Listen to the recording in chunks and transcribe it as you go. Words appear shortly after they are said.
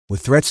With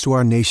threats to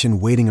our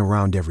nation waiting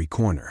around every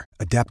corner,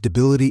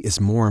 adaptability is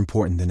more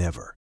important than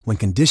ever. When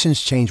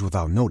conditions change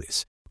without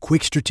notice,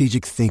 quick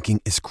strategic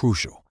thinking is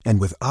crucial.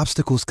 And with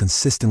obstacles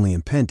consistently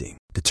impending,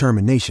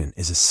 determination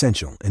is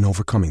essential in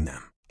overcoming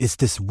them. It's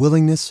this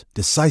willingness,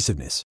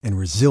 decisiveness, and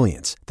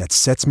resilience that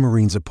sets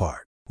Marines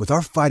apart. With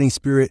our fighting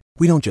spirit,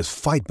 we don't just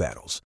fight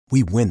battles,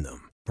 we win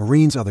them.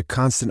 Marines are the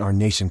constant our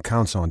nation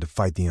counts on to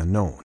fight the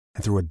unknown.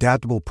 And through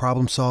adaptable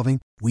problem solving,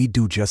 we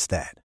do just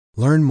that.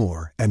 Learn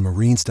more at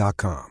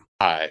marines.com.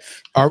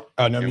 Live.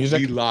 No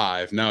music? We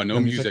live. No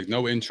music.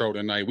 No intro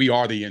tonight. We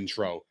are the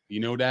intro. You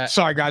know that?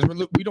 Sorry, guys.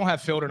 We don't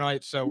have Phil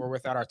tonight, so we're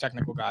without our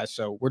technical guys.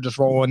 So we're just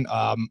rolling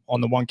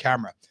on the one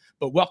camera.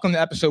 But welcome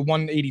to episode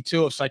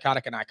 182 of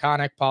Psychotic and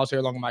Iconic. Paul's here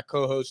along with my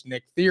co-host,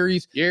 Nick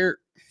Theories. Yeah.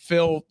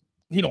 Phil,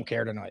 he don't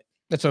care tonight.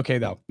 That's okay,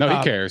 though. No,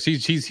 he cares.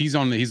 He's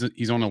on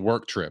a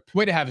work trip.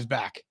 Way to have his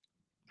back.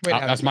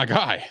 That's my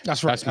guy.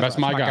 That's right. That's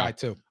my guy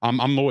too.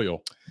 I'm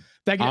loyal.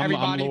 Thank you to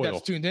everybody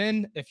that's tuned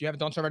in. If you haven't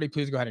done so already,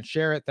 please go ahead and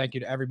share it. Thank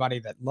you to everybody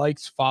that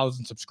likes, follows,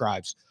 and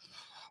subscribes.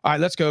 All right,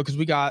 let's go because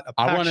we got a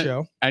packed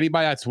show.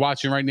 Anybody that's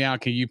watching right now,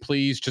 can you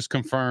please just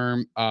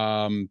confirm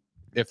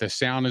if the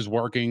sound is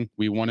working?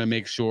 We want to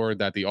make sure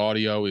that the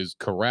audio is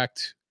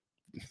correct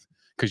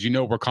because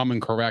we're coming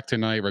correct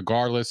tonight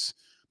regardless,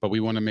 but we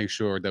want to make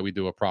sure that we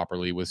do it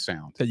properly with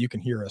sound. That you can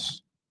hear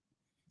us.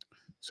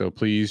 So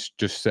please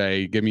just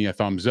give me a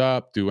thumbs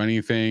up, do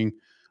anything.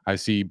 I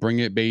see Bring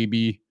It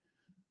Baby,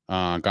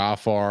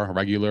 Goffar,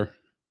 regular,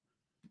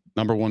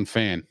 #1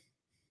 fan.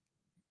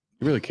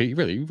 He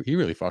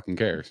really fucking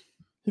cares.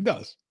 He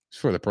does. It's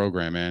for the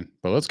program, man.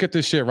 But let's get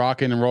this shit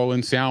rocking and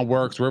rolling. Sound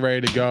works. We're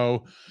ready to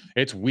go.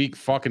 It's week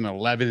fucking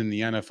 11 in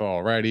the NFL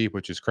already,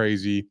 which is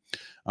crazy.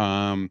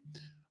 I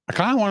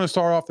kind of want to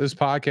start off this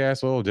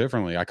podcast a little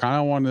differently. I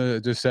kind of want to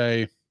just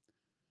say,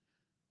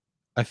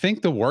 I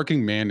think the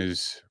working man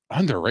is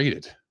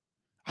underrated.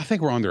 I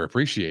think we're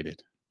underappreciated.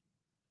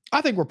 I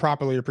think we're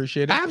properly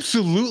appreciated.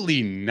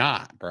 Absolutely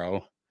not,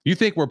 bro. You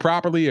think we're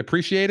properly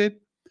appreciated?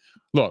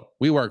 Look,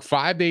 we work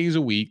 5 days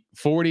a week,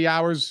 40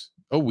 hours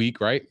a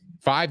week, right?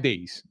 5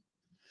 days.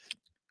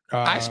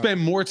 I spend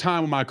more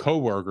time with my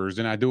coworkers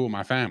than I do with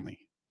my family.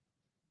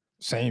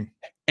 Same.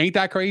 Ain't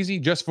that crazy?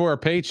 Just for a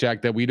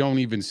paycheck that we don't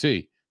even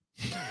see.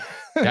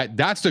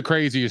 That's the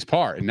craziest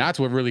part. And that's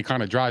what really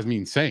kind of drives me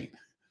insane.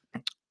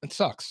 It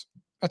sucks.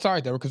 That's all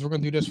right, though, because we're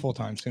going to do this full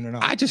time soon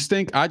enough. I just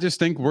think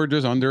we're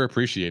just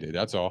underappreciated.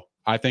 That's all.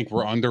 I think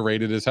we're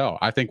underrated as hell.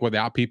 I think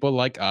without people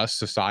like us,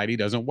 society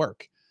doesn't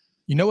work.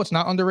 You know what's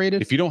not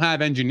underrated? If you don't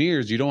have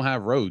engineers, you don't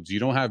have roads,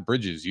 you don't have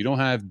bridges, you don't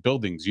have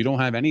buildings, you don't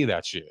have any of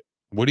that shit.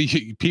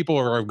 People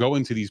are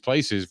going to these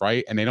places,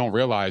 right? And they don't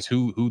realize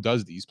who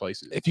does these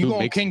places. If you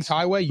go on Kings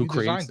Highway, you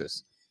designed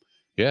this.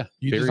 Yeah.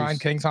 You designed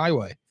Kings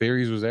Highway.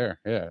 Theories was there.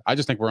 Yeah. I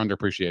just think we're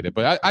underappreciated.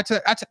 But I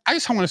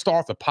just want to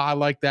start off the pod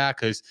like that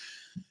because,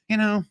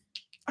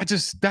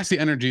 that's the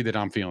energy that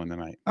I'm feeling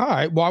tonight. All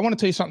right. Well, I want to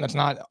tell you something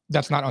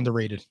that's not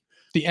underrated.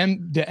 The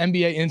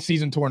NBA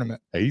in-season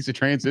tournament. Hey, he's a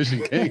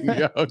transition king.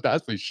 Yo,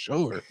 that's for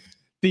sure.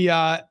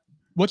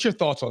 What's your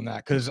thoughts on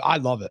that? Because I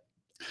love it.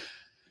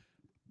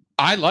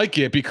 I like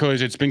it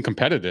because it's been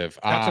competitive.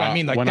 That's what I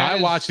mean. Like when I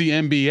watch the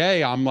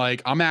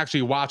NBA, I'm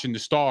actually watching the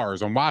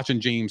stars. I'm watching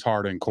James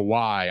Harden,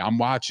 Kawhi. I'm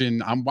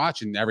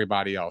watching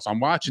everybody else. I'm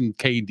watching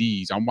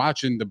KDs. I'm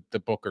watching the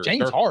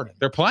Bookers. Harden.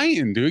 They're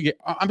playing, dude.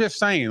 I'm just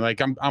saying,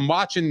 like I'm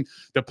watching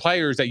the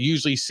players that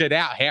usually sit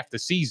out half the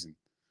season.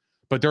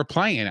 But they're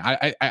playing.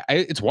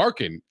 It's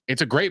working.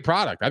 It's a great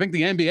product. I think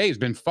the NBA has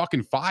been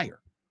fucking fire.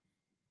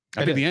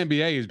 I think the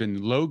NBA has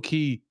been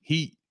low-key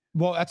heat.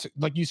 Well, that's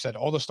like you said,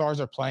 all the stars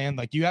are playing.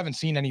 Like you haven't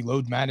seen any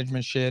load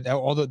management shit. They're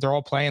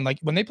all playing. Like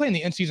when they play in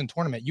the in-season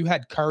tournament, you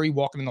had Curry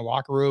walking in the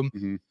locker room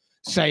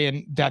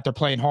saying that they're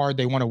playing hard.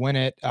 They want to win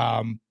it,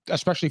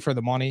 especially for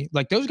the money.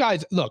 Like those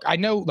guys, look, I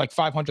know like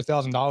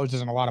 $500,000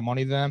 isn't a lot of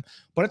money to them,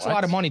 but it's a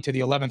lot of money to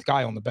the 11th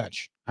guy on the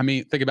bench. I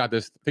mean, think about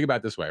this. Think about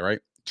it this way, right?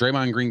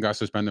 Draymond Green got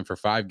suspended for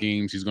 5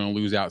 games. He's going to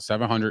lose out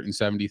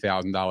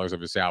 $770,000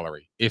 of his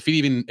salary. If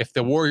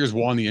the Warriors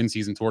won the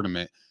in-season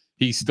tournament,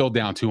 he's still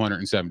down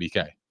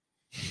 $270K.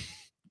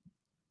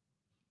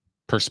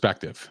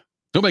 Perspective.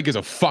 Nobody gives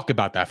a fuck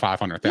about that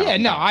 $500,000. Yeah,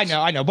 no,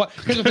 I know. But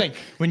here's the thing: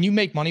 when you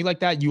make money like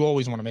that, you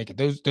always want to make it.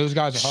 Those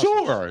guys are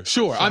hustlers.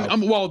 Sure.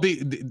 So,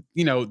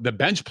 the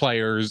bench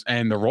players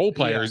and the role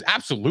players,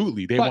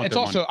 absolutely. But it's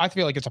also, I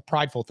feel like it's a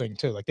prideful thing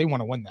too. Like they want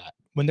to win that.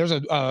 When there's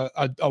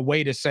a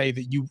way to say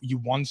that you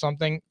won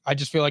something, I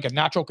just feel like a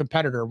natural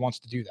competitor wants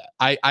to do that.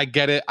 I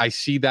get it. I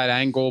see that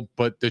angle,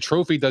 but the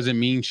trophy doesn't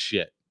mean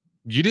shit.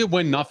 You didn't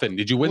win nothing.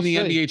 Did you win the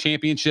NBA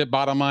championship?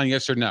 Bottom line,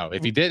 yes or no?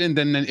 If you didn't,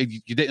 then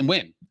you didn't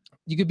win.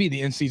 You could be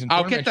the in-season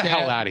tournament. I'll get the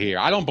hell out of here.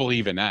 I don't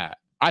believe in that.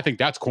 I think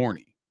that's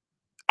corny.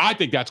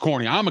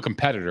 I'm a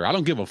competitor. I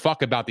don't give a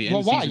fuck about the end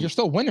season. Why? You're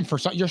still winning for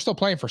something. You're still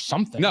playing for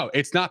something. No,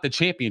 it's not the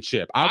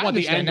championship. I want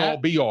the end all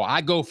be all. I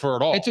go for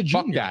it all. It's a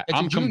junior. Fuck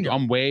that.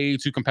 I'm way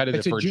too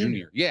competitive for a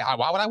junior. Yeah.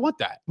 Why would I want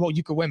that? Well,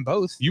 you could win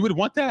both. You would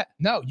want that?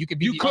 No, you could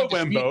be. You could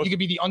win both. You could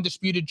be the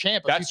undisputed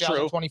champ of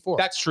 2024.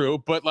 That's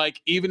true. But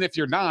like, even if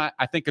you're not,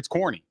 I think it's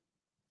corny.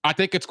 I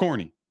think it's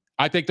corny.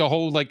 I think the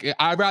whole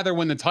I'd rather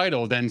win the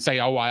title than say,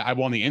 "Oh, I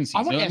won the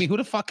in-season." I mean, who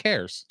the fuck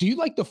cares? Do you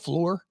like the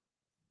floor?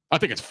 I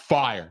think it's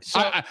fire.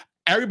 So,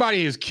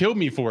 everybody has killed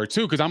me for it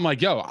too because I'm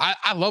like, yo,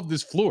 I love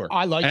this floor.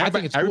 I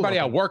think it's everybody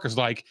cool at work is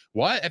like,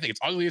 what? I think it's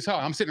ugly as hell.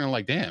 I'm sitting there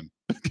like, damn,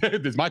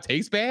 does my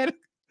taste bad?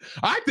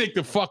 I think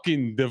the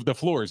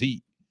floor is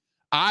heat.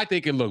 I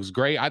think it looks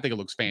great. I think it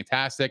looks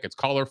fantastic. It's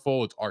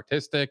colorful. It's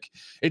artistic.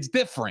 It's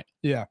different.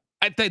 Yeah.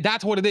 I think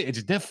that's what it is.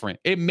 It's different.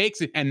 It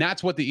makes it, and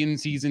that's what the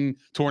in-season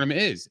tournament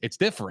is. It's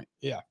different.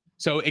 Yeah.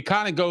 So it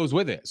kind of goes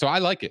with it. So I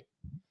like it.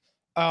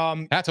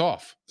 That's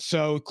off.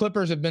 So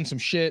Clippers have been some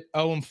shit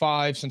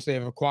 0-5 since they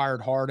have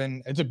acquired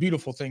Harden. It's a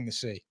beautiful thing to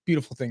see.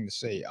 Beautiful thing to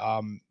see.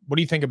 What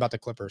do you think about the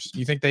Clippers? Do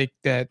you think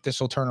that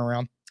this will turn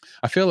around?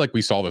 I feel like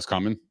we saw this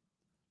coming,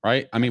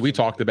 right? I mean, we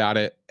talked about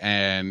it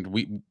and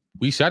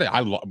we said it.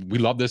 We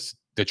love this.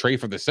 The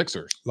trade for the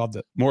Sixers, loved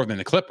it more than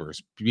the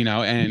Clippers,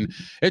 and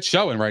it's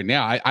showing right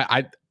now.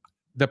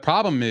 The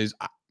problem is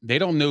they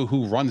don't know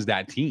who runs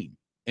that team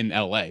in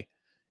LA.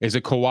 Is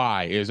it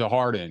Kawhi? Is it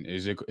Harden?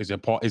 Is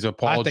it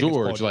Paul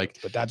George?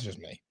 But that's just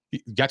me.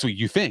 That's what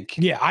you think.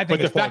 Yeah, I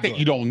think. But the fact that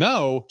you don't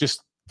know,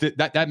 just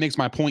that makes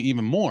my point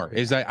even more.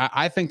 Is that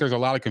I think there's a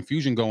lot of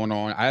confusion going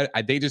on.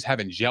 They just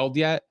haven't gelled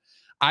yet.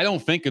 I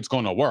don't think it's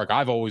going to work.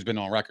 I've always been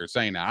on record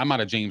saying that. I'm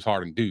not a James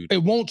Harden dude.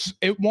 It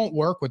won't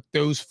work with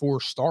those four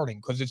starting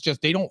because it's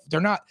just they don't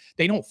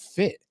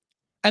fit.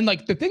 And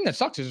the thing that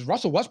sucks is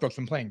Russell Westbrook's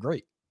been playing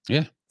great.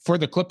 Yeah. For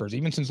the Clippers,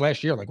 even since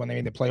last year, when they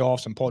made the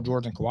playoffs and Paul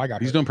George and Kawhi got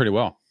hurt. He's doing pretty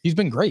well. He's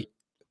been great.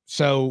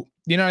 So,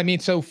 you know what I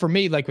mean? So for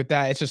me, with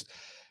that, it's just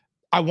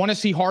I want to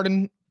see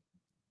Harden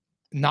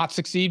not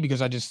succeed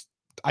because I just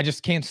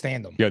can't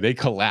stand them. Yeah, they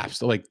collapsed.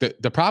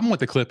 The problem with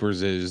the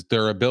Clippers is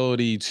their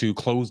ability to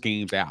close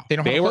games out.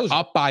 They were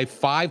up by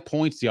 5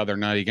 points the other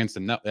night against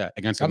the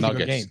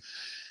Nuggets,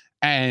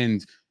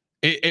 and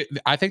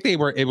I think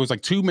it was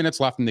 2 minutes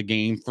left in the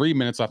game, 3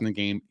 minutes left in the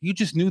game. You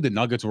just knew the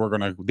Nuggets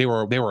they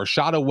were a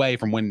shot away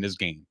from winning this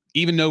game.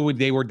 Even though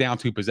they were down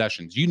 2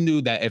 possessions, you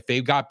knew that if they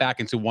got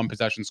back into 1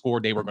 possession score,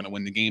 they were going to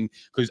win the game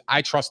because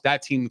I trust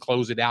that team to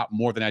close it out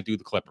more than I do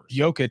the Clippers.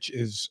 Jokic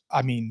is,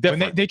 when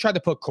they tried to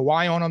put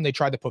Kawhi on him, they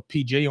tried to put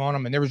PJ on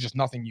him, and there was just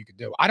nothing you could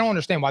do. I don't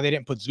understand why they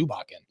didn't put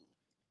Zubac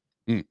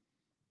in.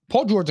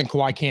 Paul George and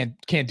Kawhi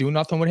can't do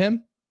nothing with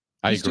him.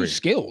 He's agree. Too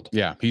skilled.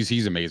 Yeah,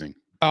 he's amazing.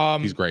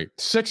 He's great.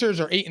 Sixers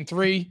are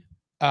 8-3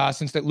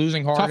 since that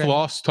losing Harden.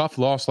 Tough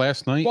loss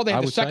last night. Well, they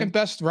had the second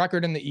best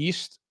record in the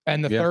East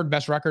and the third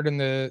best record in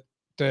the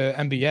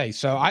NBA.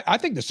 So I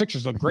think the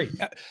Sixers look great.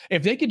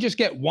 If they could just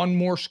get one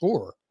more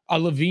scorer, a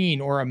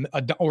LaVine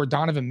or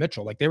Donovan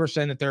Mitchell, they were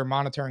saying that they're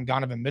monitoring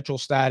Donovan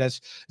Mitchell's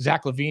status.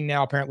 Zach LaVine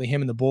now, apparently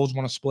him and the Bulls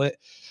want to split.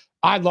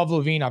 I love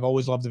LaVine. I've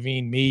always loved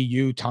LaVine. Me,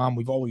 you, Tom.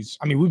 We've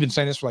been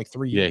saying this for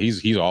 3 years. Yeah,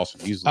 he's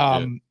awesome. He's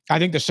I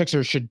think the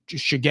Sixers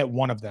should get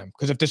one of them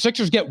because if the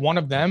Sixers get one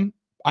of them,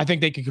 I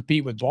think they could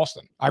compete with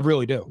Boston. I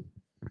really do.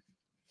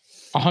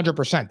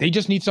 100%. They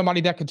just need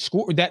somebody that could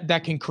score,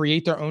 that can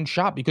create their own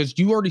shot because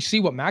you already see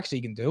what Maxey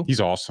can do. He's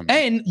awesome.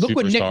 And look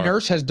what Nick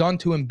Nurse has done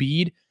to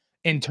Embiid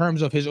in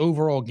terms of his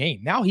overall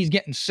game. Now he's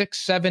getting 6,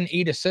 7,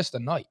 8 assists a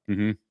night.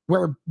 Mm-hmm.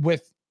 Where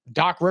with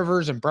Doc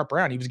Rivers and Brett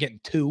Brown, he was getting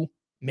 2,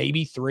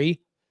 maybe 3.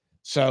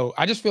 So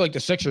I just feel like the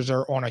Sixers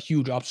are on a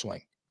huge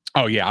upswing.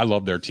 Oh yeah, I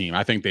love their team.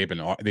 I think they've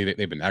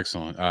been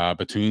excellent.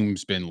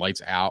 Batum's been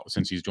lights out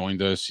since he's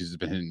joined us. He's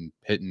been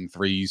hitting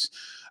threes.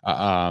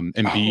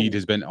 Embiid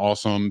has been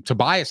awesome.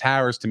 Tobias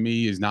Harris to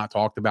me is not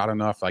talked about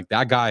enough.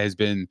 That guy has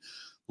been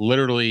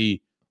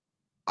literally.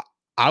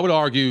 I would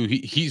argue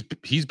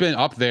he's been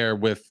up there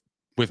with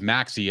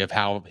Maxey of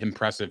how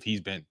impressive he's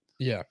been.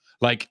 Yeah,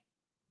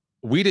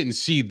 we didn't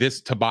see this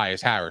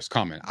Tobias Harris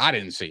coming. I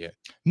didn't see it.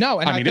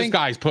 No, and I mean, this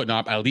guy's putting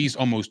up at least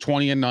almost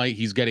 20 a night.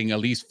 He's getting at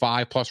least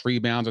 5+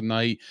 rebounds a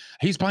night.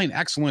 He's playing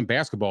excellent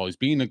basketball. He's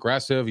being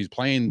aggressive. He's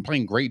playing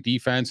great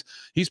defense.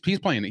 He's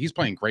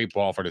playing great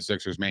ball for the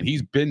Sixers, man.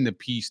 He's been the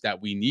piece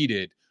that we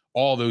needed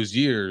all those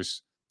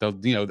years.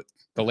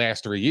 The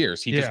last 3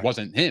 years, he just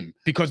wasn't him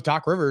because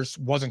Doc Rivers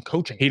wasn't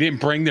coaching. He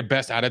didn't bring the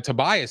best out of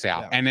Tobias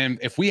out. Yeah. And then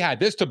if we had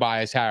this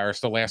Tobias Harris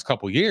the last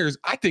couple of years,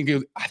 I think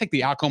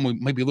the outcome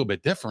might be a little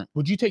bit different.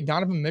 Would you take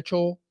Donovan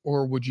Mitchell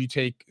or would you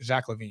take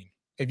Zach LaVine?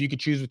 If you could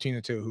choose between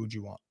the two, who would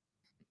you want?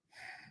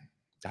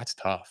 That's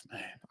tough,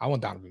 man. I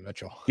want Donovan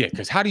Mitchell. Yeah,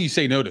 because how do you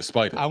say no to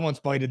Spider? I want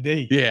Spider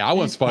D. Yeah, I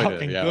want Spider.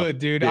 Fucking good,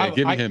 dude. Yeah,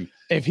 give me him.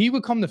 If he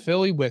would come to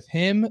Philly with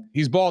him,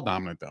 he's ball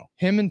dominant though.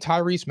 Him and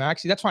Tyrese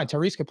Maxey, that's fine.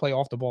 Tyrese could play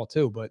off the ball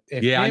too, but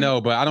I know,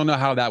 but I don't know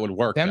how that would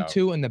work. Them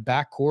two in the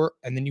backcourt,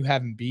 and then you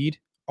have Embiid.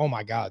 Oh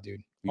my god,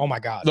 dude. Oh my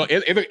god. Look,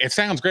 it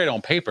sounds great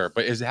on paper,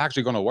 but is it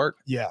actually going to work?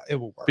 Yeah, it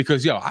will work.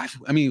 Because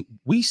I mean,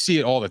 we see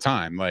it all the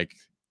time.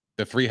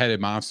 The 3-headed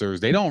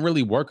monsters, they don't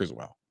really work as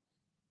well.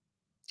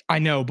 I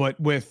know, but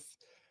with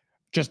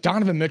just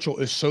Donovan Mitchell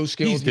is so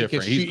skilled. He's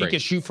different. He can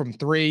shoot from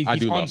 3.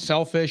 He's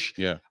unselfish.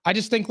 Yeah. I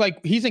just think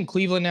he's in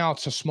Cleveland now.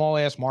 It's a small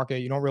ass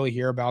market. You don't really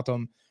hear about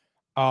them.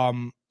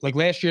 Like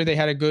last year they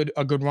had a good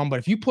run, but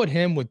if you put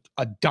him with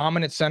a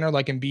dominant center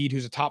like Embiid,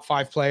 who's a top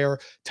 5 player,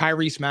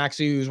 Tyrese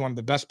Maxey, who's one of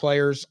the best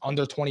players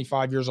under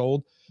 25 years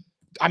old.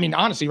 I mean,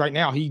 honestly, right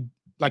now he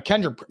like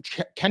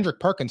Kendrick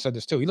Perkins said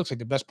this too. He looks like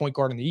the best point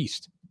guard in the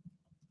East.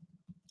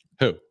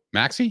 Who?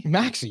 Maxey?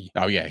 Maxey.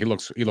 Oh yeah, he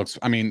looks.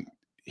 I mean,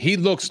 he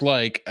looks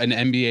like an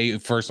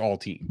NBA first all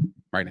team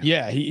right now.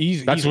 Yeah,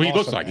 that's what he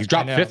looks awesome, like. man. He's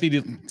dropped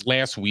 50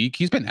 last week.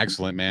 He's been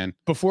excellent, man.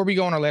 Before we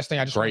go on our last thing,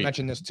 I just want to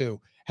mention this too.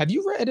 Have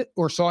you read it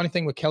or saw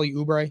anything with Kelly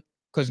Oubre?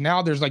 Because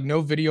now there's like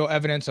no video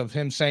evidence of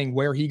him saying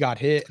where he got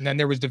hit, and then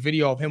there was the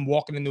video of him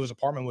walking into his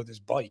apartment with his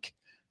bike,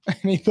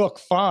 and he looked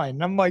fine.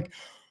 And I'm like,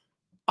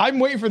 I'm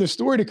waiting for the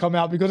story to come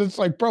out because it's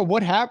like, bro,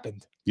 what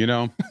happened? You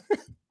know,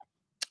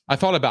 I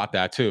thought about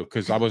that too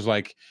because I was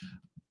like,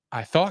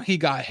 I thought he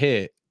got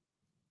hit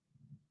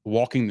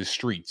walking the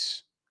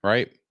streets,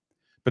 right?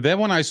 But then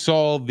when I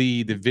saw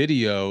the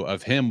video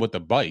of him with the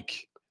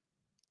bike,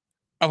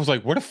 I was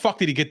like, where the fuck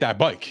did he get that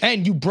bike?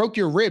 And you broke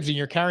your ribs and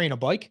you're carrying a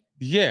bike?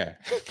 Yeah.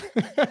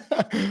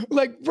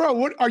 Like, bro,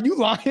 what are you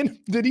lying?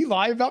 Did he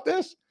lie about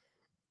this?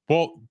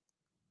 Well,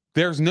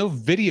 there's no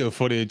video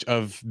footage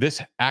of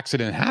this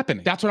accident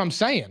happening. That's what I'm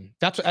saying.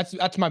 That's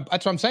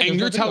what I'm saying. And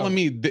you're telling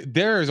me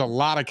there is a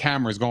lot of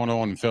cameras going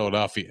on in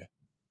Philadelphia.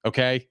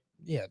 Okay?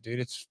 Yeah,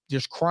 dude,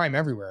 there's crime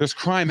everywhere. There's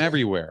crime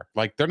everywhere.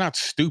 Like they're not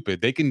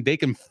stupid.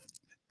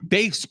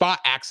 They spot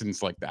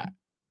accidents like that.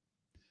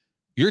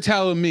 You're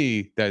telling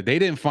me that they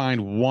didn't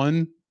find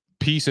one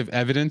piece of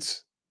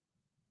evidence,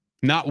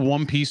 not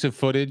one piece of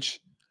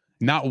footage,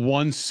 not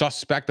one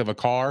suspect of a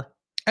car.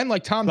 And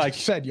like Tom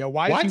said,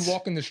 why is he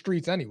walking the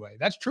streets anyway?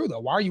 That's true though.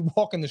 Why are you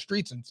walking the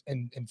streets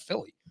in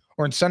Philly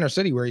or in Center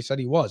City where he said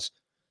he was?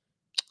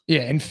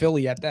 Yeah, in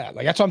Philly at that.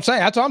 Like that's what I'm saying.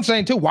 That's what I'm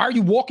saying too. Why are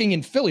you walking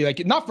in Philly?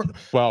 Like not for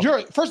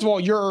first of all,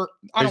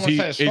 I don't want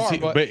to say a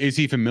star, but is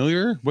he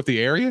familiar with the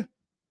area?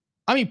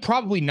 I mean,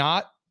 probably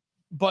not,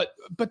 but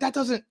that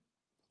doesn't.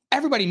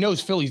 Everybody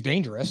knows Philly's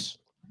dangerous.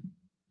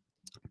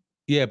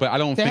 Yeah, but I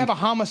don't. They have a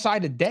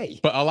homicide a day.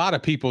 But a lot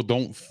of people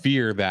don't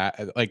fear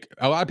that. Like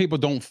a lot of people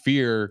don't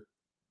fear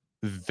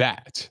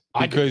that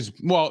because,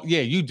 well,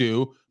 yeah, you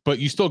do, but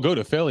you still go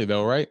to Philly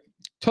though, right?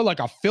 To like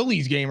a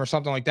Phillies game or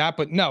something like that.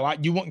 But no,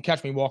 you wouldn't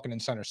catch me walking in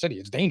Center City.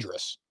 It's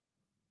dangerous.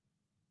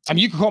 I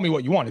mean, you can call me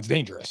what you want. It's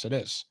dangerous. It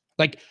is.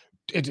 Like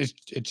it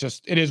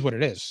is what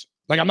it is.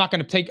 Like I'm not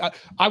going to take.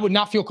 I would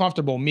not feel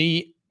comfortable.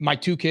 Me, my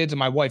 2 kids, and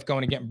my wife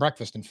going and getting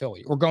breakfast in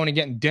Philly or going and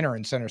getting dinner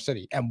in Center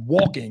City and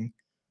walking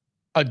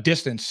a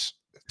distance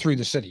through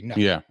the city. No.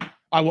 Yeah.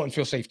 I wouldn't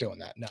feel safe doing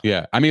that. No.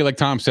 Yeah. I mean, like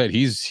Tom said,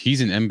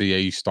 he's an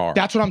NBA star.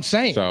 That's what I'm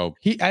saying. So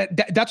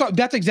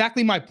that's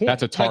exactly my point.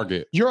 That's a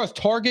target. Like, you're a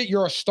target.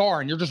 You're a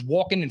star, and you're just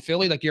walking in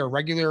Philly like you're a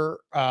regular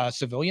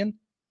civilian.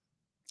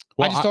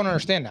 Well, I just don't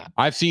understand that.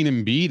 I've seen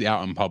Embiid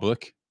out in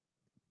public.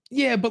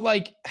 Yeah, but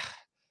like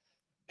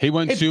he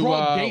went to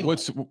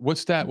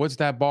what's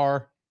that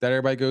bar that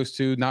everybody goes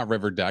to? Not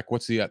River Deck.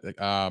 What's the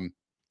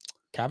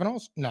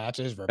Kavanaugh's? No, that's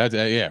his River. That's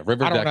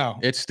River Deck. I don't know.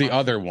 It's the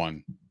other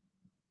one.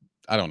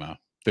 I don't know.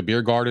 The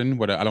beer garden.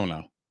 What? I don't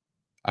know.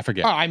 I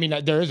forget. Oh, I mean,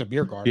 there is a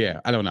beer garden.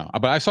 Yeah, I don't know,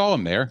 but I saw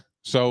him there.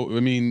 So I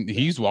mean,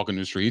 he's walking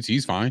the streets.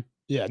 He's fine.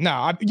 Yeah.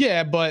 No.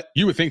 But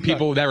you would think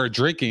people that are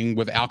drinking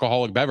with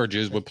alcoholic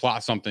beverages would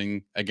plot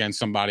something against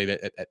somebody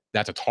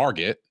that's a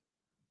target.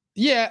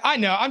 Yeah, I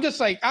know. I'm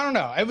just like, I don't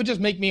know. It would just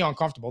make me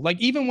uncomfortable. Like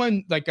even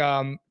when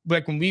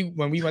when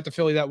we went to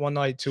Philly that one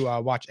night to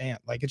watch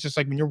Ant, like it's just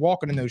like when you're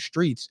walking in those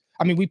streets.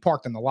 I mean, we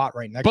parked in the lot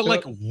right next. But to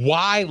like, it.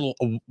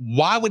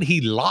 why would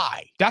he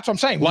lie? That's what I'm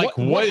saying. Like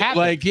what happened?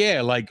 Like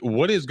yeah, like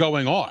what is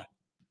going on?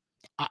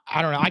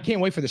 I don't know. I can't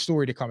wait for the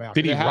story to come out.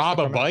 Did he rob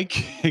a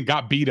bike and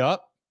got beat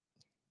up?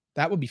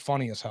 That would be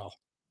funny as hell.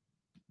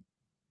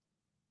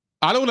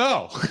 I don't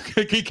know.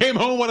 He came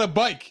home with a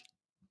bike.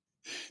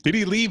 Did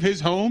he leave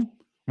his home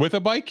with a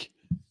bike?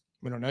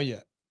 We don't know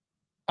yet.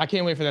 I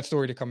can't wait for that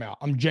story to come out.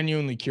 I'm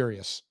genuinely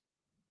curious.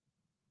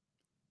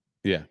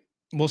 Yeah.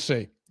 We'll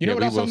see. You know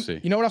what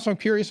else I'm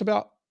curious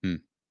about?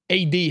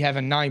 AD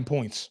having 9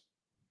 points.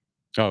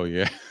 Oh,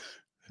 yeah.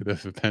 The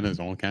tennis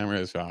on camera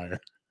is fire.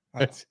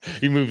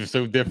 He moves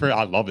so different.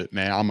 I love it,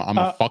 man. I'm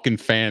a fucking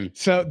fan.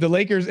 So the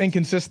Lakers'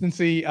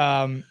 inconsistency.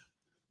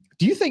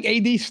 Do you think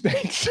AD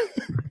stinks?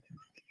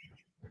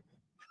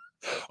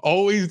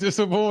 Always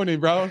disappointed,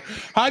 bro.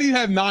 How do you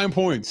have 9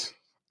 points?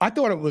 I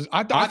thought it was.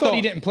 I thought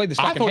he didn't play the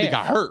second half. I thought he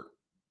got hurt.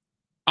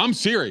 I'm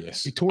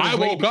serious. I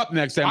woke up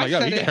next day. I'm like,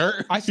 yo, he got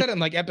hurt. I said it in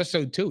like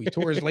episode 2. He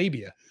tore his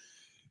labia.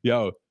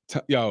 Yo,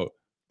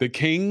 the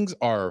Kings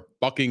are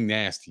fucking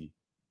nasty.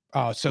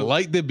 Oh, so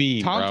light the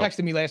beam. Tom bro.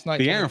 texted me last night.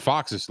 The Aaron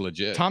Fox is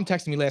legit. Tom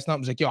texted me last night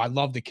and was like, yo, I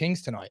love the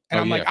Kings tonight. And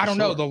I'm like, I don't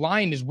know. The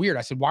line is weird.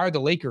 I said, why are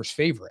the Lakers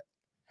favorite?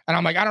 And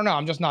I'm like, I don't know.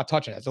 I'm just not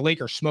touching it. The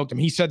Lakers smoked him.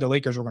 He said the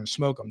Lakers were going to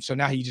smoke him. So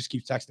now he just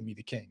keeps texting me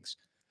the Kings.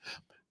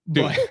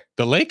 Dude, but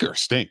the Lakers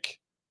stink.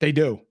 They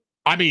do.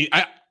 I mean,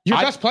 your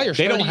best players.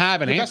 They don't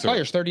have an answer. Best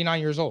players, 39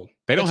 years old.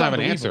 They don't have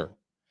an answer.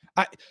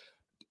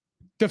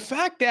 The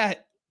fact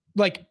that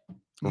like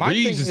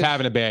Reeves is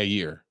having a bad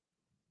year.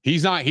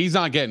 He's not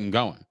getting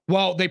going.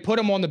 Well, they put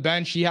him on the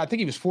bench. I think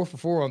he was 4 for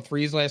 4 on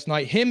threes last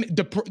night.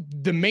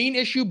 The main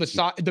issue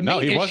wasn't.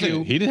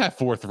 He didn't have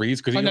 4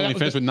 threes because he only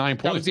finished with 9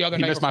 points. That was the other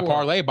night. He missed my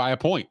parlay by a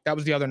point. That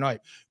was the other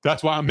night.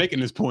 That's why I'm making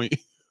this point.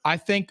 I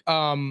think.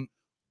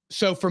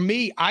 So for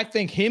me, I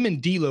think him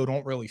and D'Lo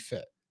don't really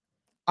fit.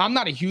 I'm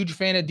not a huge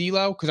fan of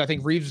D'Lo because I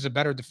think Reeves is a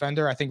better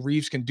defender. I think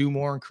Reeves can do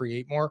more and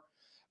create more.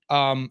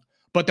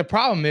 But the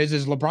problem is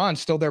LeBron's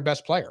still their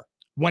best player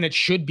when it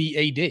should be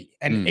AD,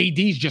 and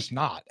AD's just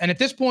not. And at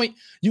this point,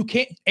 you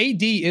can't.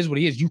 AD is what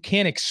he is. You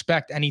can't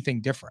expect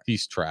anything different.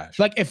 He's trash.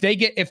 Like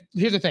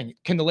here's the thing: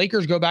 can the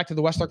Lakers go back to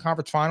the Western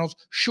Conference Finals?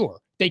 Sure,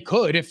 they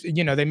could if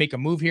they make a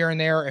move here and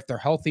there if they're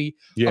healthy,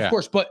 of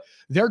course. But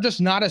they're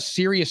just not a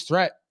serious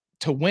threat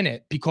to win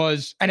it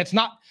because, and it's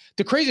not.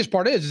 The craziest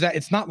part is that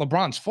it's not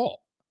LeBron's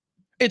fault.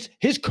 It's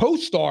his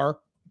co-star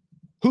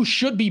who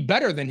should be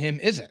better than him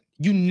isn't.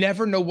 You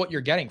never know what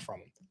you're getting from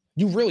him.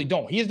 You really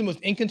don't. He is the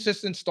most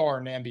inconsistent star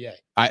in the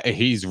NBA.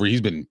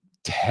 He's been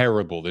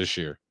terrible this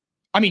year.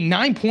 I mean,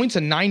 9 points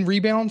and 9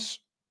 rebounds.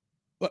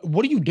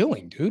 What are you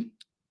doing, dude?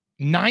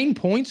 9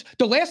 points?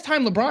 The last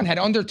time LeBron had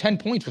under 10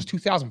 points was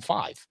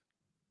 2005.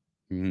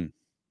 Mm-hmm.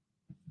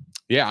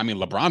 Yeah, I mean,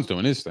 LeBron's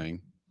doing his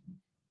thing.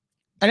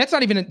 And that's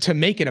not even to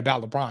make it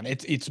about LeBron.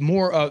 It's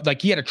more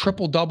like he had a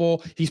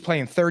triple-double. He's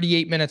playing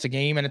 38 minutes a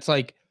game, and it's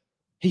like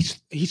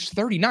he's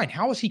 39.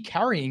 How is he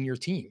carrying your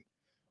team?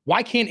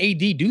 Why can't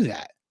AD do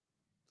that?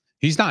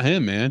 He's not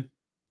him, man.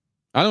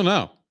 I don't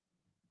know.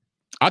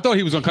 I thought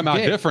he was going to come out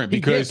different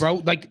because, bro,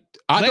 like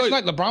last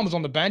night LeBron was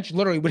on the bench,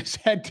 literally with his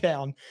head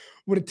down,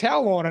 with a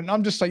towel on, and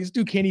I'm just like, this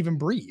dude can't even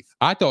breathe.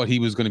 I thought he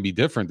was going to be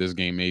different this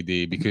game,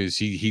 AD, because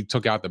he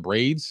took out the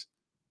braids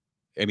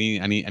and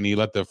he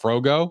let the fro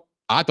go.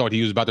 I thought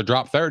he was about to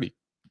drop 30.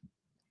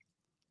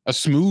 A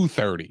smooth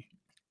 30.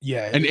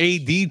 Yeah. An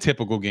AD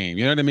typical game.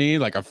 You know what I mean?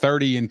 Like a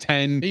 30 and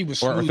 10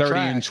 or a 30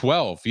 and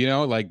 12.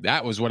 Like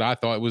that was what I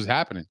thought was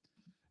happening.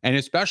 And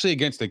especially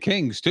against the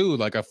Kings, too,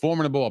 like a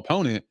formidable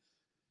opponent,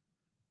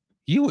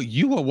 you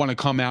would want to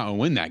come out and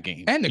win that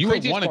game. And you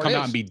would want to come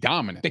out and be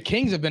dominant. The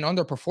Kings have been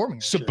underperforming.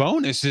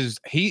 Sabonis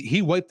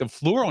he wiped the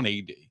floor on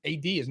AD.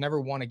 AD has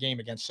never won a game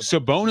against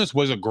Sabonis. Sabonis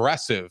was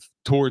aggressive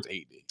towards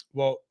AD.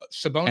 Well,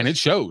 Sabonis, and it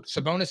showed.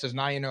 Sabonis is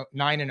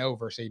 9-0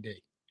 versus AD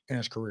in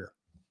his career.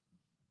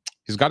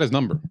 He's got his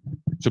number.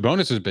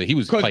 Sabonis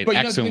was played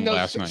excellent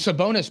last night.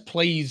 Sabonis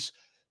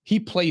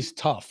plays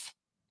tough.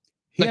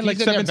 He like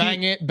he's in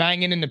there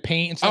banging in the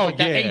paint and stuff like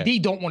that.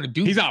 AD don't want to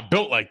do. He's not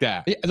built like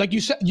that. Like you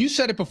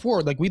said it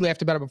before. Like we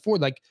laughed about it before.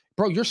 Like,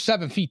 bro, you're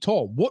 7 feet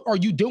tall. What are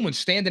you doing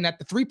standing at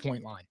the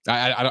 3-point line?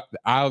 That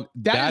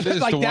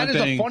is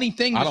a funny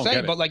thing to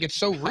say, but like it's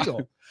so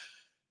real.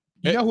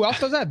 You know who else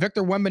does that?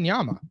 Victor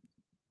Wembanyama.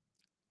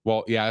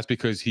 Well, yeah, that's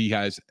because he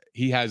has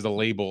the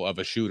label of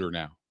a shooter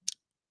now.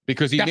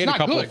 Because he made a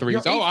couple of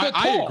threes.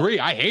 I agree.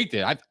 I hate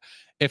it.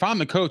 If I'm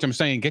the coach, I'm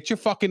saying get your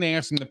fucking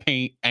ass in the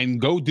paint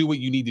and go do what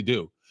you need to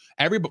do.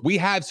 We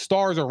have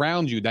stars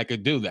around you that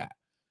could do that.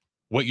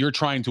 What you're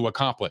trying to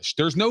accomplish.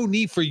 There's no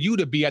need for you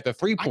to be at the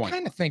 3-point. I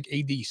kind of think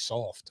AD's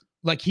soft.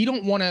 Like he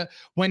don't want to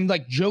when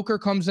like Joker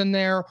comes in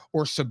there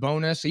or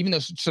Sabonis, even though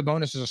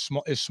Sabonis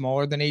is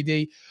smaller than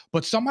AD,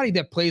 but somebody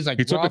that plays like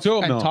rough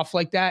and tough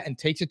like that and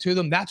takes it to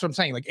them. That's what I'm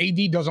saying. Like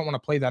AD doesn't want to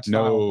play that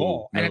style of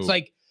ball, and it's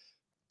like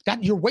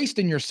that you're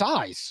wasting your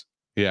size.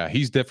 Yeah,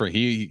 he's different.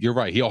 You're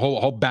right.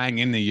 He'll bang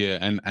into you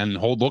and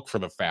he'll look for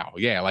the foul.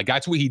 Yeah, like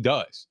that's what he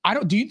does.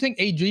 Do you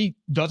think AD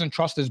doesn't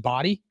trust his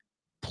body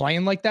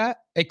playing like that?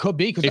 It could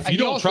be because if you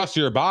don't trust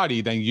your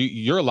body, then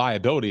you're a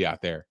liability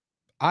out there.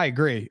 I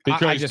agree.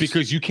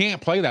 Because you can't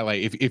play that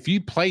way. If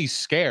you play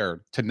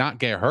scared to not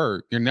get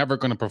hurt, you're never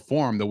going to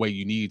perform the way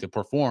you need to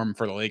perform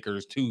for the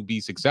Lakers to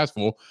be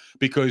successful.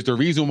 Because the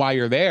reason why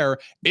you're there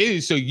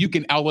is so you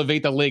can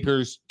elevate the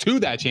Lakers to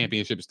that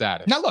championship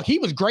status. Now, look, he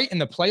was great in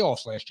the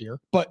playoffs last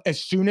year, but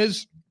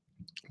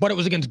it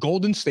was against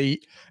Golden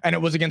State and it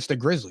was against the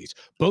Grizzlies.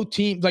 Both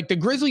teams, like the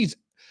Grizzlies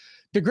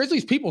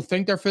people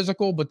think they're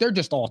physical, but they're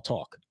just all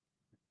talk.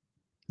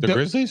 The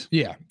Grizzlies?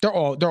 Yeah, they're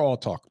all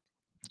talk.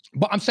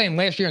 But I'm saying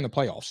last year in the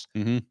playoffs,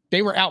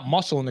 they were out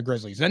muscling the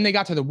Grizzlies. Then they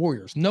got to the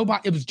Warriors.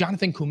 It was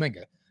Jonathan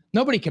Kuminga.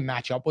 Nobody can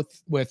match up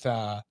with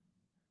AD.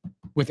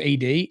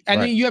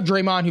 And then you have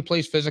Draymond who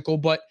plays physical,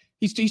 but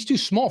he's too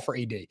small for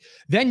AD.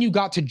 Then you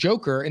got to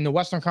Joker in the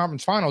Western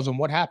Conference Finals, and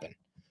what happened?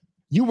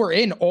 You were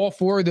in all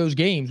 4 of those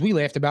games. We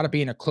laughed about it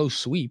being a close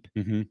sweep,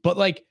 but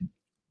like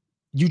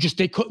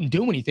they couldn't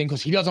do anything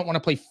because he doesn't want to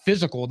play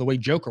physical the way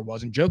Joker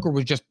was, and Joker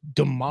was just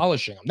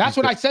demolishing him. That's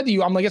what I said to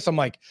you. I'm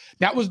like,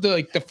 that was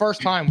the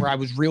first time where I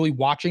was really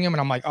watching him, and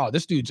I'm like, oh,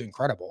 this dude's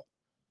incredible.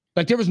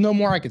 Like there was no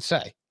more I could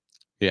say.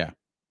 Yeah,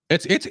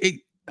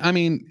 I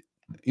mean,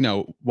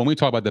 when we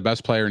talk about the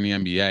best player in the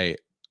NBA,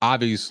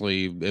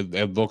 obviously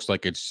it looks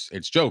like it's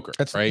Joker,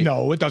 right?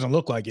 No, it doesn't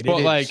look like it.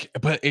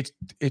 But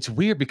it's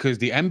weird because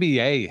the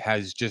NBA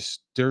has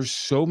there's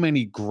so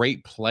many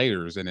great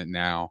players in it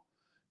now.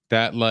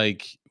 That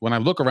like when I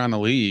look around the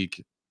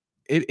league,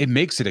 it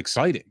makes it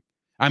exciting.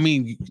 I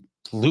mean,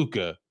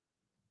 Luka,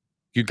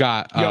 you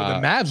got the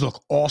Mavs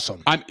look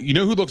awesome. You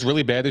know who looks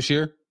really bad this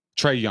year?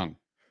 Trae Young.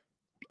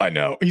 I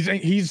know he's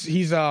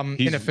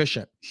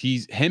inefficient.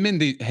 Him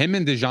and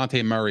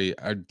DeJounte Murray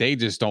they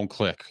just don't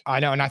click. I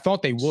know, and I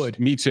thought they would.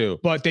 Me too,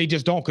 but they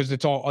just don't because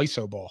it's all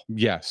ISO ball.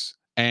 Yes,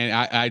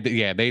 and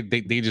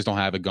they just don't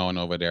have it going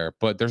over there.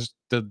 But there's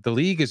the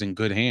league is in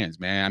good hands,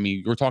 man. I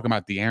mean, we're talking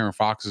about the Aaron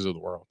Foxes of the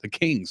world. The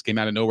Kings came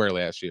out of nowhere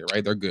last year,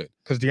 right? They're good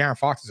because the Aaron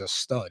Fox is a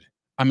stud.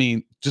 I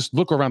mean, just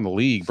look around the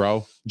league,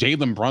 bro.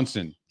 Jalen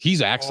Brunson,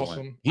 he's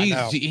excellent.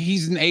 Awesome.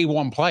 He's an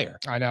A1 player.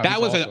 I know.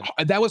 That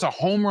was a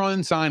home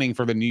run signing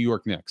for the New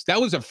York Knicks. That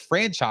was a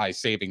franchise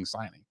saving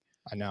signing.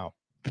 I know.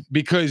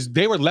 Because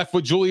they were left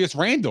with Julius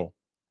Randle.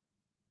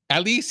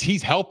 At least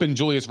he's helping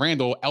Julius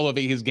Randle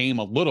elevate his game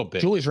a little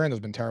bit. Julius Randle's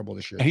been terrible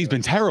this year. And he's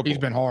been terrible. He's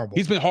been horrible.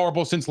 He's been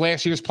horrible since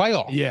last year's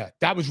playoff. Yeah,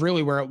 that was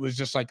really where it was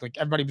just like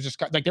everybody was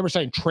just like they were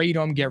saying trade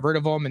him, get rid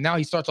of him, and now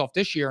he starts off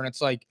this year and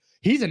it's like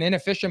he's an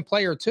inefficient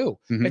player too.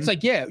 Mm-hmm. It's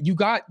like, yeah,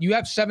 you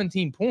have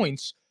 17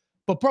 points,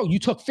 but bro, you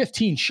took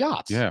 15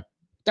 shots. Yeah.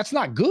 That's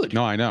not good.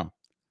 No, I know.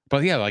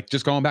 But yeah, like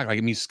just going back, like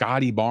I mean,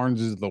 Scotty Barnes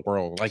is the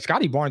world. Like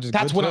Scotty Barnes is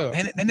that's good what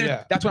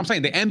that's what I'm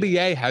saying. The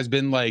NBA has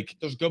been like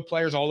there's good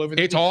players all over.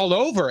 It's all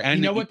over. And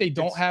you know what they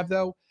don't have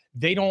though?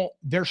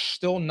 They're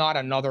still not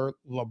another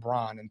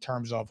LeBron in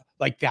terms of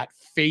like that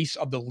face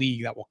of the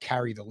league that will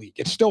carry the league.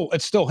 It's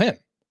still him.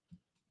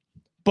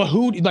 But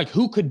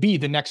who could be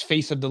the next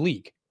face of the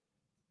league?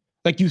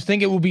 Like you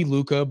think it will be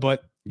Luka,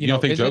 but you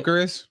don't think Joker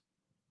is?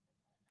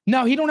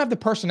 No, he don't have the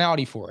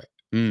personality for it.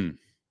 Mm.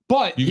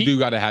 But you do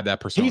got to have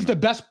that persona. He's the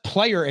best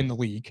player in the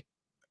league.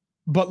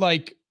 But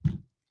like,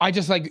 I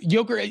just like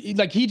Joker.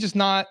 Like he's just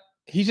not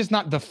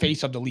the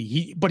face of the league.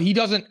 He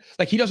doesn't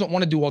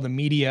want to do all the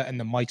media and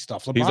the mic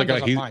stuff.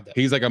 LeBron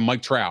he's like a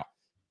Mike Trout.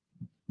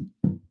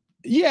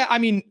 Yeah, I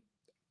mean,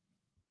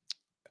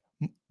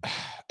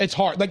 it's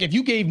hard. Like if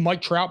you gave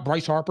Mike Trout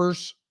Bryce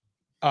Harper's,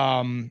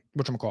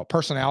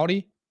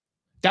 personality,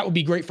 that would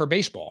be great for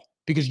baseball.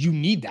 Because you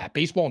need that.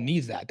 Baseball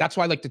needs that. That's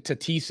why like the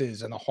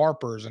Tatises and the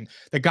Harpers and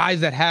the guys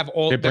that have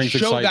all that show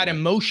excitement. That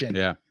emotion.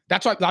 Yeah.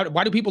 That's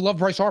why do people love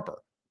Bryce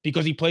Harper?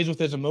 Because he plays with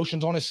his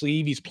emotions on his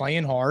sleeve. He's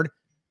playing hard.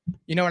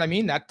 You know what I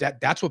mean?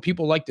 That's what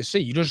people like to see.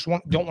 You just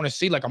don't want to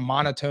see like a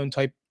monotone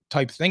type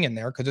thing in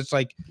there because it's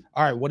like,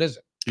 all right, what is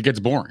it? It gets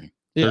boring.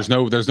 Yeah.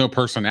 There's no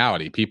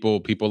personality.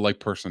 People like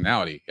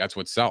personality. That's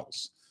what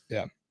sells.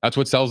 Yeah. That's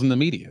what sells in the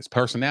media is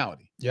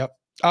personality. Yep.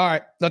 All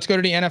right, let's go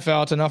to the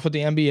NFL. It's enough with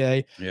the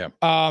NBA.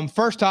 Yeah.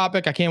 First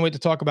topic, I can't wait to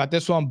talk about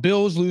this one.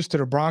 Bills lose to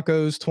the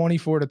Broncos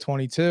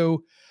 24-22.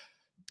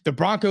 The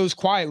Broncos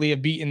quietly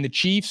have beaten the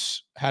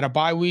Chiefs, had a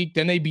bye week,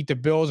 then they beat the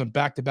Bills in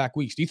back-to-back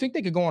weeks. Do you think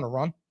they could go on a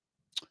run?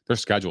 Their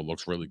schedule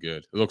looks really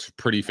good. It looks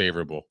pretty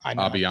favorable.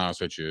 I'll be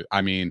honest with you.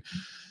 I mean,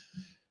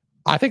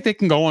 I think they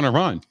can go on a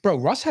run. Bro,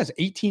 Russ has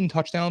 18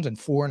 touchdowns and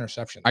 4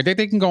 interceptions. I think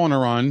they can go on a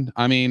run.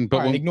 I mean,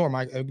 but ignore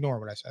what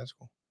I said. That's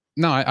cool.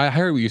 No, I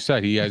heard what you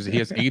said. He has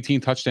 18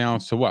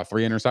 touchdowns to what?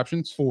 3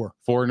 interceptions? 4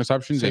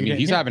 interceptions. So I mean,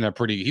 he's having a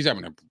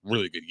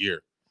really good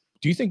year.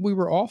 Do you think we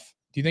were off?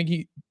 Do you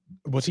think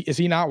is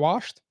he not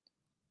washed?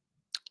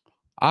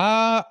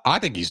 I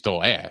think he's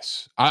still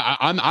ass.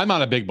 I'm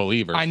not a big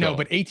believer. I know,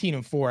 but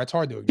 18-4, that's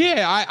hard to ignore.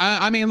 Yeah,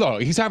 I mean,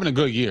 look, he's having a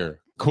good year.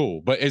 Cool.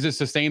 But is it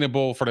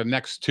sustainable for the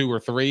next 2 or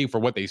 3 for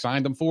what they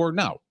signed him for?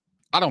 No,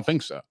 I don't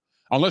think so.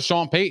 Unless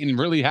Sean Payton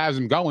really has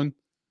him going.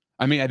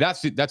 I mean,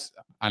 that's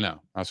I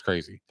know that's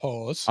crazy.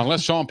 Pause.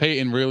 Unless Sean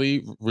Payton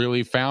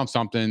really found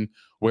something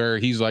where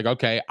he's like,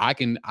 okay, I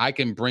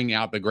can bring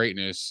out the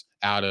greatness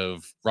out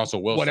of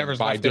Russell Wilson whatever's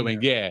by doing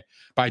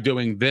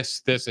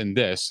this, and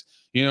this.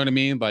 You know what I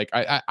mean? Like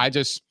I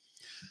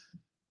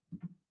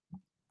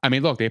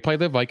mean, look, they play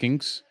the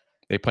Vikings,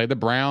 they play the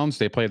Browns,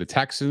 they play the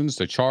Texans,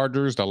 the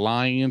Chargers, the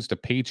Lions, the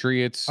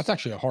Patriots. That's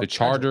actually a hard. The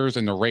Chargers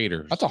and the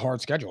Raiders. That's a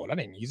hard schedule. That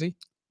ain't easy.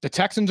 The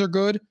Texans are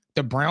good.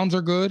 The Browns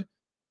are good.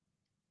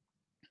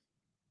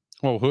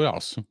 Well, who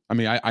else? I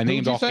mean, I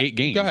named off 8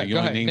 games. Go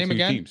ahead. Name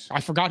again. Teams.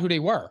 I forgot who they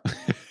were.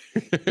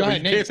 Go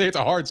ahead. You can't say it's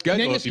a hard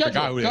schedule if you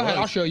forgot who they were. Go ahead.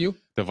 I'll show you.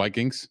 The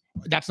Vikings.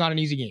 That's not an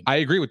easy game. I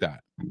agree with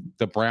that.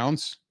 The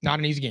Browns. Not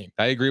an easy game.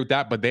 I agree with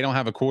that, but they don't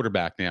have a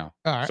quarterback now.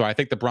 All right. So I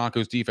think the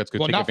Broncos defense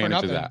could take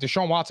advantage of that.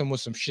 Deshaun Watson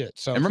was some shit.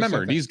 So and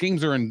remember, these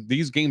games are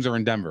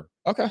in Denver.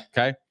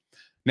 Okay.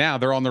 Now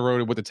they're on the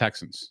road with the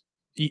Texans.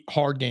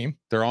 Hard game.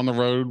 They're on the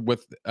road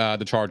with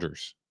the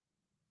Chargers.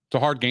 It's a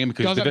hard game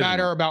because doesn't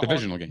matter about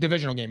divisional game.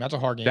 Divisional game. That's a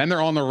hard game. Then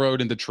they're on the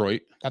road in Detroit.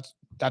 That's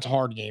a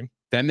hard game.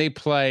 Then they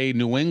play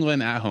New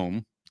England at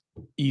home.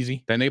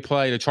 Easy. Then they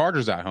play the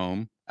Chargers at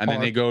home, and then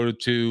they go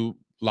to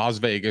Las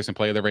Vegas and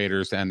play the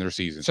Raiders to end their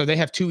season. So they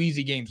have 2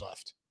 easy games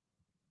left,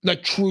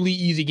 like truly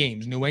easy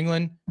games. New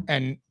England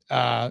and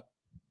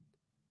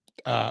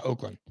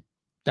Oakland.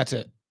 That's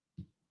it.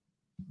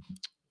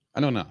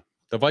 I don't know.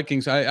 The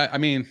Vikings. I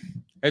mean,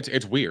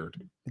 it's weird.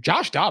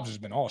 Josh Dobbs has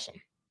been awesome.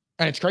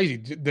 And it's crazy.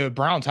 The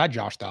Browns had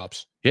Josh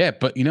Dobbs. Yeah,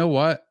 but you know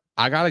what?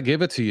 I gotta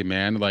give it to you,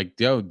 man. Like,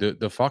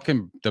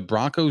 the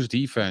Broncos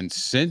defense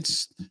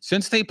since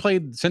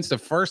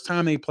the first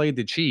time they played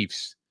the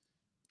Chiefs,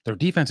 their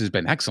defense has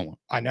been excellent.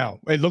 I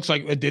know. It looks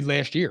like it did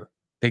last year.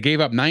 They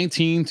gave up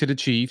 19 to the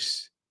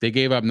Chiefs. They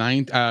gave up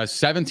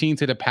 17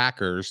 to the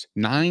Packers,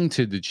 9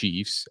 to the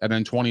Chiefs, and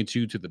then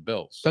 22 to the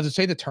Bills. Does it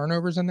say the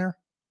turnovers in there?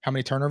 How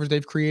many turnovers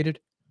they've created?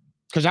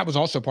 Because that was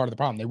also part of the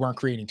problem. They weren't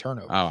creating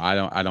turnovers. Oh,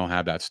 I don't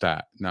have that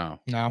stat. No.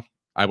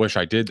 I wish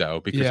I did though,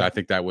 because I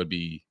think that would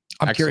be.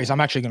 I'm curious. I'm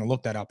actually going to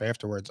look that up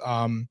afterwards.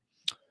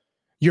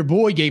 Your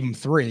boy gave him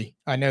 3.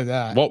 I know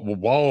that.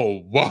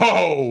 Whoa!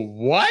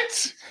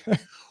 What?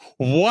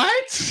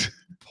 What?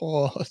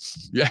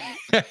 Pause. Yeah.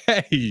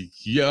 Hey,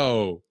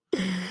 yo.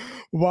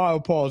 Wow,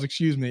 pause.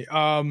 Excuse me.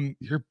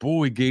 Your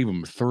boy gave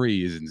him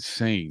 3 is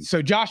insane.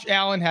 So Josh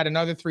Allen had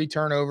another 3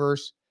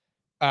 turnovers.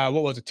 What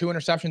was it? 2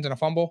 interceptions and a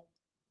fumble.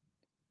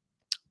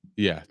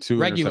 Yeah, 2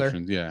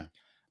 interceptions. Yeah.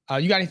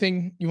 You got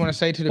anything you want to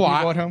say to the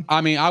people at home?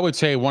 I mean, I would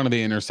say one of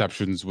the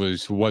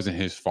interceptions wasn't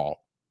his fault.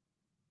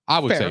 I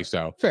would say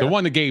so. Fair. The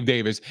one that gave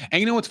Davis. And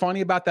you know what's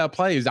funny about that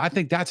play is I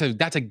think that's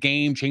a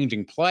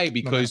game-changing play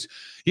because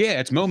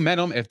it's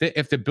momentum.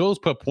 If the Bills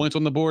put points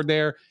on the board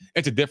there,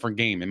 it's a different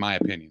game in my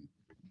opinion.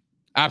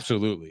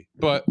 Absolutely.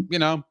 But,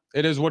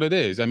 it is what it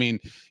is. I mean,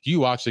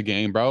 you watched the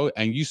game, bro,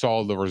 and you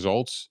saw the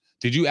results.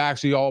 Did you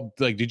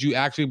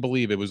actually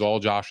believe it was all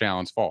Josh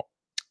Allen's fault?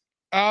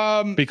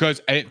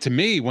 Because to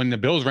me, when the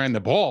Bills ran the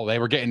ball, they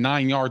were getting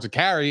 9 yards of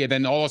carry, and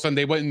then all of a sudden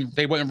they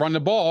wouldn't run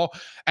the ball,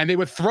 and they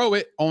would throw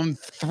it on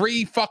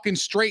 3 fucking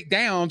straight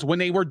downs when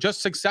they were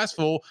just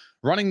successful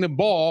running the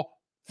ball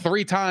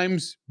 3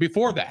 times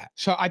before that.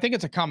 So I think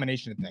it's a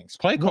combination of things.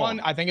 Play calling. One,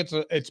 I think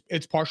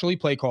it's partially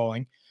play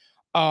calling.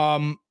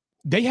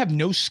 They have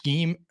no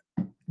scheme.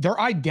 Their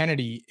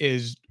identity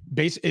is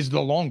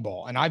the long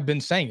ball. And I've been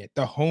saying it,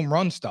 the home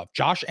run stuff.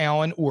 Josh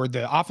Allen or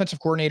the offensive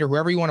coordinator,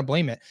 whoever you want to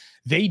blame it,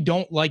 they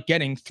don't like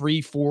getting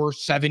 3, 4,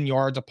 7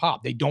 yards a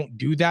pop. They don't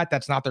do that.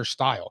 That's not their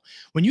style.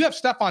 When you have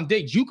Stephon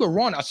Diggs, you could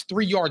run a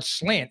 3-yard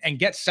slant and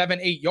get 7,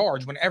 8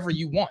 yards whenever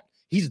you want.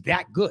 He's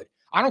that good.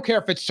 I don't care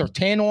if it's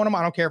Surtain on him.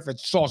 I don't care if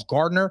it's Sauce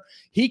Gardner.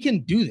 He can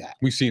do that.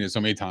 We've seen it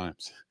so many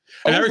times.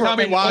 And every time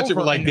we watch it,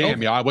 we're like,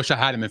 damn, I wish I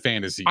had him in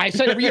fantasy. I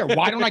said every year,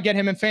 why don't I get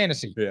him in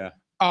fantasy? Yeah.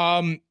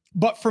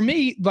 But for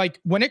me,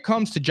 like when it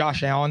comes to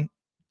Josh Allen,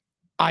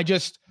 I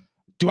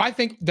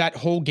think that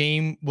whole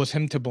game was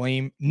him to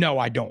blame? No,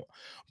 I don't.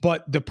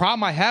 But the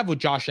problem I have with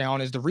Josh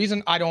Allen is the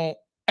reason I don't,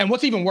 and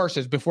what's even worse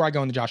is before I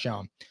go into Josh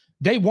Allen,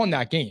 they won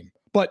that game,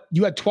 but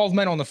you had 12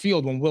 men on the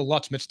field when Will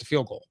Lutz missed the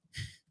field goal.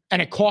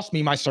 And it cost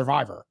me my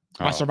survivor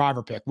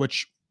pick,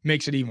 which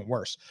makes it even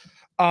worse.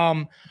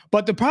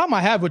 But the problem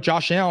I have with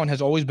Josh Allen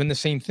has always been the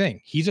same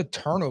thing. He's a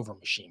turnover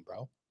machine,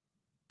 bro.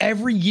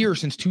 Every year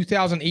since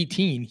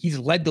 2018, he's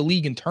led the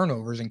league in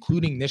turnovers,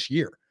 including this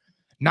year.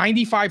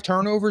 95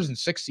 turnovers in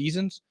 6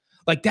 seasons.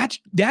 Like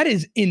that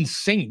is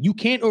insane. You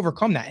can't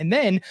overcome that. And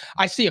then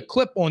I see a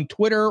clip on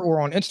Twitter or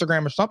on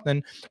Instagram or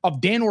something of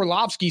Dan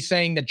Orlovsky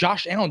saying that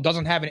Josh Allen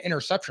doesn't have an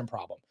interception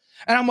problem.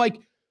 And I'm like,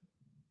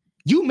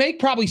 you make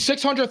probably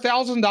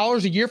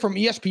 $600,000 a year from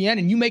ESPN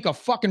and you make a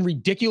fucking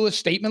ridiculous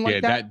statement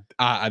like that?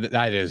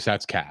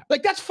 That's cap.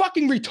 Like that's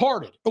fucking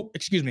retarded. Oh,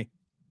 excuse me.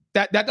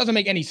 That doesn't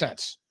make any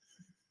sense.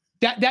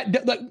 That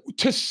like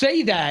to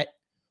say that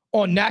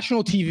on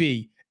national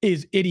TV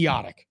is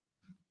idiotic.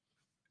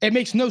 It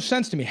makes no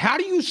sense to me. How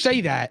do you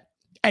say that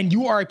and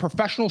you are a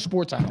professional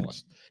sports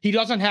analyst? He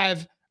doesn't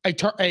have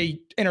a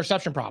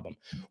interception problem.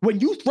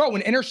 When you throw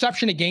an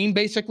interception a game,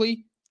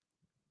 basically,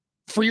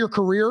 for your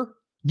career,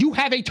 you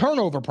have a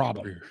turnover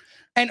problem.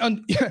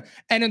 And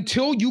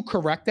until you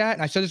correct that,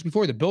 and I said this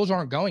before, the Bills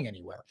aren't going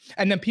anywhere.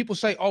 And then people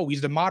say, oh,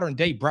 he's the modern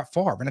day Brett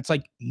Favre. And it's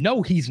like,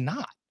 no, he's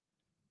not.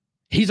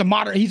 He's a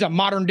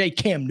modern day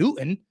Cam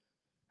Newton.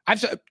 I've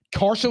said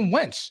Carson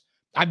Wentz.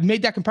 I've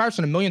made that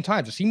comparison a million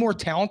times. Is he more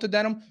talented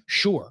than him?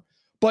 Sure.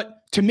 But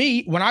to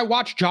me, when I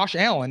watch Josh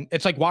Allen,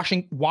 it's like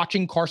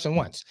watching Carson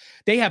Wentz.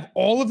 They have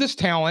all of this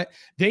talent.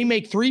 They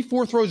make 3,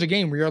 4 throws a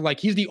game where you're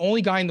like, he's the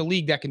only guy in the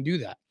league that can do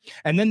that.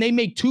 And then they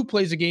make 2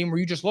 plays a game where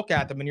you just look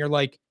at them and you're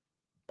like,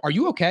 are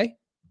you okay?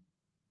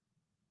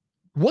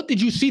 What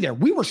did you see there?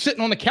 We were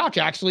sitting on the couch,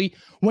 actually,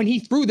 when he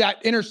threw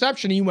that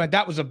interception. He went,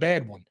 that was a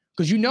bad one.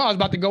 Because I was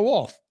about to go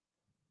off.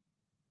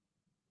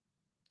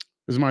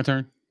 This is my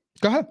turn.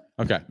 Go ahead.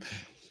 Okay.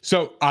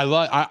 So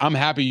I'm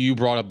happy you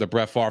brought up the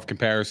Brett Favre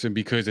comparison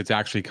because it's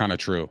actually kind of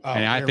true.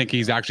 And I think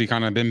he's actually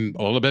kind of been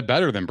a little bit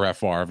better than Brett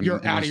Favre.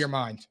 You're out of your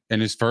mind. In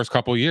his first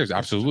couple of years.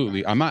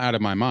 Absolutely. I'm not out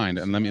of my mind.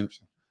 And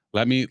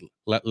let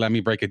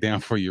me break it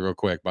down for you real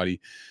quick, buddy.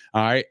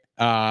 All right.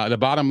 The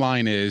bottom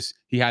line is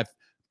he had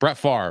Brett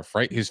Favre,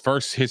 right? His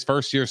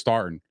first year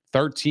starting.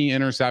 13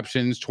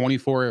 interceptions,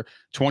 24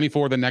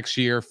 the next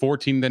year,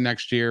 14 the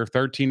next year,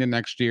 13 the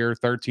next year,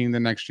 13 the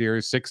next year,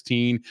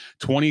 16,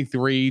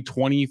 23,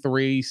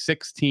 23,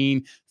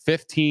 16,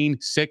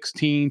 15,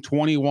 16,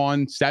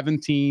 21,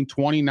 17,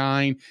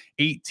 29,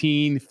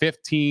 18,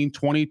 15,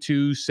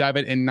 22,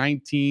 7, and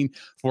 19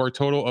 for a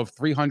total of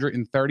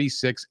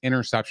 336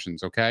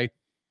 interceptions, okay?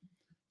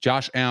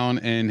 Josh Allen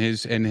in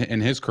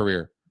his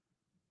career.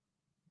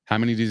 How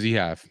many does he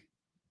have?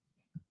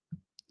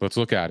 Let's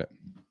look at it.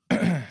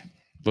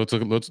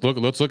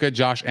 Let's look at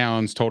Josh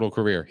Allen's total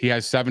career. He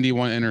has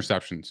 71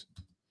 interceptions.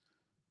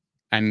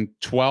 and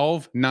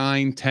 12,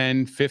 9,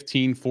 10,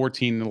 15,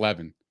 14, and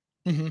 11.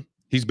 Mm-hmm.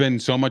 He's been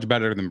so much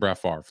better than Brett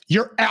Favre.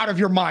 You're out of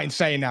your mind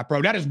saying that,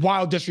 bro. That is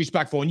wild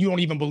disrespectful, and you don't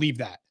even believe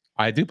that.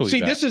 I do believe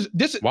that. See,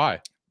 this is why?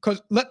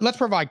 Because let's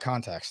provide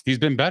context. He's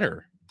been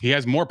better. He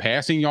has more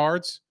passing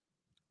yards.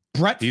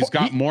 He's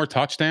got more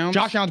touchdowns.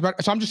 Josh Allen's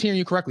better. So I'm just hearing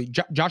you correctly.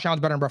 Josh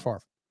Allen's better than Brett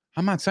Favre.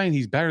 I'm not saying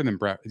he's better than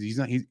Brett. He's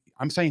not.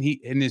 I'm saying he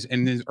in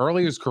his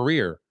earliest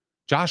career,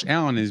 Josh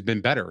Allen has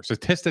been better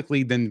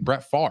statistically than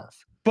Brett Favre.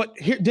 But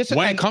here,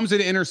 when it comes to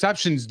the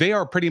interceptions, they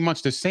are pretty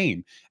much the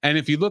same. And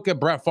if you look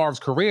at Brett Favre's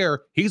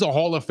career, he's a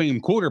Hall of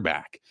Fame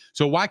quarterback.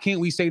 So why can't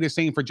we say the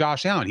same for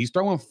Josh Allen? He's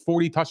throwing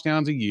 40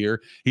 touchdowns a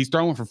year. He's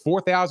throwing for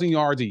 4,000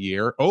 yards a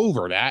year.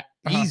 Over that,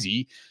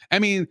 easy. I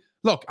mean,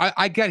 look,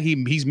 I get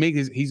he's made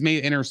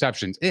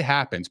interceptions. It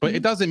happens, but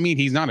it doesn't mean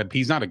he's not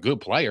a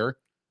good player.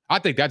 I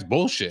think that's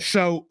bullshit.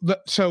 So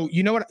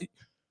you know what?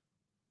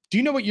 Do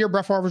you know what year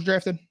Brett Favre was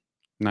drafted?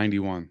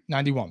 91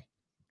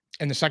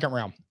 in the second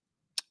round.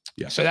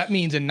 Yeah. So that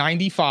means in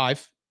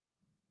 95,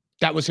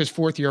 that was his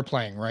fourth year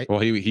playing, right? Well,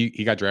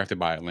 he got drafted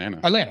by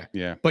Atlanta.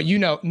 Yeah. But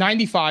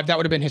 95, that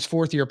would have been his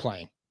fourth year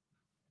playing.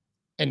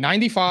 In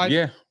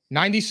 95,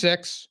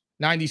 96,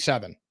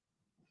 97.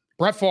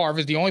 Brett Favre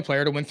is the only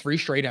player to win 3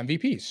 straight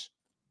MVPs.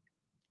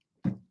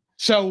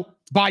 So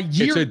by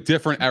year... It's a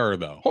different era,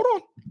 though. Hold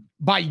on.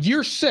 By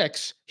year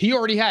 6, he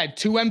already had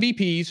 2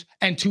 MVPs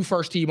and 2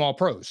 first-team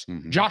All-Pros.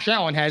 Mm-hmm. Josh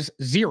Allen has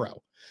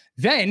 0.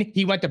 Then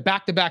he went to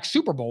back-to-back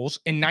Super Bowls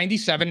in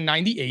 97 and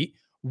 98,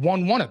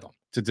 won one of them.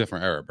 It's a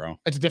different era, bro.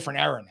 It's a different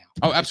era now.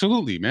 Oh,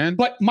 absolutely, man.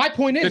 But my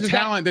point is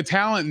the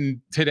talent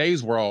in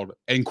today's world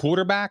and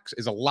quarterbacks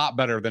is a lot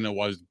better than it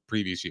was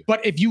previous year.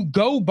 But if you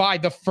go by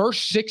the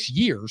first 6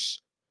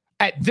 years,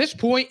 at this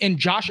point in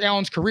Josh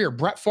Allen's career,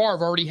 Brett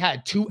Favre already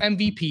had 2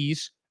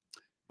 MVPs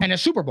and a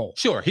Super Bowl.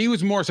 Sure, he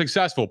was more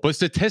successful, but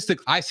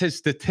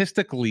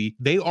statistically,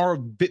 they are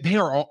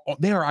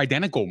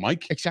identical,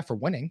 Mike. Except for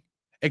winning.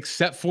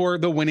 Except for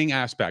the winning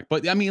aspect.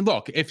 But I mean,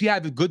 look, if you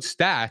have good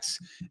stats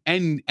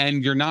and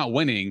you're not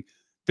winning,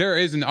 there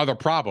is another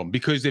problem,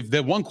 because if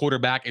the one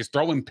quarterback is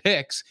throwing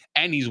picks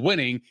and he's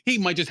winning, he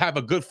might just have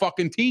a good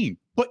fucking team.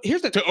 But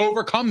here's to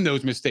overcome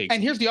those mistakes.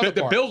 And here's the other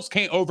part. The Bills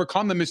can't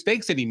overcome the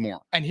mistakes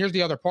anymore. And here's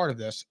the other part of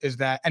this is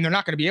that, and they're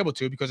not going to be able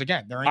to, because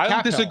again, they're in cap. I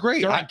don't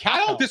disagree. I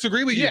don't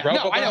disagree with you, bro.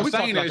 No,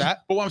 but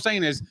what I'm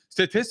saying is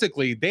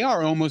statistically, they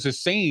are almost the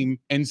same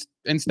in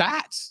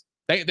stats.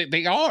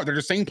 They are. They're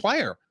the same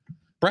player.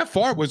 Brett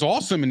Favre was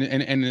awesome in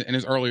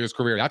his earliest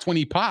career. That's when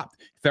he popped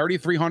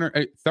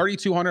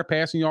 3,200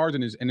 passing yards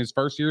in his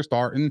first year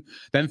starting,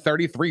 then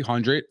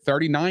 3,300,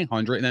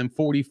 3,900, and then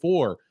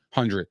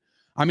 4,400.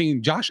 I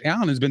mean, Josh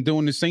Allen has been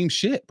doing the same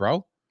shit,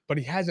 bro. But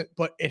it hasn't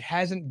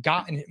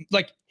gotten him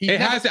like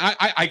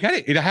I get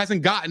it. It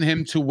hasn't gotten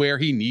him to where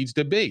he needs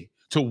to be,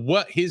 to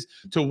what his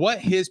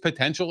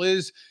potential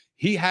is.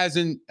 He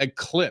hasn't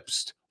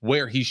eclipsed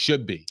where he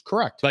should be.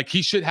 Correct. Like,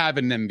 he should have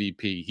an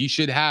MVP. He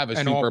should have a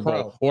Super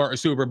Bowl or a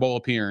Super Bowl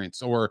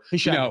appearance, or he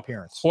should have an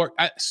appearance or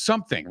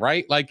something,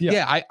 right? Like,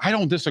 I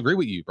don't disagree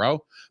with you,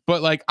 bro.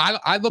 But like,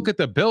 I look at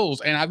the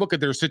Bills and I look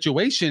at their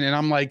situation and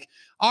I'm like,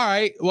 all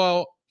right,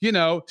 well,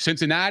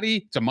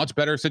 Cincinnati, it's a much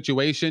better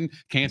situation.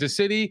 Kansas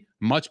City,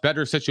 much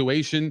better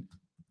situation.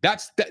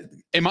 That's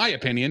in my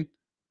opinion.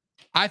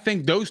 I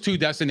think those 2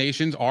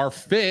 destinations are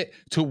fit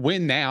to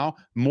win now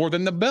more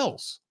than the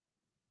Bills.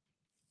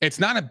 It's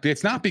not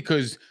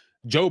because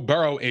Joe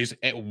Burrow is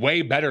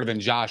way better than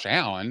Josh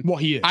Allen. Well,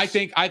 he is. I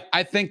think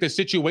the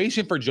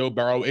situation for Joe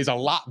Burrow is a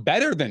lot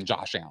better than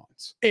Josh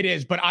Allen's. It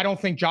is, but I don't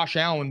think Josh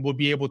Allen will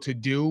be able to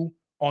do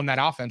on that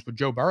offense what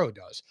Joe Burrow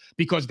does,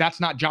 because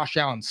that's not Josh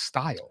Allen's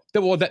style.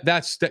 Well,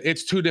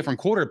 it's 2 different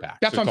quarterbacks.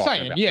 That's what I'm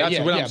saying. About. Yeah,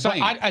 that's what I'm saying.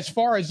 But as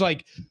far as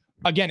like,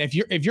 again, if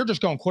you're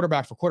just going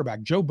quarterback for quarterback,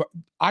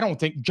 I don't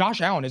think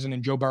Josh Allen isn't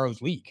in Joe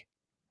Burrow's league.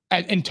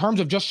 And in terms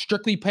of just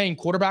strictly playing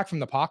quarterback from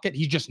the pocket,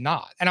 he's just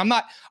not. And I'm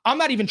not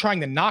even trying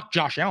to knock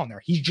Josh Allen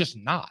there. He's just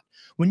not.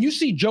 When you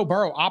see Joe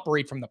Burrow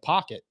operate from the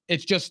pocket,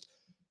 it's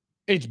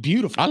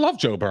beautiful. I love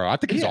Joe Burrow. I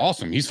think he's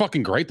awesome. He's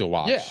fucking great to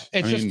watch. Yeah,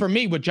 it's just for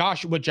me with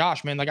Josh,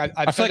 man. Like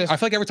I feel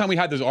like every time we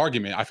had this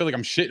argument, I feel like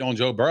I'm shitting on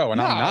Joe Burrow, and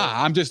I'm not.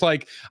 I'm just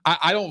like,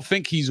 I don't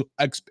think he's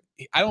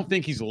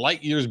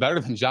light years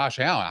better than Josh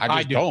Allen.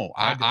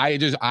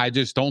 I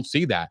just don't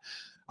see that.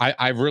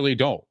 I really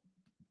don't.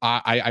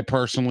 I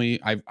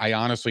personally, I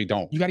honestly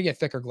don't. You got to get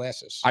thicker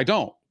glasses. I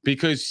don't,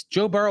 because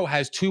Joe Burrow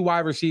has 2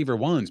 wide receiver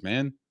ones,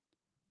 man.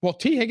 Well,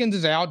 T. Higgins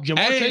is out.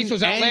 Jamar Chase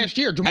was out last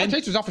year. Jamar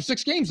Chase was out for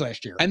 6 games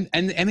last year. And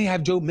they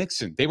have Joe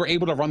Mixon. They were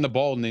able to run the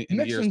ball in the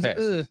years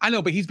past. I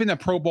know, but he's been a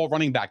Pro Bowl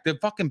running back. The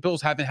fucking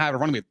Bills haven't had a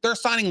running back. They're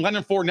signing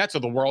Leonard Fournette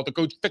of the world to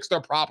go fix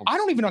their problems. I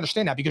don't even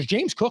understand that, because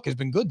James Cook has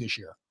been good this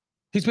year.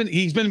 He's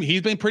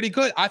been pretty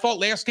good. I thought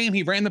last game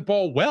he ran the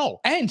ball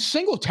well. And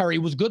Singletary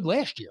was good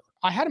last year.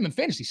 I had him in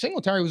fantasy.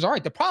 Singletary was all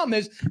right. The problem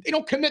is they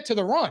don't commit to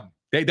the run.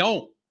 They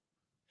don't.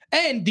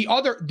 And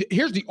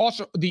here's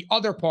the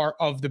other part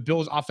of the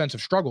Bills'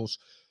 offensive struggles.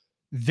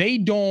 They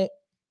don't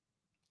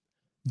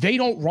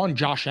run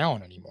Josh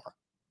Allen anymore.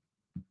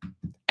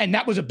 And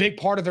that was a big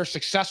part of their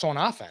success on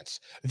offense.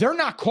 They're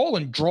not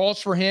calling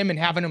draws for him and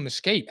having him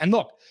escape. And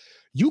look,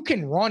 you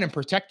can run and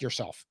protect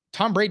yourself.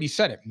 Tom Brady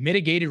said it,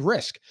 mitigated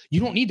risk. You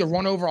don't need to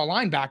run over a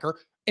linebacker.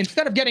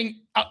 Instead of getting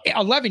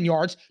 11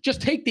 yards,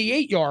 just take the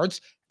 8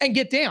 yards and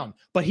get down.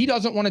 But he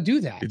doesn't want to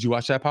do that. Did you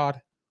watch that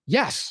pod?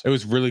 Yes. It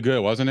was really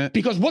good, wasn't it?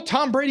 Because what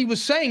Tom Brady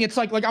was saying, it's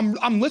like I'm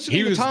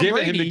listening to Tom Brady. He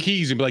was giving him the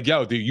keys and be like,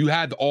 yo, dude, you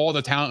had all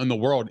the talent in the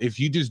world. If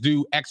you just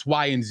do X,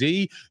 Y, and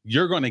Z,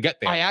 you're going to get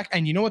there.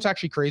 And you know what's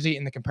actually crazy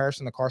in the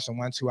comparison to Carson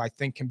Wentz, who I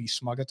think can be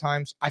smug at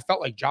times? I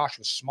felt like Josh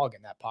was smug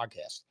in that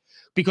podcast.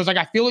 Because like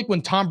I feel like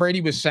when Tom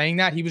Brady was saying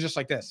that, he was just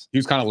like this. He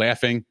was kind of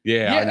laughing.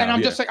 Yeah. And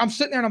I'm just like, I'm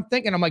sitting there and I'm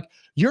thinking, I'm like,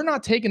 you're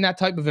not taking that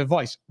type of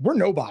advice. We're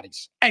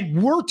nobodies.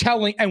 And we're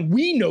telling, and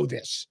we know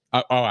this.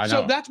 I know.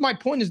 So that's my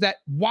point, is that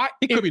why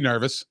he could be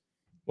nervous.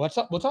 What's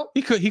up?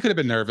 He could have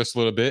been nervous a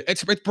little bit.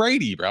 It's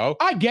Brady, bro.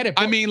 I get it.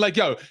 I mean, like,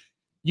 yo,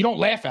 you don't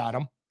laugh at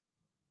him.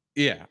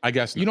 Yeah, I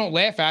guess you don't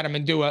laugh at him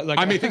and do it. Like,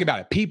 I mean, think about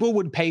it. People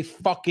would pay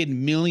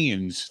fucking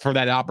millions for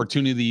that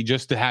opportunity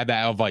just to have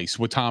that advice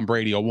with Tom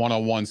Brady, a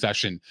one-on-one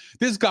session.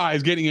 This guy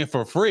is getting it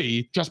for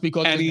free just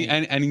because.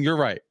 And you're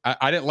right.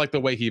 I didn't like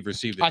the way he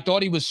received it. I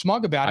thought he was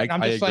smug about it.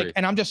 I'm just like,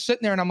 and I'm just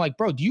sitting there and I'm like,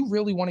 bro, do you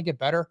really want to get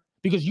better?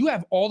 Because you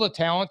have all the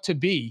talent to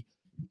be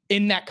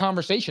in that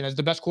conversation as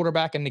the best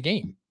quarterback in the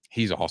game.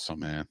 He's awesome,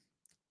 man.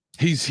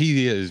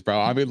 He is,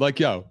 bro. I mean, like,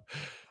 yo.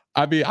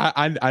 I mean,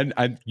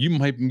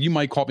 you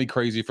might call me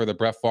crazy for the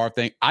Brett Favre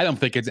thing. I don't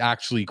think it's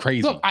actually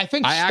crazy. Look, I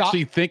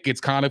actually think it's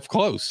kind of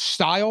close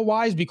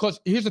style-wise, because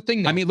here's the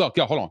thing. Though. I mean, look,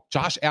 hold on.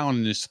 Josh Allen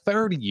in his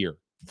third year,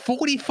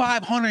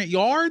 4,500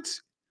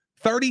 yards,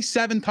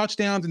 37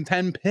 touchdowns, and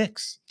 10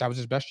 picks. That was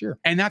his best year,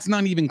 and that's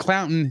not even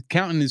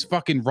counting his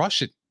fucking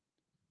rushing.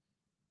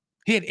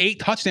 He had 8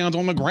 touchdowns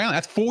on the ground.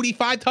 That's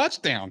 45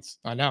 touchdowns.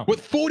 I know.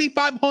 With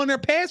 4,500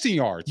 passing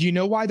yards. Do you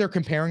know why they're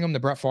comparing him to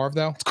Brett Favre,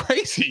 though? It's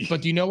crazy.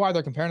 But do you know why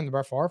they're comparing him to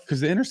Brett Favre?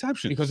 Because the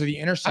interception. Because of the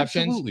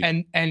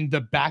interceptions and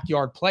the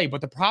backyard play.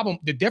 But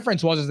the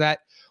difference was that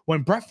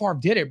when Brett Favre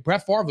did it,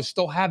 Brett Favre was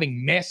still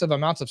having massive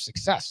amounts of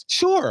success.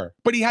 Sure.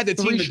 But he had the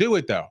team to do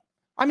it, though.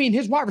 I mean,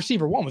 his wide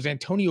receiver one was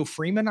Antonio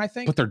Freeman, I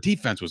think. But their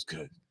defense was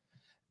good.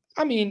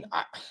 I mean,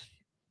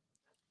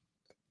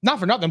 not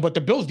for nothing, but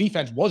the Bills'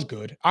 defense was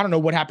good. I don't know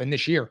what happened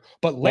this year,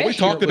 but last we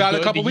talked about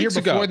it a couple weeks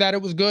ago. Before that,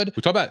 it was good.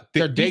 We talked about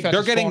they're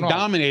getting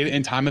dominated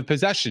in time of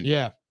possession.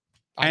 Yeah,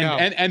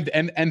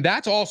 and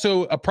that's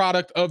also a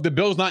product of the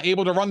Bills not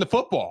able to run the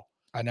football.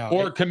 I know,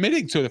 or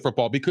committing to the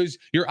football, because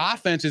your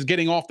offense is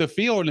getting off the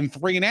field and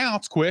 3 and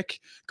outs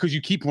quick because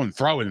you keep on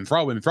throwing.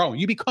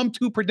 You become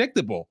too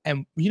predictable.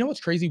 And you know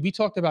what's crazy? We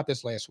talked about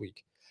this last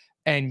week.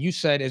 And you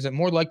said, is it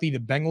more likely the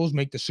Bengals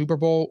make the Super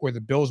Bowl or the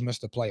Bills miss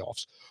the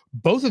playoffs?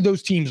 Both of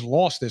those teams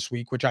lost this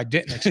week, which I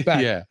didn't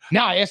expect. Yeah.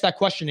 Now I ask that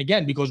question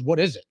again because what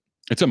is it?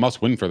 It's a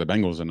must win for the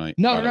Bengals tonight.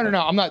 No.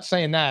 I'm not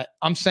saying that.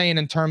 I'm saying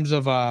in terms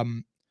of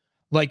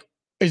like,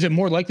 is it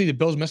more likely the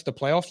Bills miss the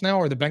playoffs now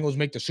or the Bengals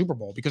make the Super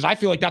Bowl? Because I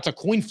feel like that's a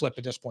coin flip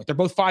at this point. They're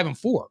both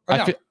 5-4.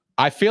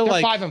 I feel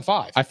like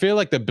 5-5. I feel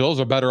like the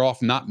Bills are better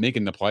off not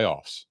making the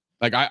playoffs.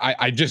 Like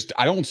I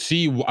don't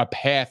see a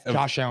path.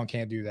 Josh Allen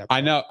can't do that. Bro.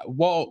 I know.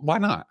 Well, why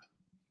not?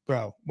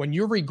 Bro, when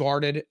you're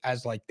regarded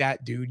as like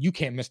that dude, you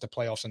can't miss the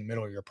playoffs in the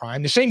middle of your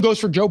prime. The same goes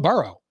for Joe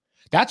Burrow.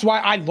 That's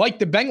why I like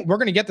the Bengals. We're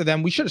going to get to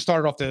them. We should have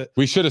started off with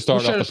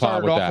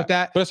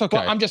that. But it's okay.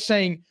 But I'm just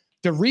saying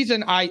the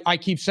reason I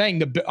keep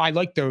saying I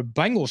like the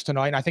Bengals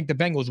tonight, and I think the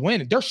Bengals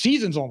win, their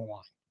season's on the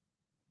line.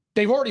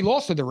 They've already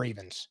lost to the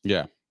Ravens.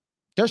 Yeah.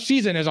 Their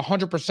season is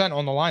 100%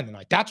 on the line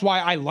tonight. That's why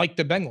I like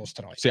the Bengals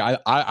tonight. See,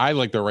 I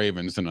like the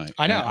Ravens tonight.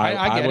 I know.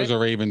 I get it. A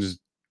Ravens.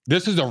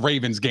 This is a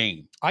Ravens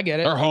game. I get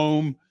it. They're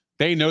home.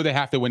 They know they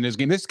have to win this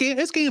game.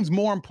 This game's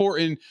more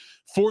important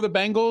for the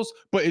Bengals,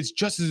 but it's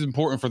just as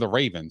important for the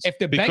Ravens. If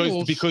the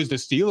because the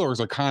Steelers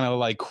are kind of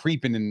like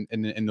creeping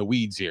in the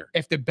weeds here.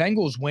 If the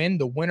Bengals win,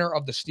 the winner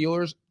of the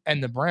Steelers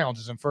and the Browns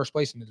is in first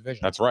place in the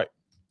division. That's right.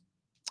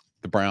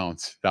 The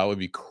Browns. That would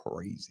be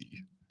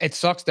crazy. It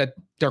sucks that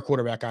their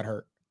quarterback got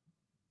hurt.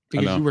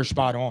 Because you were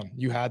spot on.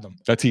 You had them.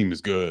 That team is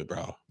good,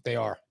 bro. They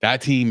are.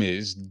 That team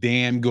is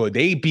damn good.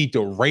 They beat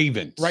the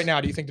Ravens. Right now,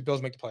 do you think the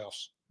Bills make the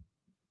playoffs?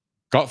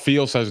 Gut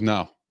feel says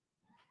no.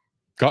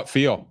 Gut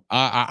feel.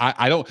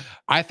 I don't.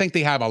 I think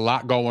they have a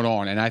lot going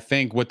on, and I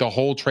think with the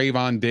whole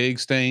Trayvon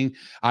Diggs thing,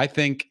 I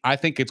think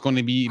it's going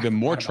to be even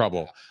more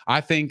trouble.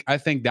 I think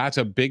that's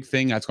a big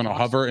thing that's going to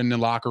hover in the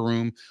locker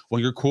room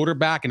when your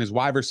quarterback and his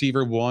wide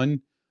receiver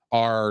one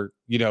are,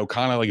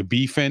 kind of like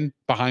beefing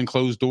behind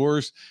closed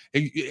doors.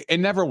 It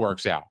never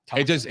works out.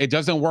 It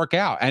doesn't work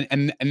out.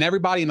 And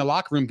everybody in the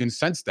locker room can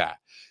sense that.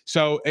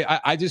 So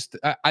I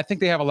think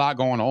they have a lot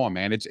going on,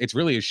 man. It's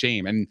really a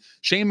shame. And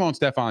shame on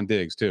Stefon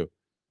Diggs too,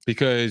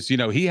 because,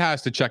 he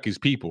has to check his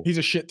people. He's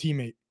a shit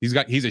teammate. He's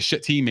a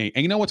shit teammate.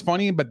 And you know what's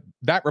funny? But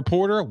that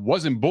reporter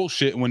wasn't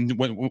bullshit when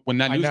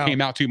that news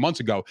came out 2 months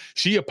ago.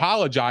 She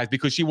apologized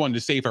because she wanted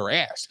to save her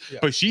ass. Yeah.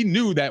 But she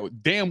knew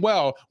that damn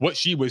well what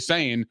she was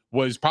saying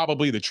was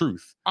probably the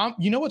truth.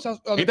 You know what's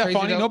ain't that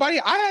funny? Though? Nobody?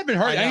 I haven't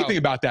heard anything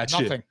about that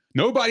shit.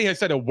 Nobody has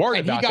said a word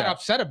And about he got that.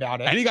 upset about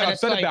it. And he got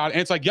upset about it.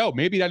 And it's like, yo,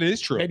 maybe that is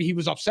true. Maybe he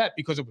was upset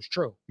because it was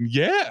true.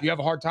 Yeah. You have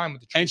a hard time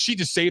with the truth. And she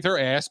just saved her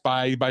ass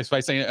by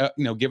saying,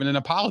 giving an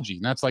apology.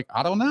 And that's like,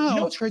 I don't know. You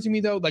know what's crazy to me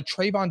though? Like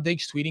Trayvon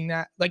Diggs tweeting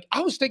that. Like I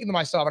was thinking to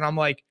myself, and I'm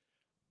like,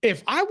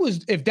 if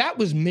that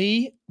was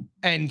me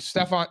and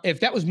Stephon, if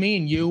that was me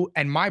and you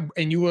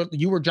and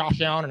you were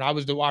Josh Allen and I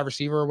was the wide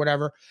receiver or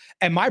whatever,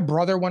 and my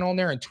brother went on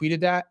there and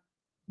tweeted that,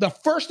 the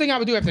first thing I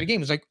would do after the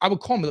game is like I would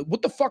call him, like,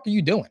 what the fuck are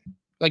you doing?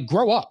 Like,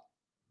 grow up.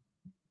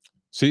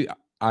 See,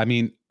 I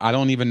mean, I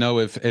don't even know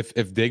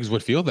if Diggs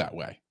would feel that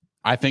way.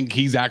 I think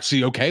he's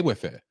actually okay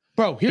with it.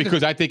 Bro,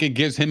 because I think it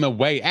gives him a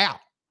way out.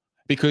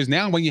 Because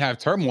now when you have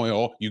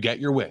turmoil, you get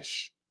your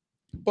wish.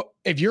 But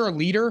if you're a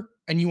leader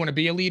and you want to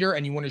be a leader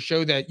and you want to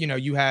show that,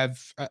 you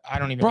have, I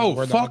don't even know.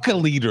 Bro, fuck a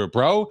leader,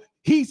 bro.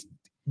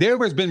 There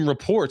has been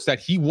reports that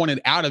he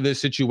wanted out of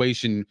this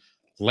situation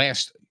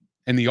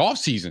in the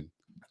offseason.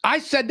 I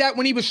said that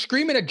when he was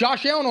screaming at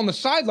Josh Allen on the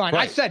sideline.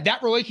 Right. I said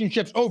that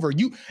relationship's over.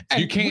 You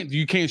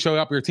can't show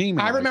up your team.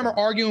 I remember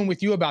arguing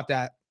with you about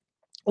that,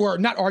 or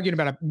not arguing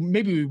about it.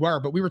 Maybe we were,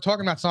 but we were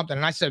talking about something.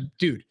 And I said,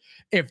 dude,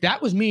 if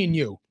that was me and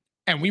you,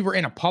 and we were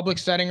in a public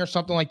setting or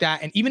something like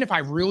that, and even if I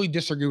really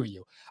disagree with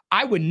you,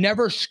 I would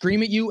never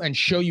scream at you and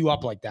show you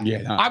up like that.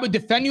 Yeah, no. I would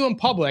defend you in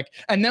public,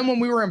 and then when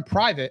we were in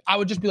private, I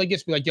would just be like,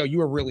 yo, you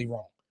were really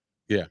wrong.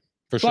 Yeah,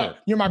 for sure.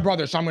 You're my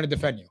brother, so I'm going to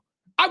defend you.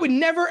 I would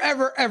never,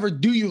 ever, ever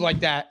do you like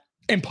that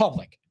in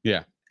public.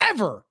 Yeah.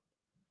 Ever.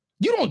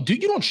 You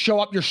don't show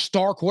up your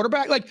star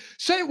quarterback. Like,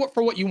 say it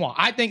for what you want.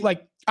 I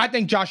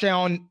think Josh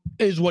Allen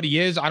is what he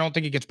is. I don't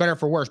think it gets better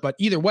for worse, but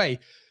either way,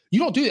 you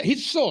don't do that.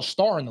 He's still a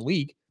star in the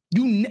league.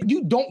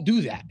 You don't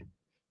do that.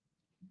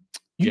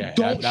 You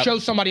don't show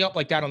somebody up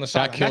like that on the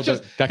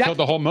sideline. That killed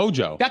the whole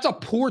mojo. That's a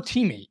poor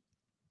teammate.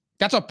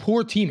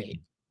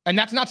 And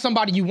that's not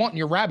somebody you want in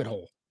your rabbit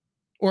hole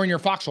or in your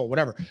foxhole,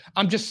 whatever.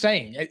 I'm just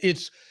saying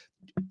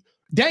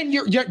then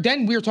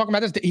we were talking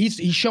about this.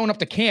 He's showing up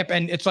to camp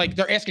and it's like,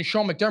 they're asking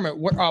Sean McDermott,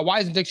 why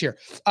isn't Diggs here?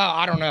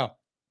 I don't know.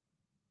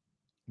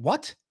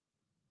 What?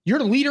 You're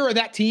the leader of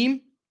that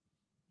team.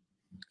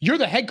 You're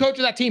the head coach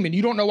of that team and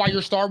you don't know why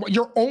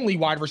your only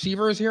wide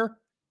receiver is here.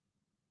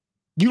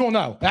 You don't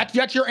know.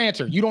 That's your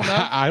answer. You don't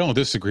know. I don't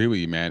disagree with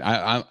you, man.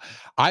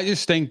 I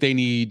just think they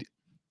need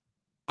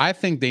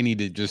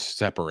to just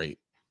separate.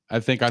 I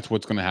think that's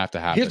what's going to have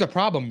to happen. Here's the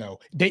problem, though.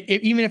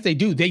 Even if they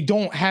do, they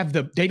don't have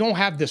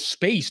the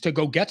space to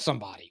go get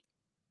somebody.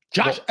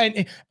 Josh,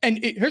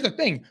 here's the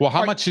thing. Well,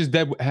 how much is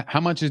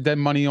dead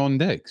money on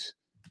Diggs?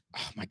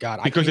 Oh my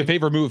God! Because if they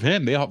remove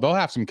him, they'll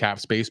have some cap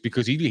space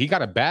because he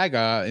got a bag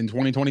in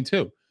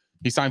 2022.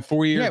 He signed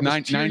 4 years,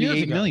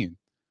 98 million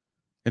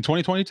in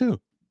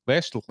 2022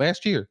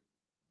 last year.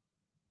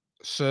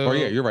 So, or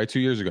yeah, you're right. 2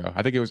 years ago,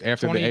 I think it was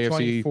after the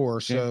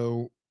AFC.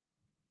 So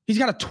he's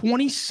got a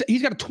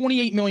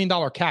 $28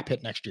 million cap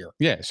hit next year.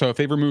 Yeah. So if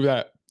they remove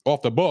that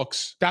off the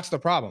books, that's the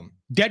problem.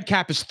 Dead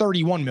cap is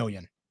 $31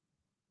 million.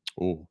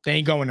 Oh, they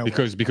ain't going nowhere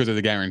because of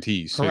the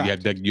guarantees.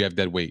 Correct. So you have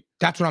dead weight.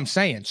 That's what I'm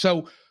saying.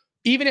 So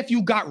even if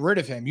you got rid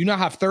of him, you now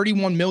have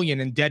 $31 million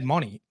in dead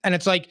money, and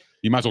it's like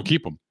you might as well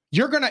keep him.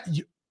 You're gonna,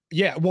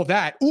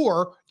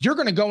 or you're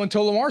gonna go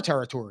into Lamar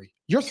territory.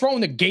 You're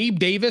throwing the Gabe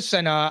Davis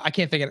and I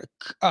can't think of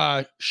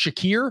it,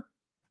 Shakir,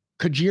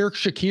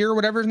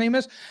 whatever his name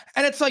is,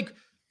 and it's like.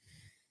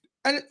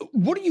 And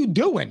what are you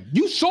doing?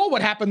 You saw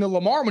what happened to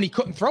Lamar when he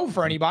couldn't throw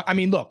for anybody. I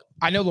mean, look,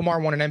 I know Lamar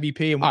won an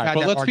MVP, and but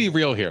let's be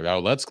real here, though.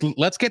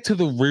 Let's get to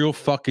the real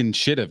fucking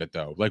shit of it,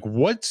 though. Like,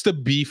 what's the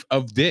beef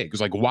of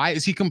Diggs? Like, why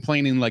is he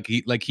complaining like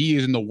he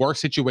is in the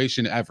worst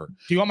situation ever?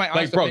 Do you want my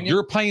honest opinion?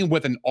 You're playing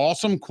with an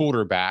awesome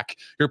quarterback.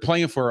 You're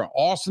playing for an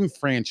awesome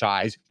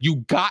franchise. You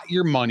got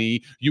your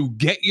money. You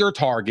get your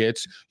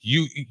targets.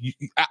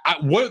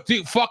 What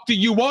the fuck do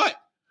you want?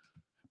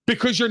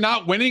 Because you're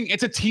not winning.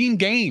 It's a team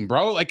game,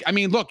 bro. Like, I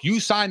mean, look, you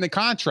signed the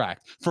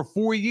contract for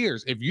 4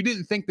 years. If you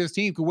didn't think this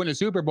team could win a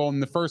Super Bowl in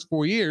the first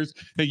 4 years,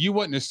 then you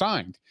wouldn't have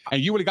signed.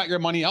 And you would have got your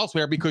money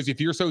elsewhere because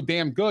if you're so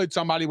damn good,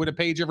 somebody would have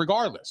paid you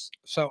regardless.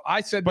 So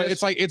I said but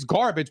it's like, it's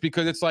garbage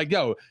because it's like,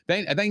 yo,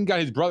 then you got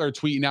his brother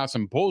tweeting out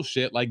some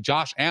bullshit like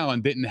Josh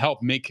Allen didn't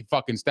help make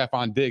fucking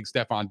Stephon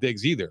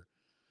Diggs either.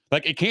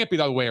 Like, it can't be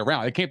the other way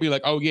around. It can't be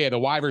like, oh yeah, the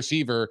wide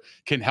receiver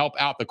can help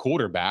out the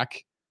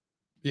quarterback.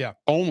 Yeah.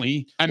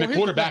 Only. And the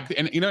quarterback,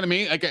 and you know what I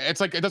mean? Like,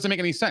 it's like, it doesn't make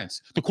any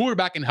sense. The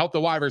quarterback can help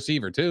the wide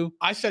receiver too.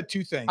 I said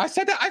two things. I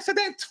said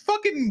that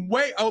fucking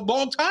a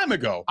long time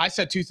ago. I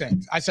said two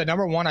things. I said,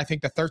 number one, I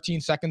think the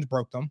 13 seconds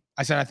broke them.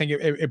 I said, I think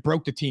it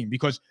broke the team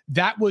because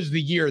that was the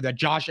year that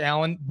Josh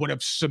Allen would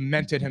have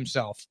cemented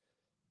himself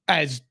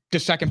as the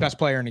second best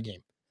player in the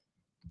game.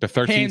 The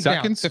 13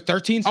 seconds? The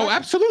 13 seconds. Oh,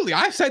 absolutely.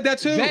 I said that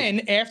too.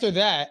 Then after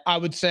that, I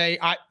would say,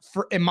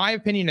 in my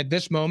opinion, at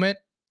this moment,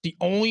 the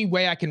only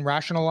way I can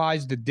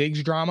rationalize the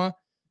Diggs drama,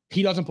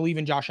 he doesn't believe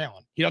in Josh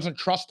Allen. He doesn't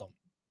trust him.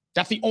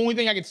 That's the only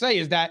thing I can say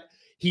is that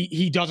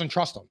he doesn't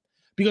trust him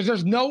because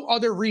there's no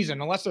other reason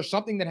unless there's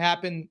something that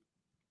happened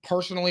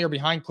personally or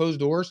behind closed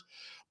doors.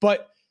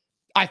 But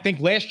I think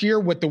last year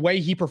with the way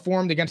he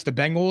performed against the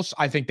Bengals,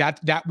 I think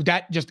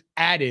that just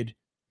added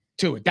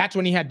to it. That's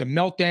when he had the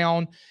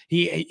meltdown.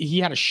 He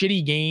had a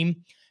shitty game.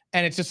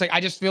 And it's just like, I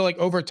just feel like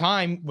over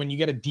time, when you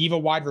get a diva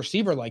wide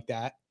receiver like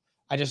that,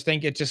 I just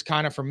think it's just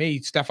kind of, for me,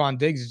 Stephon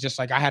Diggs is just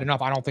like, I had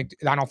enough. I don't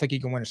think he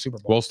can win a Super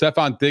Bowl. Well,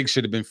 Stephon Diggs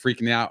should have been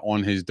freaking out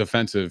on his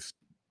defensive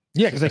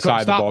because they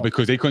couldn't stop him.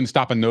 because they couldn't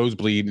stop a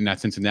nosebleed in that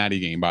Cincinnati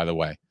game, by the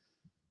way.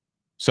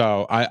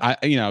 So I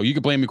you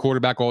can blame the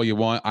quarterback all you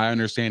want. I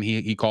understand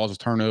he causes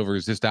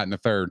turnovers, this, that, and the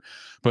third,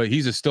 but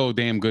he's a still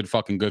damn good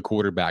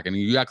quarterback. And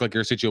you act like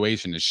your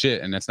situation is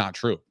shit, and that's not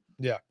true.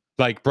 Yeah.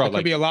 Like, bro, it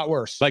could be a lot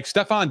worse. Like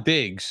Stephon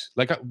Diggs,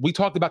 like we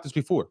talked about this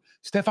before.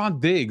 Stephon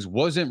Diggs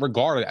wasn't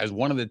regarded as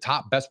one of the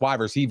top best wide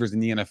receivers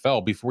in the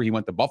NFL before he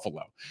went to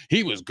Buffalo.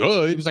 He was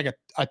good. He was like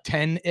a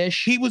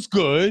 10-ish. He was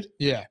good.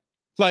 Yeah.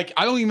 Like,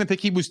 I don't even think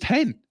he was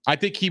 10. I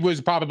think he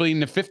was probably in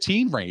the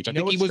 15 range. I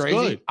think he was crazy?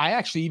 Good. I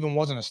actually even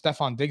wasn't a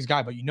Stephon Diggs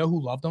guy, but you know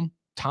who loved him?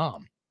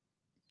 Tom.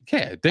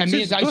 Yeah.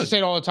 Diggs, I used to say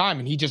it all the time,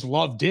 and he just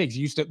loved Diggs.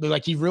 He used to,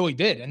 like, he really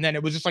did. And then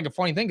it was just like a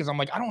funny thing because I'm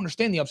like, I don't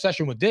understand the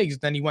obsession with Diggs.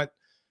 Then he went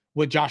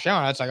with Josh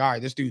Allen. That's like, all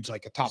right, this dude's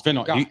like a top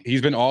guy.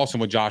 He's been awesome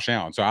with Josh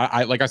Allen. So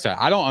I like I said,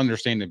 I don't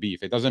understand the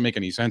beef. It doesn't make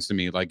any sense to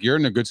me. Like, you're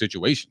in a good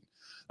situation.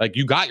 Like,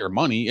 you got your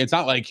money. It's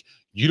not like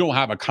you don't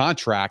have a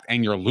contract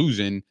and you're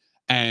losing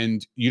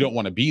and you don't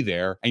want to be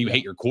there and you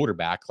hate your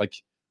quarterback. Like,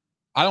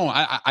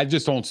 I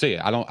just don't see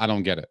it. I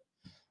don't get it.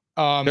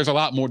 There's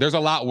a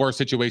lot worse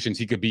situations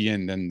he could be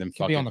in than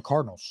fucking be on the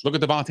Cardinals. Look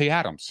at Devontae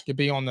Adams. He could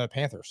be on the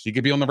Panthers. He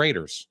could be on the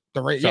Raiders.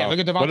 Yeah, look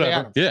at Devontae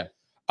Adams. Yeah.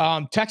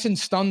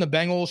 Texans stunned the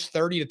Bengals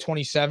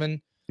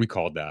 30-27. We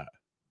called that.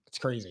 It's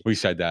crazy. We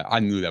said that. I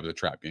knew that was a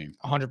trap game.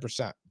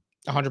 100%.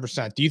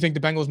 100%. Do you think the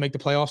Bengals make the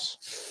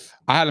playoffs?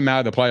 I had them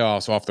out of the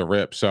playoffs off the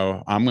rip,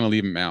 so I'm going to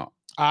leave them out.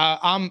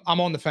 I'm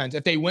on the fence.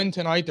 If they win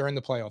tonight, they're in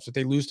the playoffs. If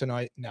they lose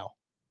tonight, no.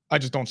 I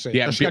just don't see it.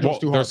 Yeah,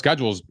 their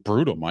schedule's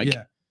brutal, Mike.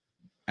 Yeah.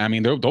 I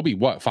mean, they'll be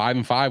what,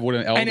 5-5 with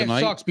an L tonight? And it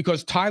sucks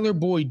because Tyler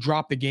Boyd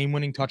dropped the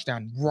game-winning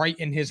touchdown right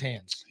in his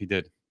hands. He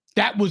did.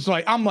 That was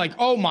like, I'm like,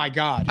 oh my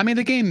God. I mean,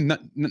 the game not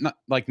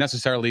like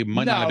necessarily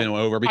might not have been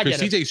over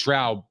because CJ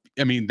Stroud,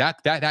 I mean,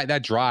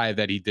 that drive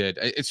that he did,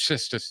 it's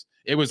just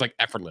it was like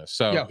effortless.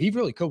 So yeah, he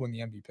really could win the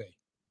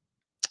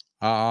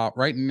MVP.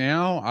 Right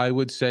now, I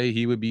would say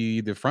he would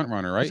be the front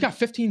runner, right? He's got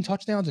 15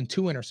 touchdowns and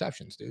 2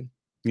 interceptions, dude.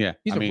 Yeah.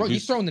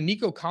 He's throwing the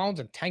Nico Collins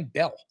and Tank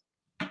Dell.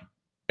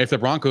 If the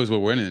Broncos were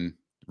winning,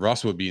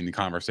 Russ would be in the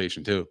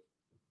conversation too.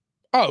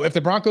 Oh, if the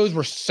Broncos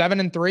were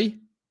 7-3?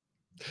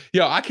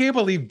 Yo, I can't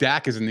believe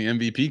Dak is in the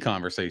MVP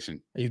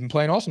conversation. He's been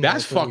playing awesome.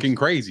 That's fucking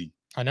crazy.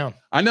 I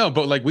know,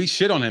 but like we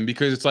shit on him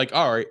because it's like,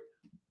 all right,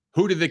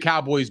 who did the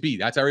Cowboys beat?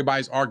 That's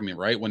everybody's argument,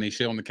 right? When they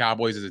shit on the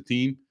Cowboys as a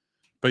team.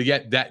 But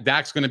yet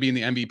Dak's going to be in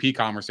the MVP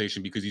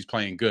conversation because he's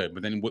playing good.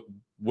 But then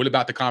what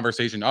about the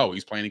conversation? Oh,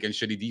 he's playing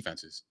against shitty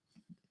defenses.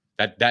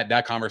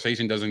 That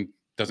conversation doesn't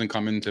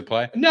come into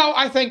play. No,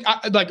 I think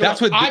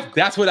that's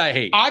what I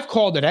hate. I've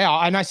called it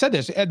out, and I said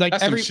this like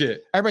that's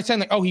everybody's saying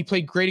like, oh, he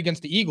played great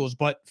against the Eagles,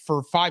 but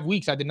for 5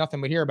 weeks I did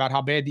nothing but hear about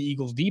how bad the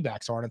Eagles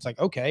D-backs are, and it's like,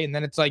 okay, and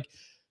then it's like,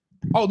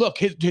 oh, look,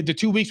 the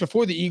 2 weeks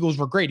before the Eagles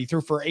were great. He threw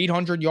for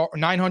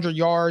 900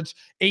 yards,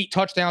 8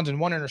 touchdowns, and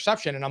 1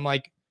 interception, and I'm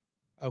like,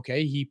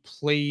 okay, he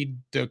played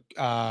the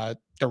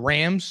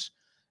Rams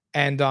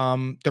and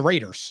the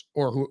Raiders,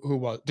 or who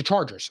was the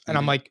Chargers, and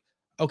I'm like,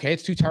 okay,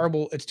 it's two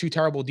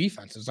terrible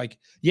defenses. Like,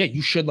 yeah,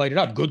 you should light it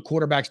up. Good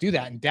quarterbacks do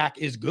that, and Dak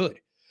is good.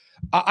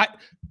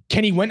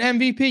 Can he win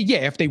MVP?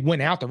 Yeah, if they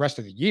win out the rest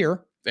of the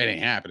year. That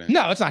ain't happening.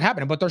 No, it's not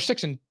happening. But they're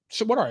 6-3.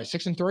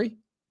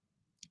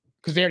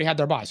 Because they already had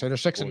their bye, so they're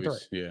 6-3.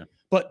 Yeah,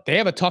 but they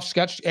have a tough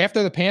sketch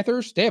after the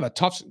Panthers. They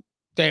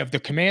have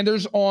the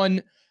Commanders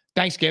on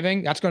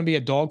Thanksgiving. That's going to be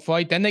a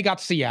dogfight. Then they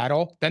got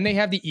Seattle. Then they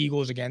have the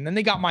Eagles again. Then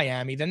they got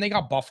Miami. Then they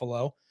got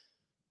Buffalo,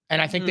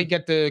 and I think they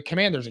get the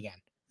Commanders again.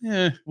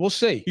 Yeah, we'll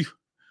see.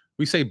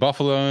 We say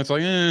Buffalo, and it's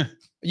like,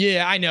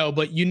 Yeah, I know,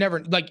 but you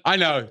never like. I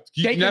know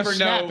you never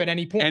know at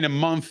any point. And a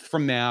month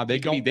from now, they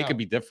could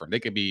be different. They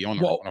could be on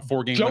a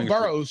 4-game. Joe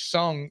Burrow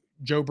sung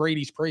Joe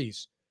Brady's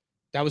praise.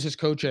 That was his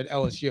coach at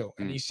LSU,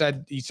 and he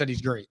said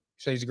he's great.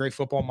 He said he's a great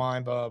football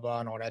mind, blah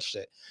blah, and all that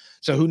shit.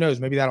 So who knows?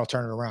 Maybe that'll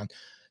turn it around.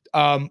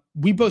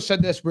 We both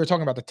said this. We were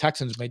talking about the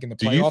Texans making the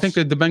playoffs. Do you think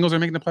that the Bengals are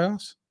making the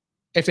playoffs?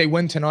 If they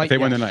win tonight,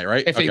 win tonight,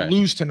 right? If they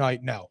lose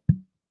tonight, no.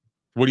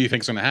 What do you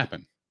think is going to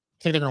happen?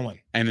 I think they're going to win.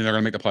 And then they're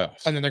going to make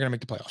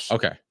the playoffs.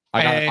 Okay.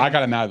 I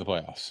got them out of the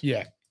playoffs.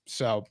 Yeah.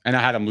 So. And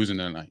I had them losing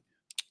tonight.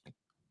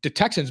 The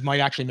Texans might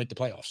actually make the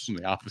playoffs. I'm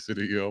the opposite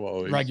of you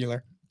always.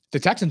 Regular. The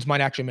Texans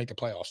might actually make the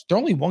playoffs. They're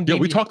only one game.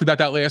 Yeah, we talked about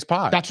that last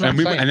pod. That's what I'm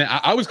saying. And then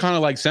I was kind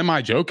of like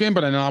semi-joking,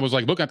 but then I was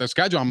like looking at the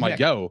schedule. I'm like,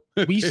 yo.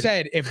 We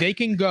said if they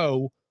can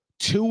go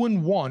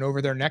 2-1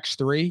 over their next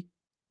 3,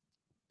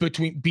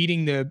 between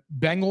beating the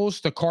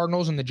Bengals, the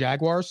Cardinals, and the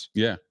Jaguars.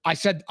 Yeah. I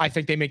said I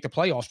think they make the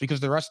playoffs because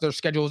the rest of their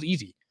schedule is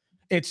easy.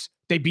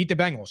 They beat the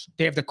Bengals.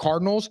 They have the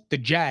Cardinals, the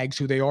Jags,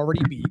 who they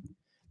already beat,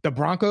 the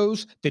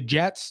Broncos, the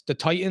Jets, the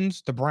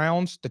Titans, the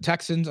Browns, the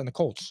Texans, and the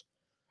Colts.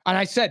 And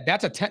I said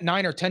that's a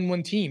 9 or 10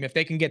 win team if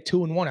they can get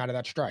 2-1 out of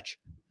that stretch.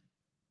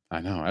 I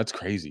know, that's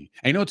crazy.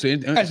 And you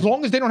know, As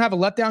long as they don't have a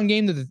letdown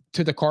game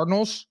to the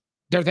Cardinals,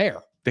 they're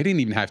there. They didn't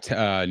even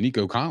have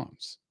Nico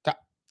Collins.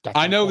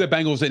 I know the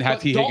Bengals didn't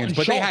have T. Higgins,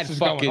 but they had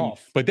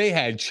but they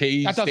had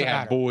Chase, they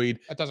had Boyd.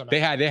 That doesn't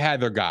matter. They had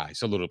their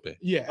guys a little bit.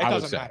 Yeah, it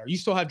doesn't matter. You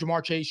still have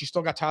Jamar Chase. You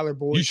still got Tyler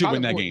Boyd. You should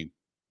win that game.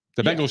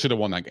 The Bengals should have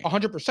won that game.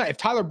 100%. If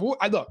Tyler Boyd,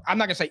 I'm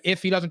not gonna say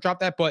if he doesn't drop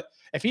that, but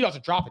if he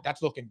doesn't drop it,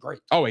 that's looking great.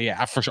 Oh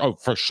yeah, for sure. Oh,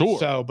 for sure.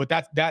 So, but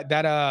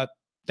that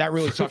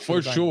really sucks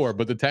for sure.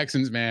 But the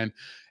Texans, man,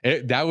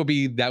 that would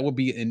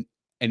be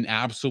an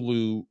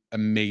absolute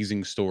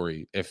amazing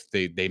story if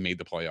they made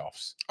the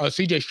playoffs. Oh,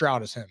 CJ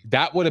Stroud is him.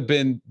 That would have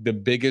been the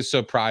biggest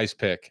surprise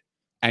pick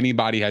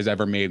anybody has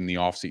ever made in the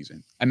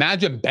offseason.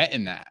 Imagine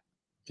betting that.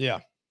 Yeah.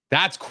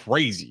 That's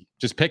crazy.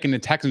 Just picking the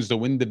Texans to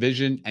win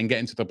division and get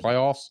into the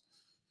playoffs.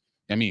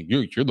 I mean,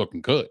 you're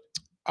looking good.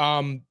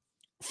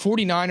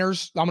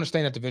 49ers, I'm going to stay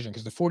in that division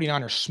because the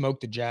 49ers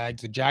smoked the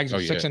Jags. The Jags are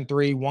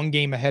 6-3, one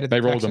game ahead of the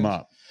Texans. They rolled them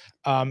up.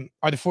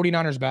 Are the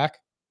 49ers back?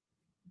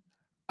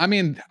 I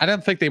mean, I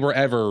don't think they were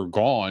ever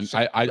gone.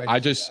 I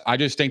just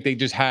think they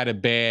just had a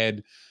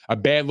bad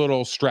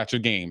little stretch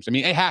of games. I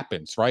mean, it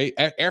happens, right?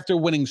 After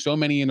winning so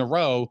many in a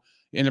row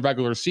in the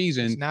regular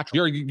season,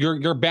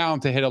 you're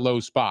bound to hit a low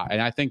spot,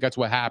 and I think that's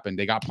what happened.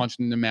 They got punched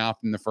in the mouth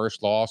in the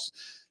first loss,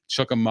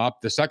 shook them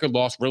up. The second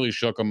loss really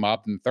shook them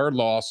up, and the third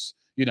loss,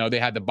 they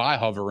had the bye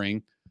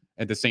hovering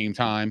at the same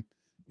time.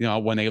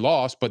 When they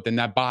lost, but then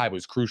that bye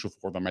was crucial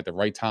for them at the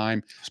right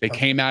time. They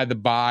came out of the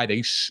bye.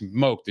 They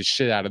smoked the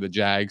shit out of the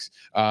Jags.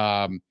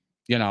 I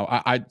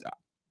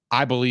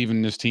believe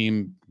in this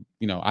team.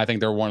 I think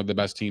they're one of the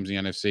best teams in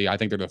the NFC. I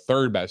think they're the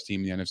third best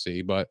team in the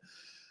NFC. But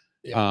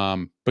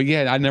I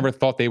never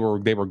thought they were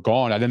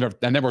gone.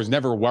 I was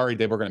never worried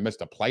they were going to miss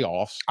the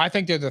playoffs. I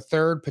think they're the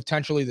third,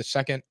 potentially the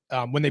second,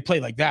 when they play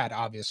like that,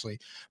 obviously.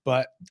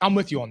 But I'm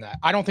with you on that.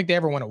 I don't think they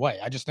ever went away.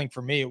 I just think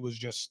for me, it was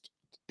just.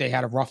 They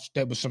had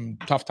there was some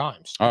tough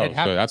times. Oh,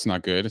 so that's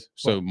not good.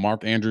 So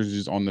Mark Andrews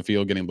is on the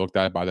field getting looked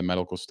at by the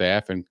medical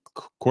staff, and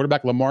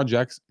quarterback Lamar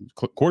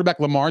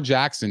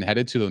Jackson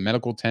headed to the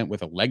medical tent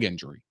with a leg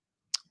injury.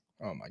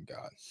 Oh my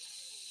God.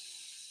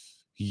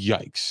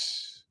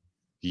 Yikes.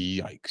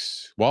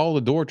 Well,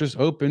 the door just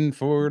opened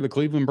for the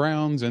Cleveland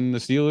Browns and the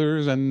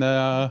Steelers and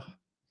the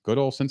good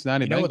old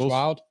Cincinnati Bengals. What's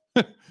wild?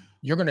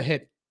 You're gonna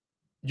hit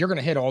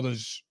all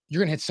those.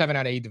 You're gonna hit 7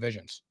 out of 8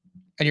 divisions,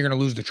 and you're gonna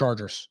lose the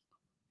Chargers.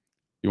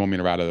 You want me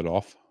to rattle it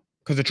off?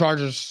 Because the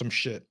Chargers some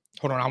shit.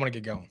 Hold on, I want to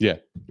get going. Yeah.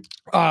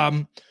 How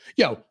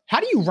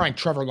do you rank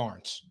Trevor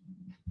Lawrence?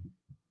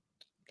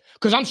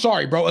 Because I'm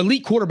sorry, bro.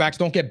 Elite quarterbacks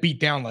don't get beat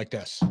down like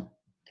this.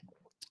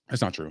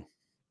 That's not true.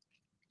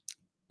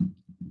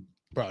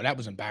 Bro, that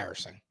was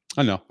embarrassing.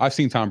 I know. I've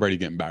seen Tom Brady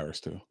get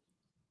embarrassed too.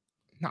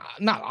 Nah,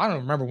 I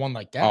don't remember one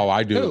like that. Oh,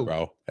 I do,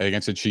 bro.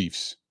 Against the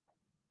Chiefs.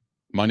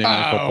 Monday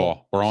Night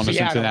Football. We're on to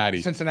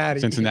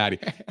Cincinnati.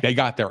 They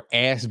got their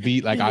ass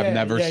beat like I've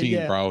never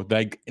seen, bro.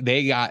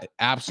 They got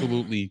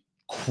absolutely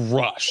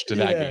crushed to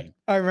that game.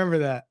 I remember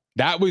that.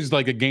 That was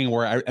like a game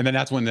where, and then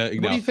that's when what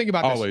do you think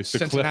about always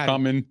this? The cliff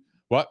coming?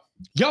 What?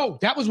 Yo,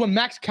 that was when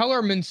Max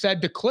Kellerman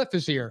said the cliff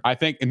is here. I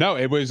think no,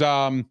 it was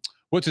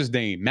what's his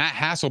name? Matt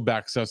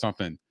Hasselbeck said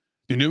something.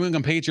 The New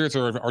England Patriots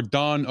are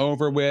done,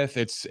 over with.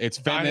 It's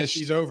finished.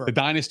 Dynasty's over. The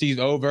dynasty's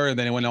over, and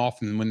then it went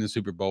off and won the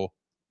Super Bowl.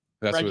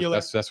 That's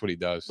what he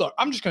does. Look,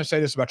 I'm just going to say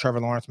this about Trevor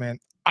Lawrence, man.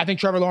 I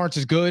think Trevor Lawrence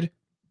is good.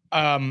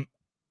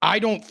 I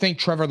don't think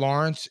Trevor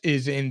Lawrence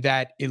is in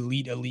that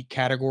elite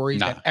category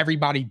that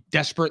everybody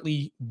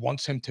desperately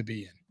wants him to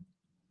be in.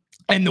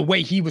 And the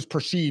way he was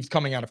perceived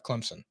coming out of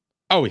Clemson.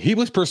 Oh, he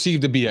was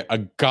perceived to be a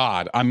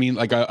god. I mean,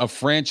 like a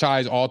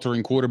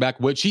franchise-altering quarterback,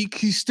 which he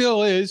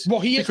still is.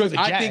 Well, he is for the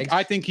Jags.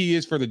 I think he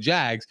is for the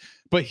Jags,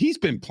 but he's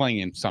been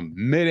playing some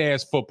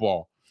mid-ass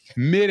football.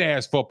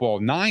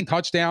 9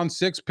 touchdowns,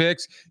 6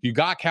 picks. You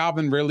got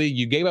Calvin Ridley.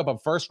 You gave up a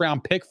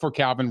first-round pick for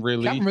Calvin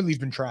Ridley. Calvin Ridley's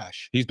been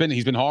trash. He's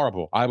been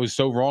horrible. I was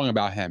so wrong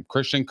about him.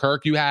 Christian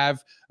Kirk,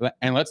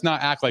 and let's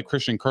not act like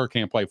Christian Kirk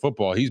can't play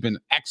football. He's been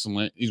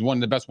excellent. He's one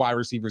of the best wide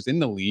receivers in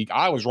the league.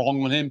 I was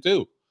wrong on him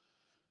too.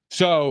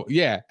 So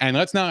yeah, and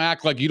let's not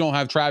act like you don't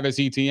have Travis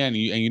Etienne and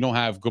you don't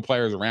have good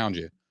players around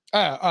you.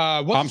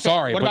 I'm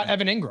sorry. What about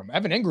Evan Ingram?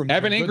 Evan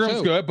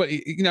Ingram's good, but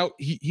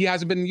he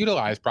hasn't been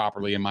utilized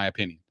properly, in my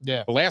opinion.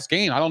 Yeah. The last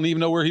game, I don't even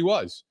know where he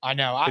was. I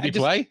know. Did he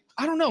play?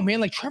 I don't know,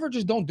 man. Like Trevor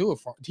just don't do it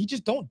for him. He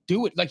just don't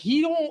do it. Like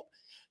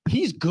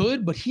he's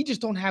good, but he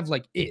just don't have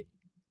like it.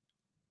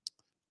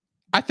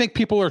 I think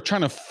people are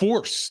trying to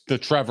force the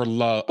Trevor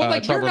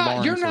Lawrence.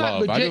 You're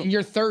not legit in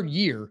your third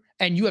year,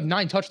 and you have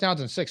 9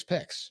 touchdowns and 6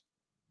 picks.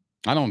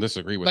 I don't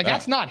disagree with that. Like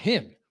that's not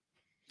him.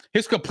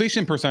 His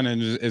completion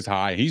percentage is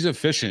high. He's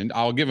efficient.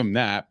 I'll give him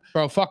that.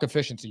 Bro, fuck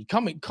efficiency.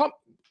 Come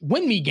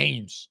win me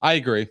games. I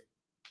agree.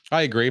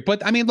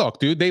 But I mean, look,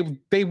 dude,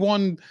 they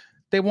won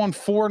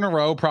 4 in a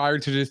row prior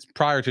to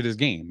this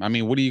game. I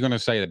mean, what are you going to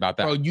say about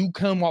that? Bro, you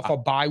come off a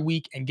bye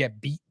week and get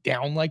beat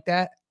down like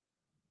that?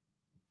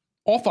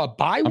 Off a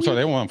bye week? I'm sorry,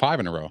 they won 5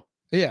 in a row.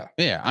 Yeah.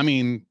 Yeah, I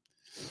mean,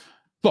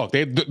 Look,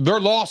 their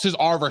losses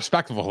are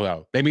respectable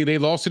though. They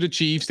lost to the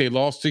Chiefs, they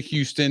lost to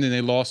Houston, and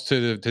they lost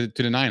to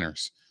the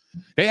Niners.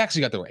 They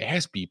actually got their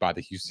ass beat by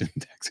the Houston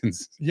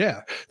Texans.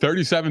 Yeah.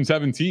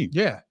 37-17.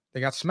 Yeah.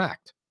 They got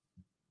smacked.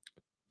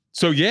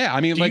 So yeah,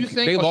 I mean, Do you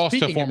think, they lost to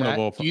speaking of that,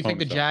 formidable. do you think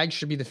the Jags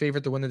should be the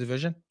favorite to win the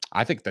division?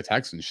 I think the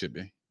Texans should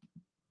be.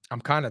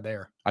 I'm kind of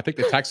there. I think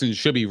the Texans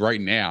should be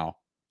right now.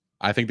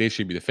 I think they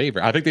should be the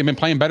favorite. I think they've been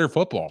playing better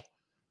football.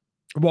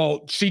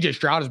 Well, CJ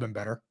Stroud has been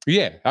better.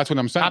 Yeah, that's what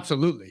I'm saying.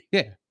 Absolutely.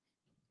 Yeah,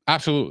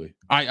 absolutely.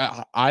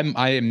 I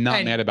am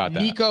not mad about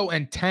that. Nico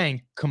and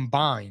Tank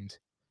combined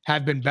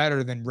have been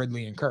better than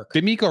Ridley and Kirk.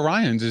 DeMeco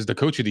Ryans is the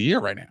coach of the year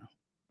right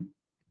now.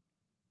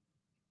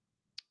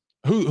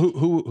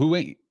 Who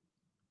ain't?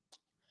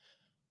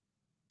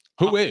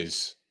 Who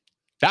is?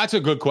 That's a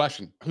good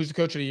question. Who's the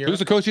coach of the year? Who's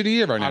the coach of the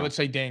year right now? I would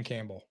say Dan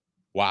Campbell.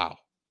 Wow.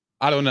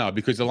 I don't know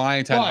because the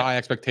Lions had high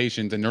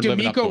expectations and they're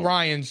living up to DeMeco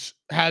Ryans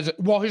has.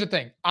 Well, here's the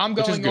thing. I'm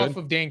going off good.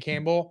 of Dan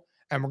Campbell,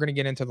 and we're going to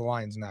get into the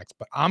Lions next.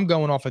 But I'm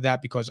going off of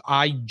that because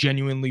I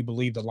genuinely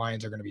believe the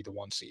Lions are going to be the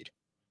 1 seed.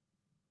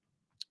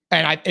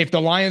 And if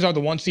the Lions are the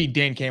 1 seed,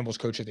 Dan Campbell's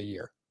coach of the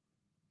year.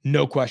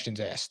 No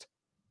questions asked.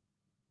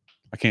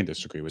 I can't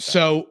disagree with that.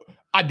 So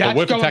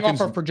that's going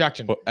off of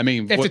projection. I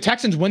mean, if the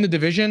Texans win the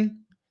division,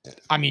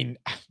 I mean,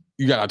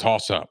 you got to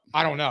toss up.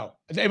 I don't know.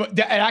 It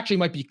actually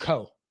might be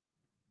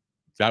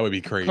That would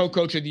be crazy.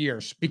 Co-coach of the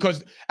years,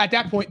 because at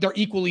that point they're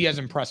equally as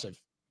impressive.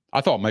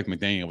 I thought Mike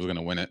McDaniel was going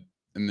to win it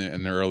in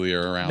the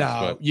earlier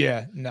rounds.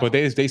 But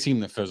they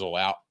seem to fizzle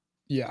out.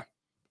 Yeah.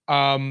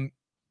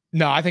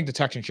 No, I think the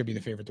Texans should be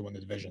the favorite to win the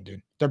division,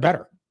 dude. They're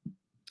better.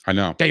 I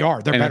know they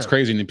are. They're better. It's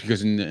crazy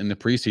because in the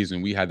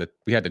preseason we had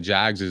the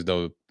Jags as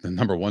the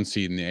number 1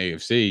 seed in the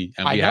AFC,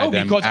 and we had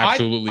them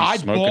absolutely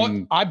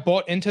smoking. I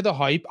bought into the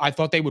hype. I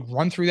thought they would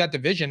run through that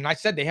division, and I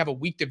said they have a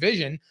weak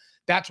division.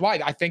 That's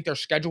why I think their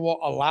schedule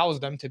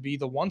allows them to be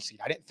the 1 seed.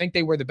 I didn't think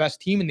they were the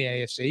best team in the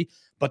AFC,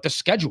 but the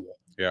schedule.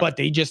 Yeah. But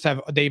they've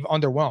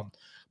underwhelmed.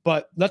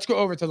 But let's go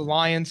over to the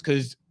Lions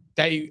because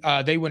they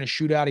win a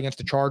shootout against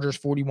the Chargers,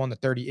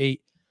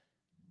 41-38.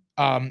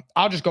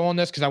 I'll just go on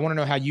this because I want to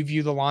know how you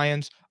view the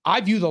Lions. I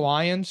view the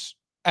Lions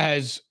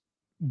as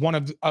one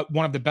of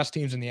the best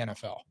teams in the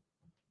NFL.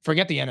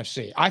 Forget the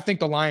NFC. I think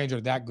the Lions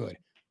are that good.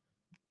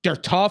 They're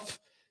tough.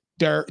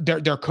 Their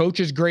coach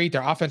is great.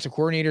 Their offensive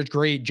coordinator is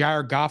great.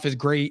 Jared Goff is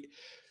great.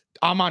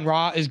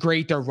 Amon-Ra is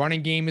great. Their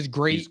running game is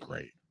great. He's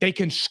great. They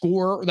can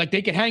score. Like,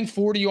 they can hang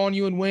 40 on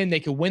you and win. They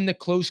can win the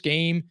close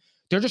game.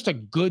 They're just a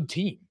good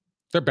team.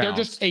 They're balanced.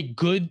 They're just a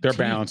good They're team.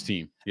 balanced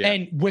team. Yeah.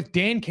 And with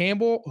Dan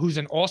Campbell, who's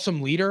an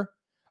awesome leader,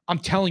 I'm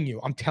telling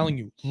you,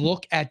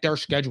 look at their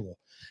schedule.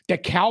 The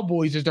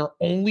Cowboys is their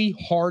only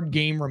hard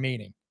game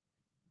remaining.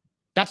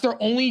 That's their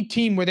only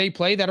team where they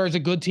play that is a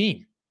good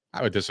team.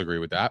 I would disagree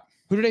with that.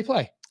 Who do they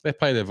play? They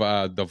play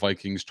the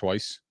Vikings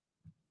twice.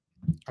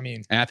 I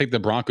mean, and I think the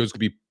Broncos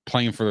could be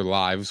playing for their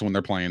lives when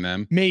they're playing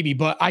them. Maybe,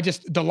 but I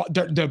just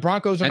the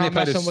Broncos are not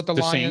messing with the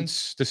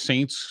Lions. The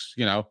Saints,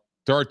 you know,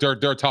 they're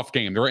a tough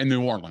game. They're in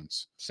New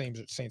Orleans.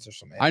 Saints are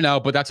some. I know,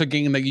 but that's a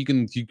game that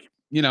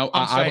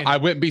I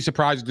wouldn't be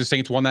surprised if the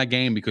Saints won that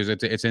game because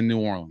it's in New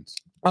Orleans.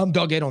 I'm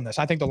dug in on this.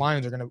 I think the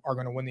Lions are gonna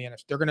win the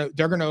NFC.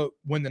 They're gonna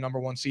win the number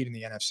 1 seed in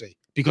the NFC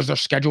because their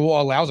schedule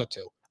allows it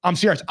to. I'm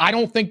serious. I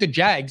don't think the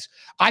Jags.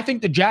 I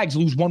think the Jags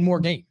lose one more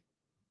game.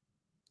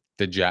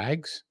 The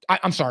Jags?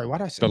 I'm sorry. What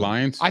did I say? The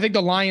Lions? I think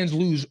the Lions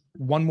lose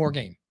one more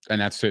game.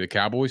 And that's to the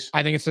Cowboys?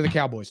 I think it's to the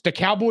Cowboys. The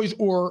Cowboys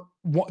or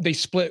they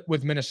split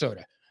with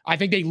Minnesota. I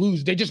think they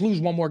lose. They just lose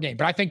one more game.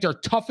 But I think their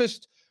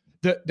toughest,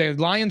 the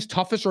Lions'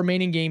 toughest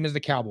remaining game is the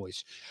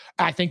Cowboys.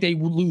 I think they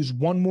would lose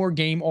one more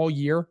game all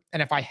year.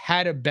 And if I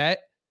had a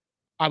bet,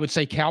 I would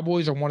say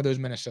Cowboys are one of those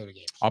Minnesota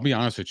games. I'll be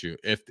honest with you.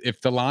 If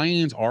the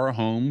Lions are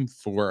home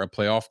for a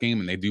playoff game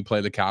and they do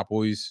play the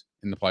Cowboys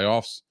in the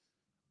playoffs,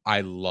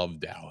 I love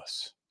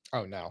Dallas.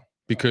 Oh, no.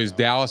 Because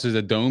Dallas is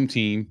a dome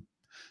team.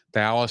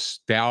 Dallas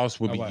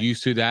would be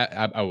used to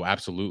that. Oh,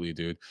 absolutely,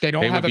 dude. They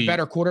don't have a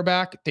better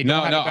quarterback.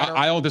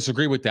 I don't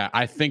disagree with that.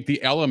 I think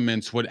the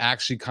elements would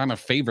actually kind of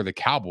favor the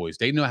Cowboys.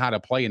 They know how to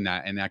play in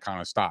that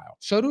kind of style.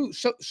 So do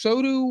the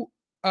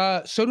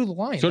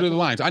Lions. So do the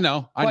Lions. I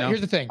know.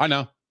 Here's the thing. I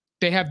know.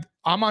 They have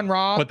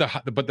Amon-Ra. But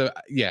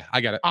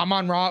I got it.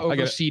 Amon-Ra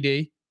over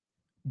CD,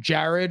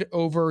 Jared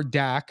over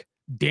Dak,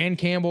 Dan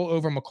Campbell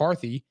over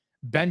McCarthy,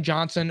 Ben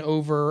Johnson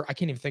over, I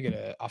can't even think of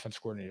the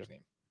offensive coordinator's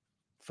name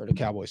for the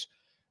Cowboys.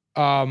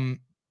 You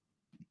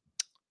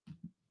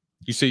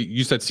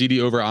said CD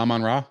over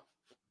Amon-Ra?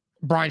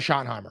 Brian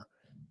Schottenheimer.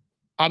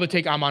 I would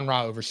take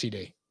Amon-Ra over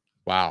CD.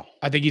 Wow.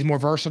 I think he's more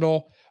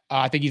versatile.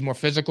 I think he's more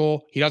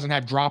physical. He doesn't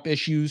have drop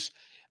issues.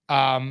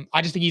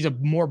 I just think he's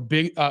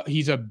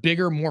a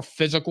bigger, more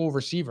physical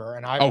receiver.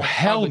 And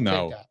hell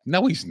no.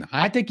 No, he's not.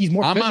 I think he's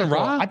more physical.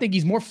 I think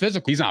he's more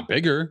physical. He's not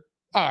bigger.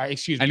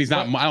 Excuse me. And he's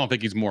not. I don't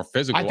think he's more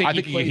physical. I think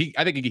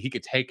he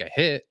could take a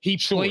hit. He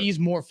plays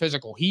more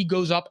physical. He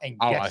goes up and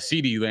gets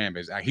CD Lamb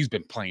he's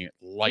been playing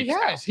lights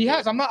out. He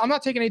has. I'm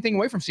not taking anything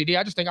away from CD.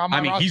 I just think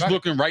he's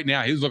looking right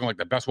now. He's looking like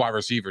the best wide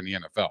receiver in the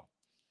NFL.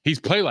 He's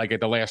played like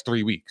it the last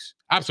 3 weeks.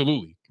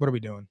 Absolutely. What are we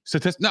doing?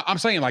 No, I'm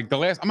saying like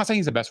I'm not saying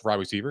he's the best wide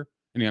receiver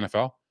in the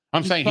NFL.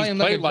 I'm saying he's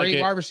played like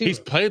it. Wide receiver. He's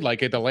played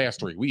like it the last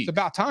 3 weeks. It's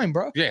about time,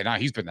 bro. Yeah, nah,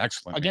 he's been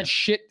excellent against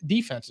shit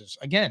defenses.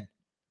 Again,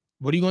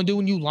 what are you going to do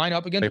when you line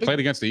up against? They played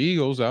against the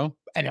Eagles though,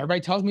 and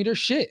everybody tells me they're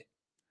shit.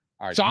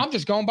 All right, so I'm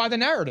just going by the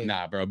narrative.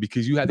 Nah, bro,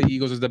 because you had the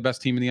Eagles as the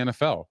best team in the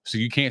NFL, so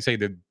you can't say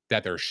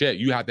that they're shit.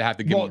 You have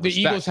to give them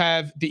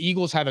respect. The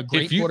Eagles have a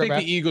great. If you quarterback.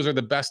 think the Eagles are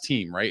the best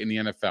team, right, in the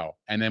NFL,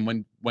 and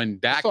then when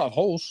Dak still have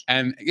holes,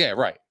 and yeah,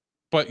 right.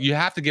 But you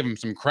have to give them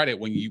some credit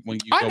when you go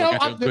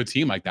against a good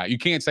team like that. You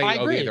can't say,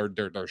 "Oh, yeah,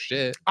 they're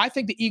shit." I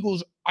think the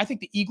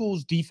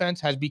Eagles defense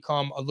has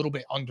become a little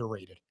bit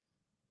underrated.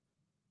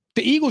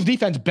 The Eagles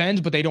defense bends,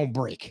 but they don't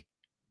break.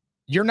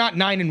 You're not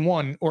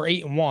 9-1 or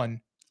 8-1.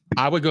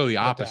 I would go the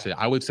opposite.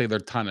 I would say they're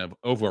kind of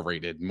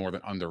overrated more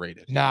than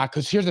underrated. Nah,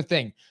 because here's the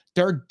thing: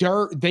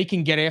 they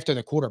can get after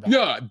the quarterback.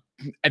 Yeah,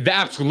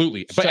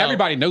 absolutely. But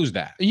everybody knows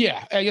that.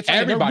 Yeah, it's like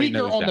everybody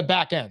knows on the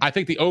back end. I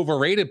think the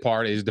overrated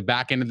part is the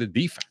back end of the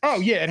defense. Oh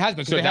yeah, it has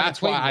been. So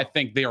that's why I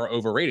think they are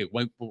overrated.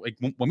 When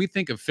we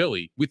think of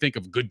Philly, we think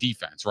of good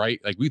defense, right?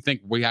 Like we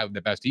think we have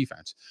the best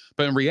defense.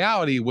 But in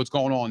reality, what's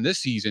going on this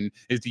season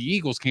is the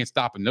Eagles can't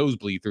stop a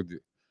nosebleed through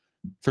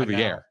the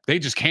air. They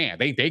just can't.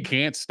 They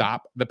can't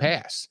stop the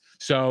pass.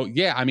 So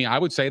yeah, I mean, I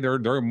would say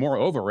they're more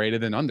overrated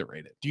than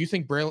underrated. Do you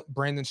think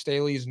Brandon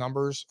Staley's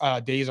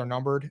days are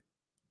numbered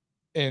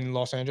in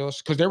Los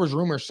Angeles? Because there was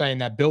rumors saying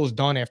that Bill's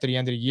done after the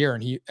end of the year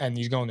and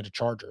he's going to the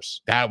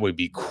Chargers. That would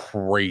be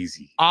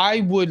crazy.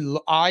 I would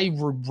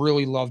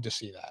really love to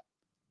see that.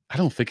 I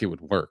don't think it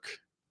would work.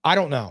 I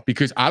don't know.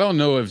 Because I don't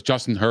know if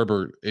Justin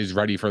Herbert is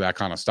ready for that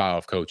kind of style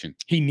of coaching.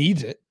 He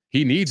needs it.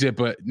 He needs it,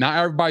 but not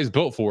everybody's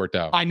built for it,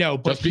 though. I know,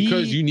 but just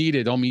because you need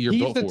it, don't mean you're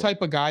built for it. He's the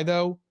type of guy,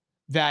 though,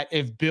 that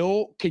if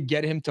Bill could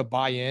get him to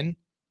buy in,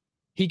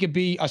 he could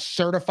be a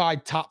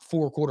certified top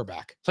 4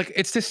 quarterback. Like,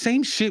 it's the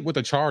same shit with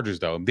the Chargers,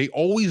 though. They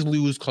always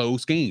lose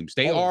close games.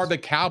 They are the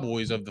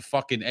Cowboys of the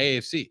fucking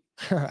AFC.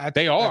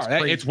 They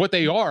are. It's what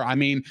they are. I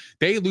mean,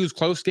 they lose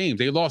close games.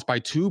 They lost by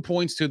 2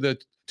 points to the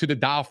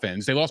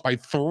Dolphins. They lost by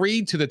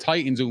 3 to the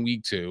Titans in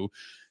week 2.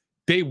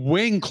 They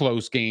win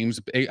close games,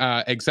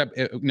 except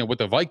with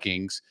the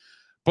Vikings.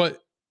 But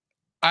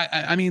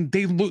I mean,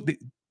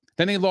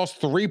 then they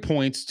lost 3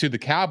 points to the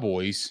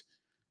Cowboys,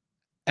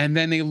 and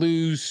then they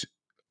lose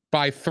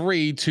by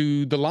 3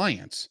 to the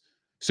Lions.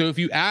 So if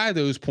you add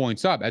those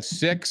points up, that's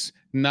 6,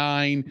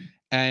 9,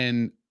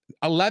 and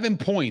 11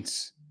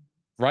 points,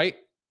 right?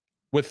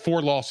 With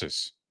 4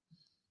 losses.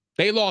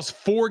 They lost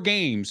 4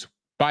 games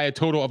by a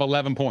total of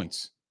 11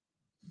 points.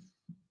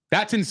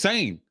 That's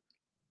insane.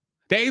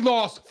 They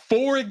lost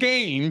 4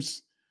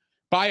 games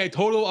by a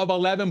total of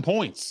 11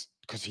 points.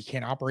 Because he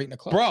can't operate in a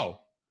clutch.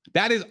 Bro,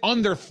 that is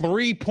under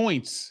 3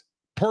 points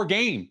per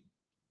game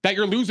that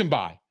you're losing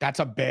by. That's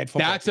a bad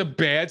football. That's a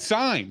bad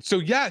sign. So,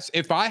 yes,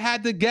 if I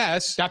had to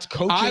guess, that's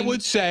coaching. I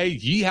would say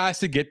he has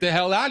to get the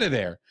hell out of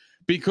there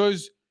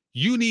because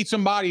you need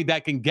somebody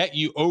that can get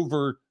you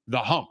over the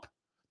hump,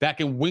 that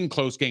can win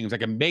close games, that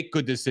can make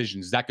good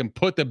decisions, that can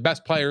put the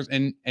best players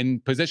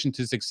in position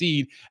to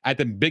succeed at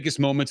the biggest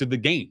moments of the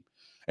game.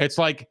 It's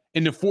like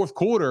in the fourth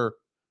quarter,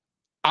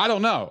 I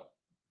don't know.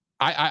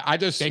 I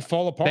just they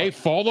fall apart. They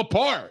fall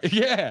apart.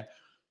 Yeah.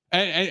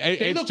 And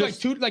they look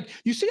just, like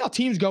you see how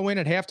teams go in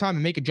at halftime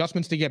and make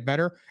adjustments to get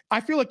better.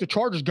 I feel like the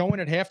Chargers go in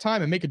at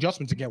halftime and make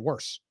adjustments to get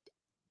worse.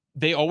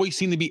 They always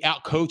seem to be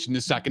outcoached in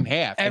the second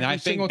half. And I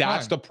think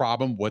that's the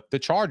problem with the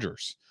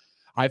Chargers.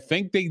 I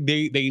think they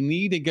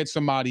need to get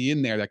somebody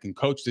in there that can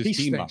coach this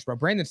team stinks, up. Bro.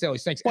 Brandon Staley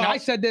stinks. Well, and I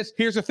said this.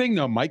 Here's the thing,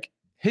 though, Mike.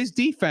 His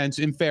defense,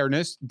 in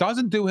fairness,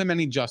 doesn't do him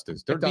any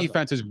justice. Their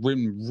defense is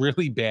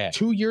really bad.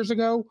 2 years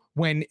ago,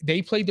 when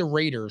they played the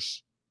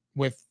Raiders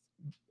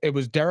it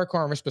was Derek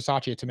Carr and Rich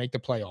Bisaccia to make the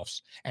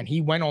playoffs, and he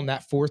went on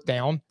that 4th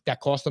down that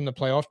cost them the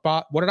playoff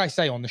spot. What did I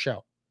say on the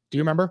show? Do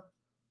you remember?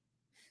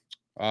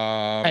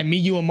 And me,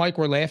 you, and Mike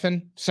were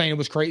laughing, saying it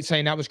was crazy,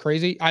 saying that was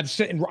crazy. I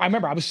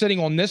remember I was sitting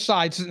on this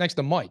side, sitting next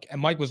to Mike, and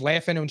Mike was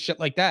laughing and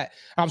shit like that.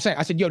 I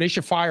said, yo, they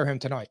should fire him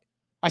tonight.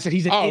 I said,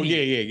 he's an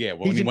idiot. Yeah.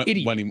 Well, he's an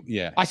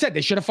idiot. I said,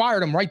 they should have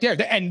fired him right there.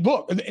 And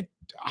look,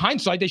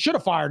 hindsight, they should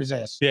have fired his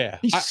ass. Yeah.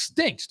 He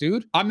stinks,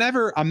 dude. I'm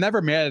never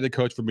mad at the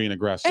coach for being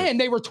aggressive. And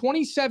they were up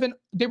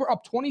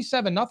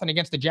 27-0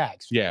 against the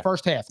Jags. Yeah.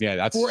 First half. Yeah,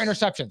 that's 4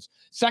 interceptions.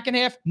 Second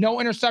half, no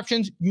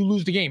interceptions, you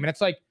lose the game. And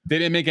it's like they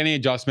didn't make any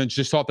adjustments,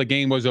 just thought the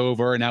game was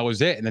over and that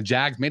was it. And the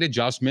Jags made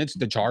adjustments.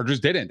 The Chargers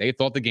didn't. They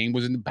thought the game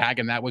was in the bag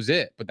and that was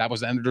it. But that was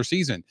the end of their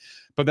season.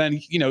 But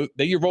then,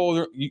 then you roll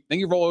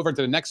over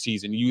into the next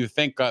season. You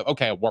think,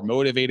 okay, we're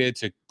motivated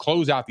to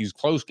close out these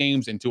close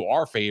games into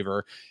our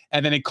favor.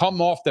 And then they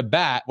come off the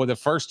bat with the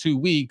first 2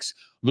 weeks,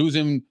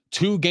 losing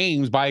 2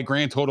 games by a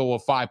grand total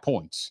of 5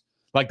 points.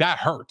 Like that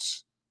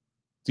hurts,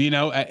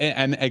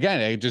 and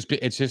again,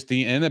 it's just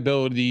the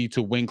inability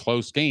to win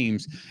close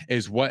games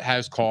is what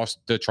has cost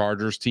the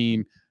Chargers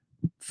team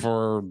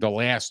for the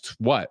last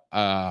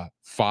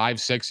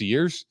 5-6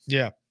 years.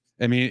 Yeah.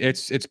 I mean,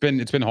 it's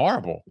been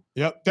horrible.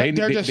 Yep. They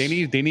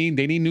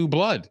need new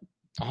blood.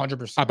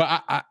 100%.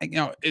 But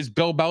is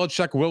Bill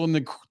Belichick willing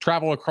to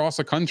travel across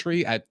the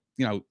country at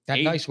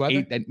nice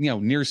weather,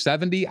 near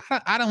 70?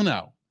 I don't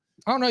know.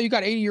 I don't know. You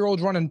got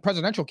 80-year-olds running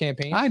presidential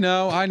campaigns. I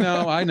know.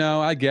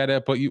 I get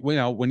it. But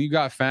when you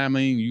got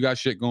family, you got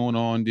shit going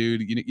on,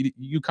 dude.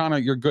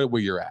 You're good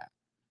where you're at,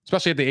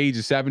 especially at the age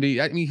of 70.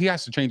 I mean, he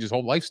has to change his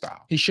whole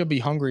lifestyle. He should be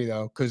hungry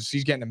though, because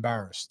he's getting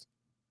embarrassed.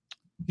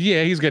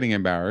 Yeah, he's getting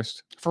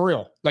embarrassed for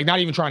real. Like not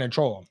even trying to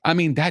troll him. I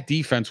mean, that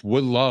defense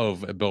would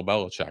love Bill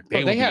Belichick.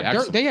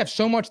 They have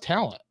so much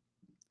talent.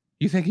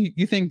 You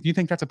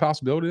think that's a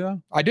possibility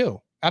though? I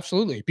do,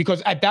 absolutely.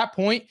 Because at that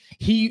point,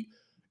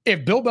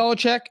 if Bill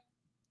Belichick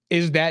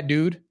is that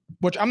dude,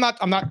 which I'm not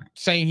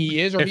saying he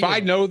is. Or if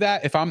I know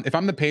that, if I'm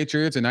the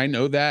Patriots and I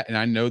know that,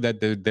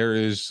 there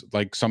is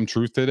like some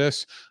truth to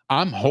this,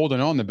 I'm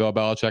holding on to Bill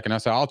Belichick and I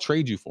say I'll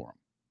trade you for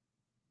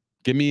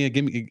him.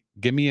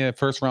 Give me a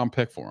first round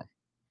pick for him.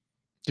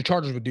 The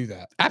Chargers would do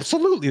that.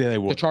 Absolutely, they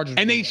would. The Chargers,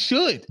 and they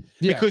should,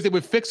 because it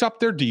would fix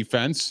up their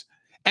defense,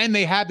 and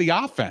they had the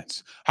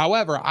offense.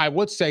 However, I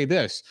would say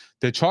this: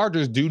 the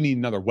Chargers do need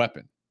another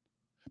weapon,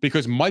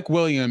 because Mike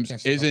Williams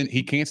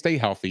he can't stay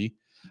healthy.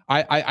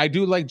 I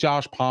do like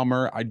Josh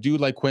Palmer. I do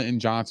like Quentin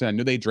Johnson. I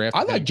knew they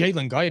drafted. I like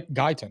Jalen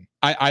Guyton.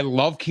 I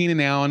love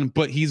Keenan Allen,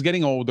 but he's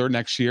getting older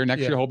next year.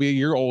 Next year he'll be a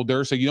year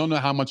older, so you don't know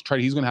how much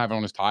tread he's going to have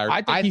on his tires.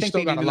 I think he's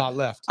still got a lot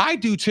left. I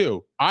do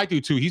too.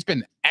 He's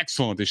been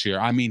excellent this year.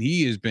 I mean,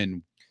 he has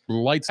been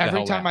lights.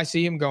 Every time I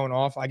see him going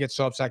off, I get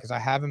so upset because I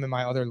have him in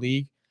my other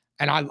league.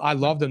 And I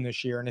loved him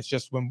this year. And it's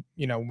just when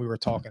we were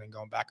talking and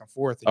going back and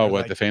forth.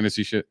 And the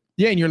fantasy shit?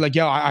 Yeah. And you're like,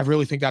 yo, I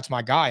really think that's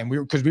my guy. And we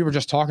were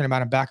just talking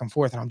about him back and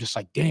forth. And I'm just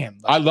like, damn.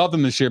 I love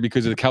him this year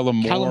because of Kellen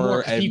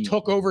Moore. He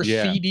took over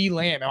CD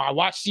Lamb. And I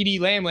watched CD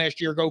Lamb last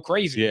year go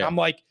crazy. Yeah. And I'm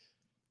like,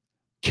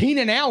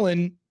 Keenan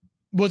Allen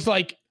was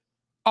like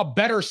a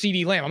better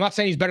CD Lamb. I'm not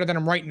saying he's better than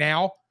him right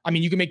now. I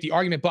mean, you can make the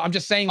argument, but I'm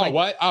just saying like,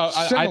 what?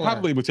 I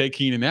probably would take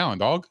Keenan Allen,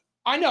 dog.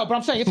 I know, but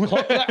I'm saying it's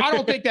close. I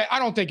don't think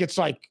it's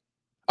like,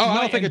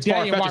 I don't think it's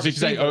far-fetched if you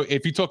say,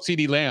 if you took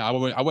CD Lamb,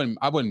 I wouldn't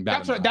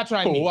bat him. That's what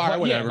I mean. All right,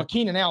 whatever. But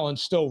Keenan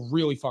Allen's still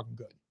really fucking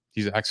good.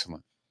 He's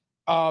excellent.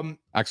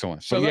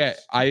 Excellent. So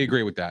I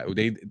agree with that.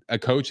 A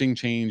coaching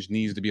change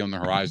needs to be on the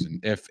horizon.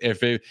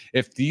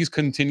 If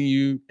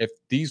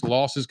these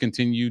losses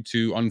continue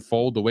to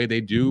unfold the way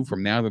they do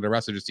from now to the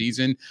rest of the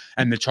season,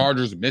 and the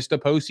Chargers miss the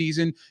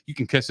postseason, you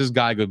can kiss this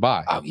guy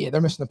goodbye. Oh yeah, they're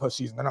missing the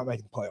postseason. They're not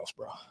making the playoffs,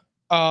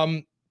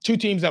 bro. Two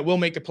teams that will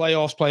make the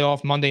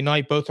playoff Monday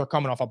night. Both are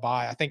coming off a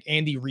bye. I think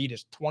Andy Reid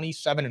is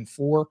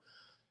 27-4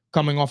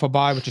 coming off a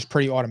bye, which is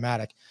pretty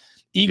automatic.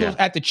 Eagles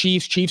at the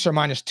Chiefs. Chiefs are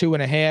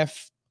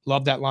 -2.5.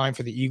 Love that line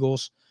for the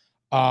Eagles.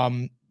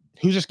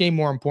 Who's this game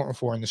more important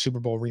for in the Super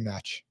Bowl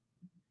rematch?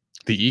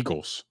 The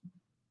Eagles.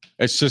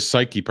 It's just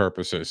psyche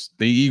purposes.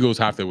 The Eagles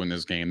have to win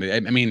this game. I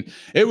mean,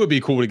 it would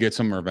be cool to get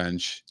some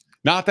revenge.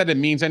 Not that it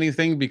means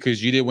anything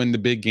because you did win the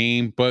big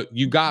game, but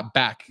you got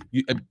back.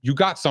 You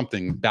got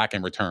something back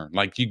in return.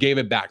 Like you gave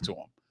it back to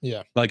them.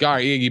 Yeah. Like, all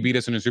right, yeah, you beat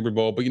us in the Super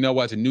Bowl, but you know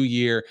what? It's a new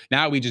year.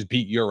 Now we just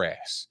beat your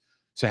ass.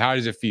 So how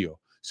does it feel?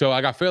 So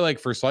like I feel like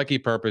for psyche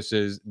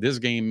purposes, this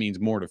game means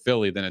more to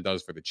Philly than it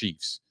does for the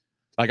Chiefs.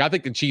 Like I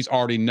think the Chiefs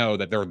already know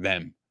that they're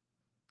them.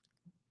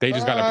 They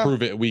just got to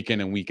prove it week in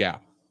and week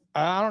out.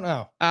 I don't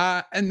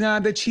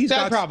know. The Chiefs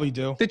probably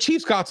do. The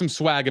Chiefs got some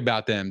swag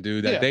about them,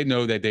 dude. That they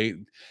know that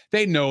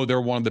they know they're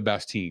one of the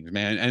best teams,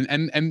 man.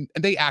 And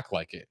they act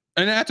like it.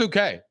 And that's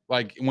okay.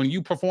 Like when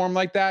you perform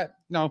like that,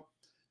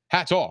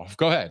 hats off.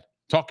 Go ahead.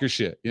 Talk your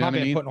shit. You know what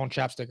I mean? Putting on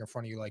chapstick in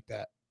front of you like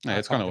that. Yeah,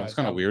 it's kind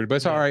of weird, but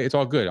it's all right. It's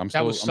all good. I'm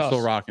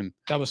still rocking.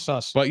 That was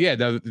sus. But yeah,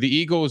 the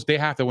Eagles, they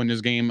have to win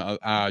this game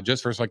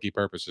just for psyche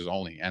purposes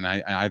only. And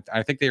I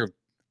think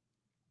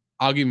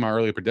I'll give you my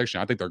early prediction.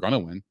 I think they're gonna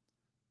win.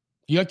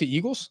 You like the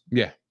Eagles?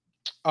 Yeah.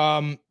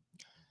 I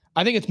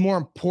think it's more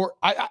important.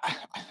 I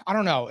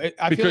don't know.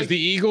 Because the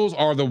Eagles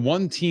are the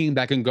one team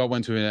that can go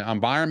into an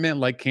environment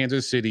like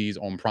Kansas City's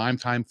on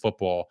primetime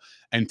football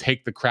and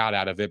take the crowd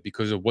out of it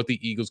because of what the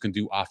Eagles can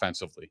do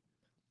offensively.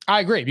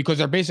 I agree because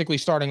they're basically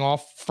starting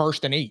off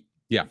 1st and 8.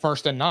 Yeah.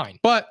 1st and 9.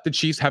 But the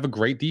Chiefs have a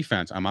great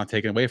defense. I'm not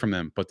taking away from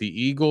them. But the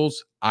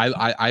Eagles,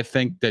 I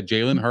think that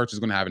Jalen Hurts is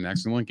going to have an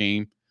excellent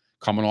game.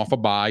 Coming off a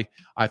bye,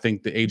 I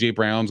think that AJ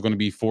Brown's going to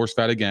be force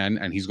fed again,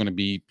 and he's going to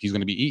be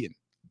eaten.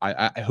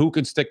 Who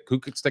could stick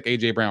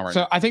AJ Brown right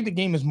now? So I think the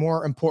game is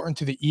more important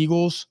to the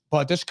Eagles,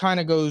 but this kind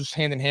of goes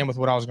hand in hand with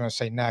what I was going to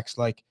say next.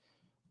 Like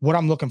what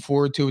I'm looking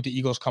forward to with the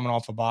Eagles coming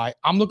off a bye,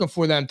 I'm looking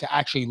for them to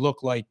actually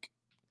look like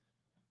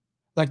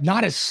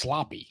not as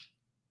sloppy.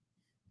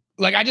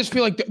 Like I just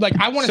feel like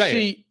I want to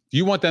see.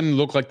 You want them to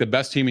look like the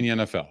best team in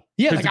the NFL?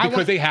 Yeah,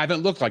 because they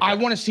haven't looked like that. I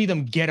want to see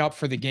them get up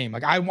for the game.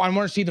 Like I want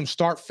to see them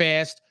start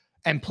fast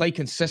and play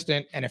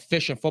consistent and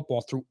efficient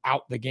football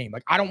throughout the game.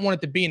 Like, I don't want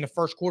it to be in the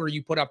first quarter,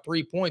 you put up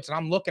 3 points, and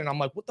I'm looking, and I'm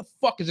like, what the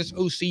fuck is this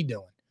OC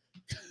doing?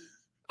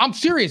 I'm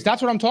serious.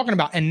 That's what I'm talking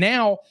about. And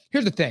now,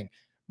 here's the thing.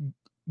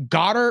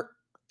 Goddard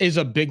is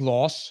a big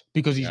loss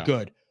because he's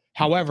good.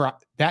 However,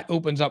 that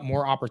opens up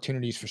more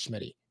opportunities for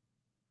Smitty.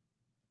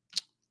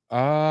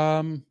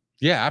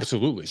 Yeah,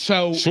 absolutely.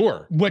 So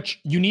sure,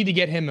 which you need to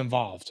get him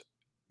involved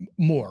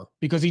more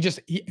because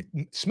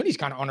Smitty's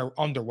kind of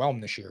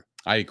underwhelmed this year.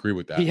 I agree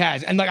with that. He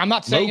has. And like, I'm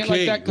not saying it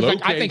like that because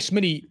like, I think Low-key.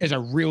 Smitty is a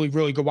really,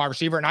 really good wide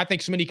receiver. And I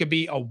think Smitty could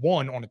be a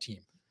 1 on a team.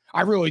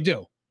 I really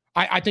do.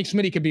 I think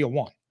Smitty could be a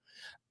 1.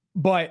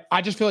 But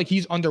I just feel like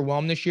he's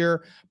underwhelmed this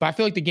year. But I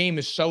feel like the game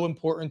is so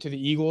important to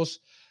the Eagles.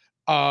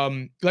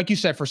 Like you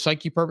said, for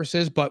psyche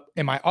purposes. But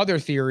in my other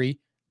theory,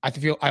 I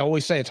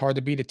always say it's hard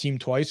to beat a team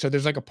twice. So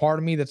there's like a part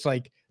of me that's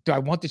like, do I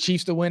want the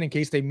Chiefs to win in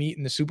case they meet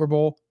in the Super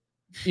Bowl?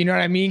 You know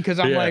what I mean? Because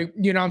I'm like,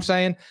 you know what I'm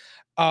saying?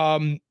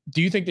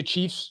 Do you think the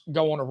Chiefs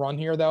go on a run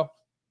here though?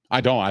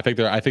 I don't. I think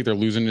they're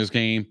losing this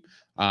game.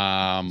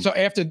 So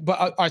after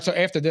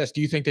this,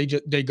 do you think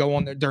they go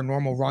on their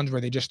normal runs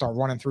where they just start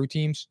running through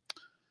teams?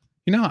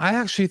 You know, I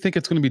actually think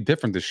it's going to be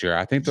different this year.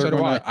 I think they're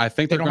going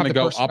to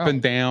go up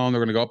and down. They're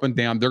going to go up and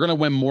down. They're going to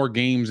win more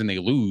games than they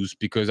lose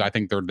because I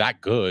think they're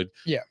that good.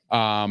 Yeah.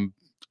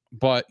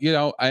 But you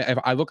know,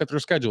 I look at their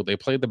schedule. They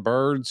play the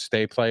Birds,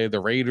 they play the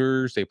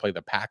Raiders, they play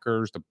the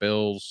Packers, the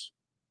Bills,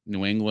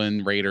 New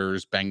England,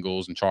 Raiders,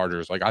 Bengals, and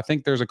Chargers. Like I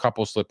think there's a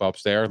couple slip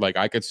ups there. Like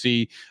I could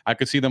see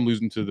them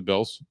losing to the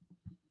Bills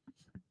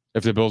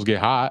if the Bills get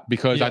hot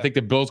because I think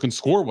the Bills can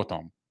score with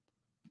them.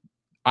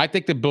 I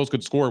think the Bills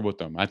could score with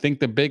them. I think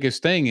the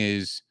biggest thing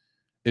is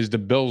the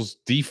Bills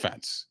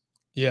defense.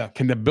 Yeah.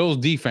 Can the Bills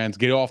defense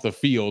get off the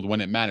field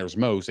when it matters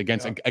most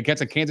against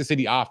a Kansas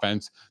City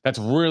offense that's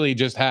really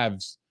just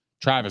has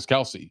Travis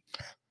Kelce?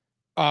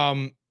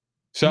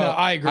 So no,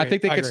 I agree. I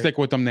think they could stick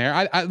with them there.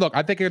 I look,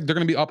 I think they're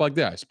going to be up like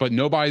this, but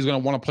nobody's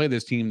going to want to play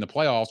this team in the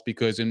playoffs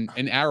because in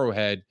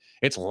Arrowhead,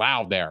 it's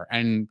loud there.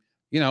 And,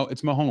 you know,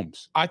 it's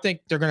Mahomes. I think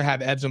they're going to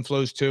have ebbs and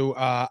flows too.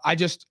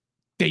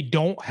 They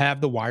don't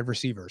have the wide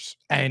receivers.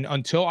 And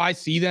until I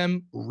see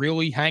them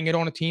really hang it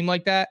on a team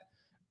like that,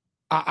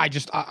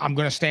 I'm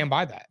going to stand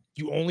by that.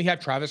 You only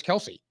have Travis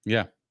Kelce.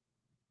 Yeah.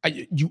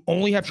 You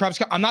only have Travis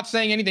Kelce. I'm not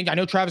saying anything. I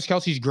know Travis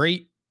Kelce's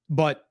great,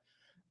 but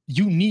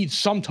you need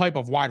some type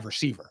of wide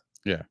receiver.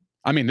 Yeah.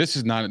 I mean, this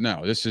is not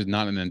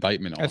an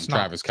indictment on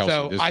Travis Kelce.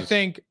 So I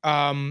think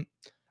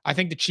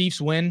the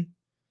Chiefs win.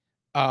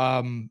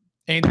 Andy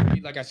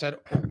Reid, like I said,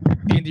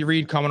 Andy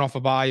Reid coming off a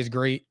bye is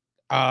great.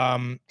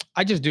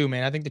 I just do,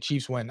 man. I think the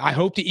Chiefs win. I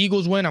hope the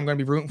Eagles win. I'm going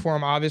to be rooting for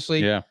them,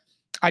 obviously. Yeah.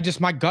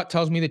 My gut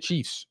tells me the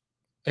Chiefs.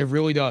 It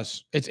really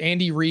does. It's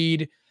Andy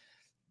Reid.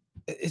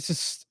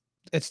 It's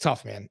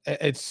tough, man.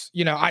 It's,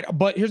 you know,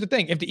 but here's the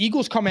thing. If the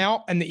Eagles come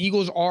out and the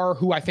Eagles are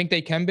who I think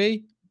they can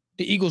be,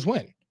 the Eagles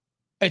win.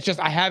 It's just,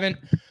 the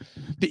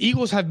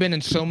Eagles have been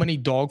in so many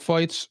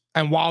dogfights.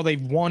 And while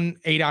they've won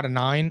 8 out of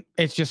 9,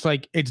 it's just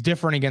like, it's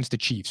different against the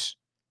Chiefs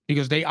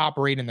because they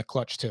operate in the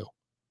clutch too.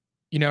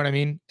 You know what I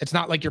mean? It's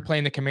not like you're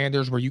playing the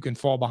Commanders where you can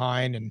fall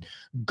behind and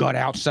gut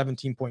out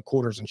 17-point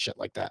quarters and shit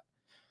like that.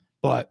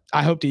 But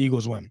I hope the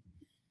Eagles win.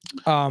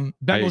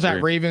 Bengals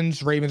at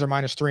Ravens. Ravens are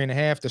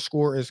 -3.5. The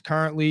score is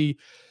currently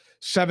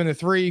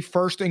 7-3.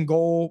 First and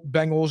goal.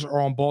 Bengals are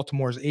on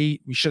Baltimore's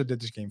 8. We should have did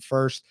this game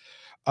first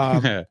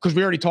because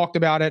we already talked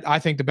about it. I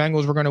think the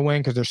Bengals were going to win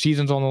because their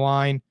season's on the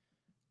line.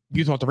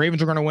 You thought the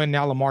Ravens were going to win.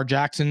 Now Lamar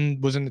Jackson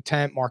was in the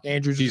tent. Mark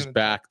Andrews. He's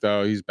back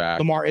though. He's back.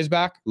 Lamar is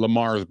back.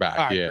 Lamar is back.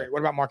 Right, yeah. Great. What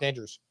about Mark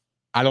Andrews?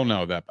 I don't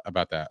know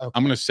about that. Okay.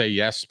 I'm going to say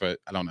yes, but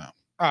I don't know.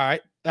 All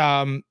right.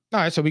 All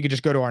right. So we could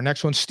just go to our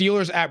next one.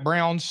 Steelers at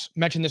Browns.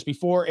 Mentioned this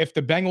before. If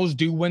the Bengals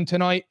do win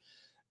tonight,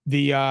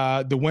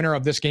 the winner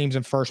of this game's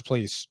in first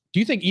place. Do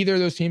you think either of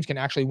those teams can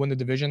actually win the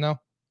division though?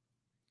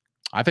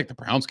 I think the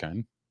Browns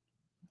can.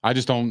 I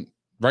just don't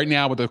right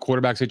now with the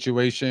quarterback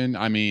situation.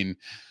 I mean,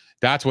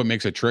 that's what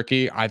makes it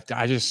tricky.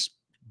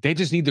 They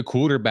just need the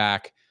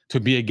quarterback to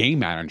be a game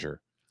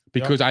manager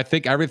because I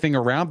think everything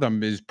around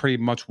them is pretty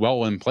much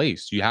well in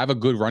place. You have a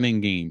good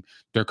running game.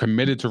 They're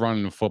committed to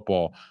running the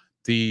football.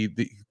 The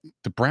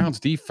Browns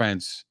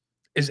defense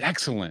is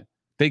excellent.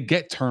 They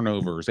get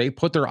turnovers. They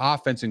put their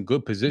offense in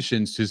good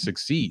positions to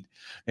succeed.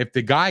 If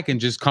the guy can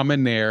just come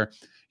in there,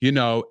 you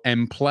know,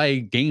 and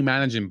play game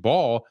managing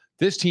ball,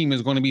 this team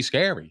is going to be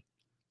scary.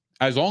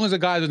 As long as the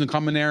guy doesn't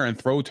come in there and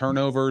throw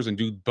turnovers and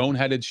do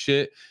boneheaded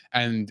shit,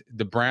 and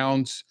the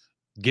Browns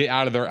get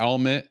out of their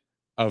element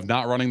of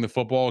not running the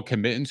football,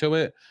 committing to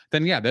it,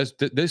 then yeah,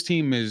 this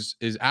team is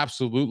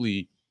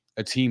absolutely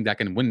a team that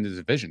can win the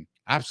division.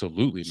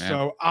 Absolutely, man.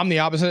 So I'm the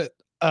opposite.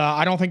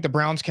 I don't think the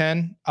Browns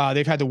can.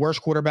 They've had the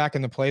worst quarterback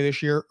in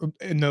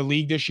the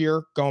league this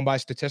year, going by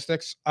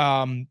statistics.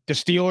 The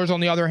Steelers,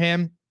 on the other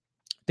hand,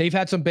 they've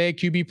had some bad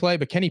QB play,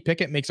 but Kenny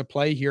Pickett makes a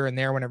play here and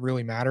there when it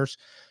really matters.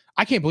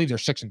 I can't believe they're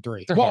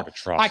 6-3. They're hard to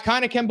trust. I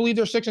kind of can believe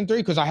they're 6-3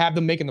 because I have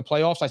them making the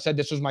playoffs. I said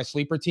this was my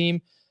sleeper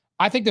team.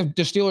 I think the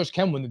Steelers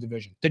can win the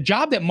division. The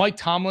job that Mike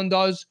Tomlin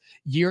does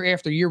year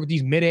after year with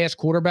these mid-ass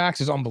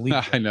quarterbacks is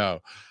unbelievable. I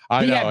know.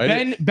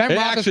 Ben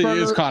actually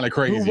is kind of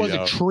crazy. Who was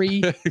a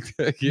tree.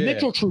 Yeah.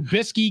 Mitchell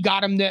Trubisky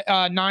got him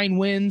to 9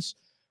 wins.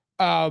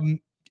 Mitchell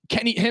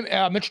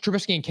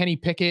Trubisky and Kenny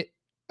Pickett.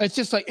 It's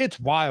just like, it's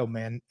wild,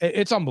 man.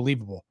 It's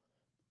unbelievable.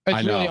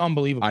 It's really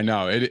unbelievable. I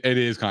know. It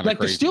is kind of like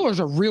crazy. The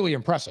Steelers are really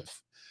impressive.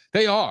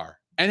 They are.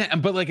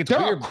 but like it's They're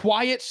weird. a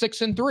quiet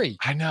 6-3.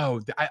 I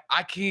know.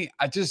 I can't.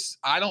 I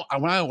don't.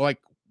 When I like,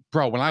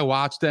 bro, when I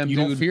watch them, You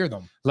dude, don't fear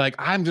them. like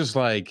I'm just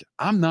like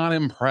I'm not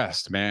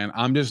impressed, man.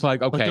 I'm just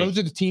like okay. But those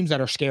are the teams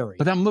that are scary.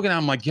 But I'm looking at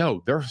them like,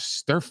 yo, they're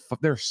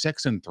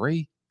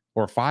 6-3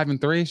 or 5-3,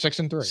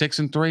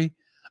 6-3. 6-3.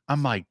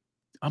 I'm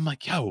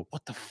like, yo,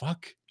 what the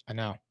fuck? I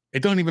know.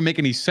 It don't even make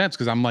any sense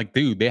because I'm like,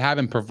 dude, they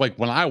haven't like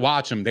when I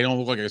watch them, they don't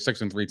look like a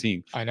 6-3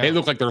 team. I know. They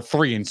look like they're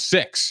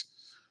 3-6.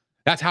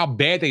 That's how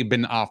bad they've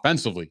been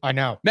offensively. I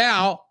know.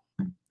 Now,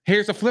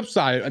 here's the flip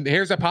side. And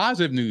here's the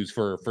positive news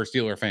for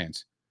Steeler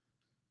fans.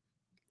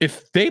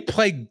 If they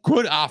play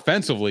good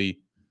offensively,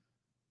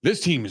 this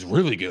team is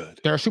really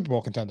good. They're a Super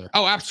Bowl contender.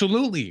 Oh,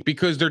 absolutely.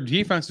 Because their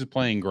defense is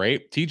playing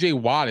great. TJ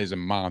Watt is a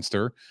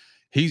monster.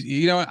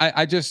 He's,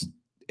 I just,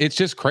 it's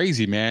just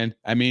crazy, man.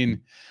 I mean,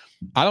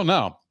 I don't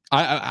know.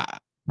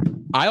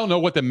 I don't know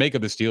what to make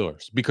of the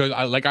Steelers because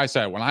like I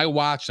said, when I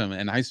watch them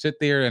and I sit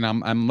there and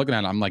I'm looking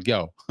at them, I'm like,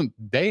 yo,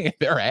 they're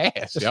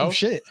ass, yo. Some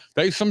shit.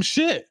 They some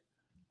shit.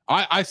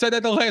 I said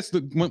that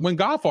when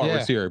Goffard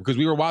was here because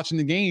we were watching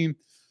the game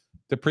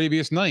the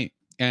previous night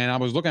and I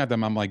was looking at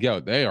them. I'm like,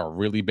 yo, they are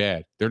really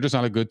bad. They're just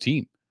not a good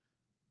team.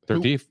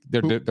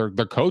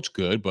 Their coach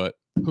good, but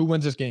who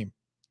wins this game?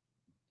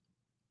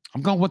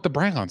 I'm going with the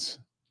Browns.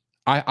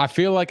 I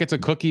feel like it's a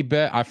cookie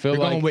bet. I feel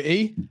going with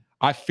E.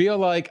 I feel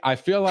like the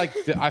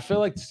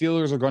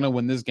Steelers are going to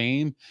win this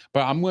game, but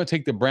I'm going to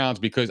take the Browns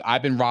because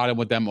I've been riding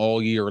with them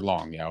all year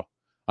long, yo.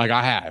 Like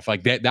I have.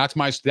 Like that's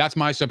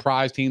my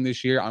surprise team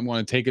this year. I'm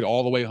going to take it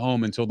all the way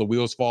home until the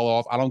wheels fall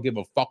off. I don't give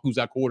a fuck who's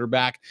that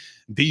quarterback.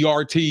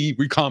 DRT,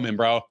 we coming,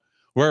 bro.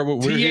 We're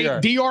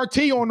here.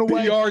 DRT on the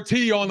way.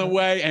 DRT on the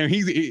way, and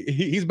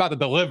he's about to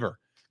deliver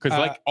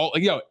because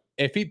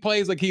if he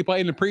plays like he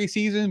played in the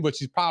preseason, which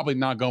he's probably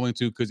not going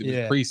to because it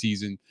was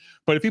preseason.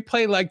 But if he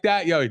played like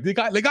that, yo, the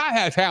guy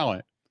has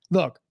talent.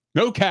 Look,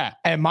 no cap.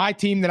 And my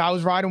team that I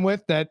was riding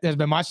with that has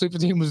been my sleeper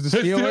team was the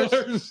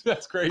Steelers.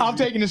 That's crazy. I'm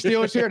taking the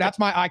Steelers here. That's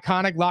my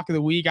iconic lock of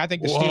the week. I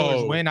think the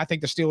Steelers win. I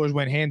think the Steelers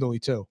win handily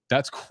too.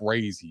 That's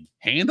crazy.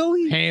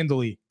 Handily.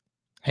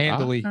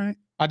 All right.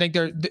 I think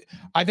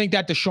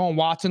that Deshaun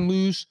Watson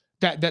lose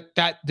that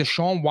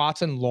Deshaun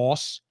Watson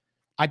loss.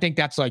 I think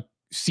that's like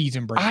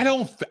season break.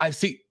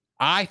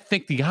 I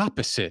think the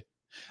opposite.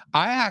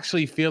 I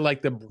actually feel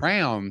like the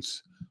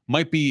Browns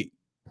might be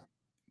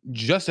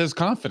just as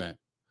confident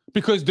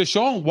because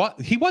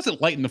Deshaun, he wasn't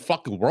lighting the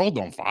fucking world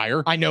on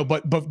fire. I know,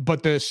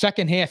 but the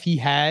second half he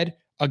had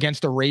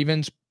against the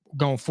Ravens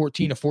going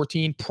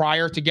 14-14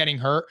 prior to getting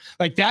hurt,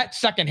 like that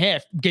second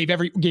half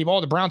gave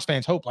all the Browns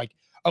fans hope. Like,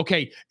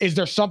 okay, is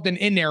there something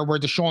in there where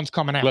Deshaun's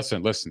coming out?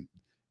 Listen.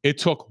 It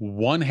took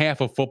one half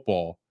of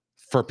football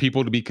for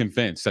people to be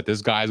convinced that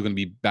this guy is going to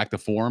be back to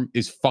form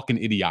is fucking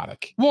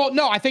idiotic. Well,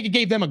 no, I think it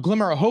gave them a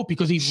glimmer of hope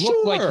because he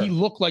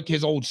looked like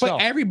his old self.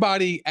 But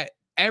everybody,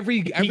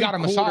 every he got a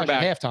massage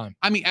at halftime.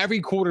 I mean, every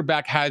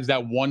quarterback has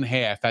that one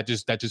half that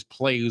just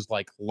plays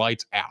like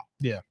lights out.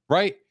 Yeah.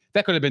 Right?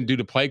 That could have been due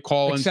to play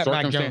call Except and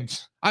Mac circumstance.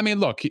 Jones. I mean,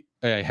 look,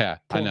 I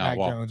know. Mac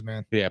Jones,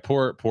 man. Yeah,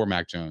 poor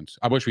Mac Jones.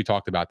 I wish we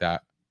talked about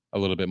that a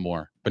little bit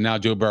more. But now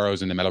Joe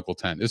Burrow's in the medical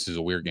tent. This is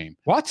a weird game.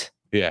 What?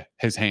 Yeah,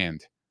 his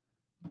hand.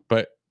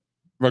 But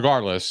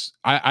regardless,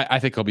 I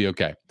think he'll be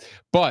okay.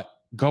 But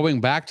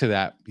going back to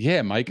that,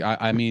 yeah, Mike,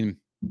 I mean,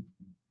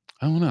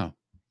 I don't know.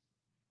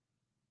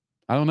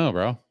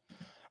 Bro. All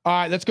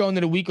right, let's go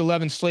into the week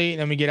 11 slate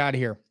and then we get out of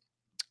here.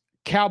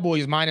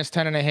 Cowboys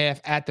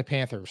 -10.5 at the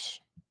Panthers.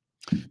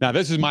 Now,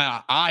 this is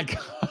my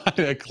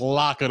iconic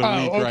lock of the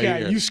week right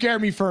here. You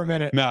scared me for a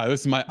minute. No,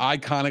 this is my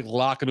iconic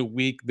lock of the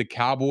week. The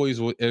Cowboys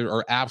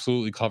are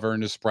absolutely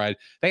covering the spread.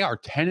 They are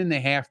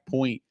 10.5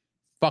 point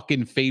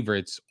fucking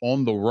favorites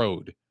on the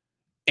road.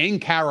 In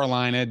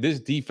Carolina, this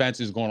defense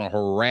is going to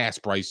harass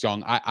Bryce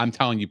Young. I'm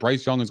telling you,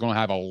 Bryce Young is going to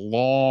have a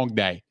long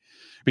day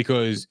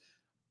because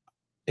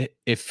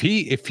if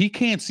he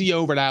can't see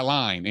over that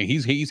line and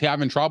he's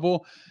having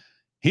trouble,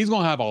 he's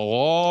going to have a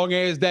long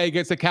ass day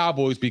against the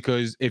Cowboys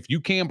because if you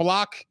can't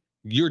block,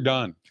 you're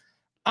done.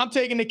 I'm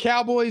taking the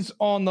Cowboys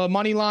on the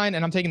money line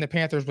and I'm taking the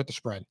Panthers with the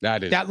spread.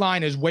 That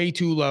line is way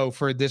too low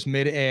for this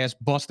mid-ass,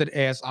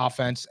 busted-ass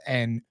offense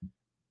and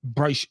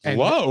Bryce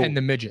and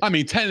the midget. I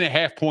mean,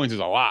 10.5 points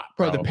is a lot,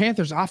 bro. The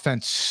Panthers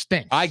offense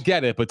stinks. I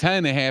get it, but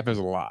 10.5 is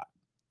a lot.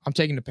 I'm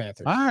taking the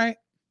Panthers. All right.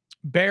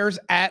 Bears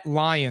at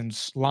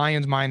Lions.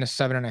 Lions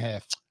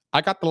 -7.5.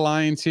 I got the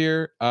Lions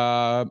here.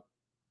 I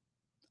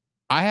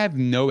have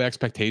no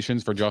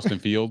expectations for Justin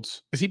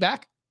Fields. Is he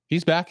back?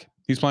 He's back.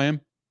 He's playing.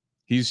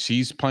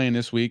 He's playing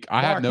this week.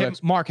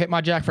 Mark, hit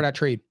my jack for that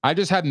trade. I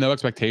just have no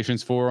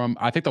expectations for him.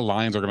 I think the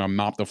Lions are going to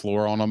mop the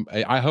floor on him.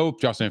 I hope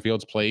Justin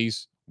Fields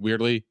plays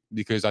weirdly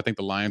because I think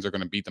the Lions are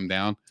going to beat them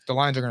down. The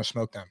Lions are going to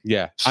smoke them.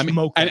 Yeah.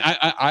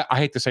 I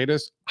hate to say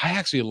this. I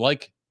actually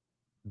like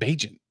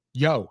Bagent.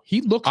 Yo,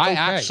 he looks okay. I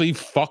actually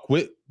fuck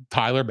with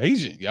Tyler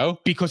Bagent, yo.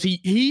 Because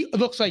he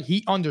looks like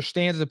he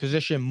understands the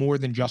position more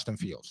than Justin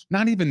Fields.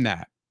 Not even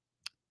that.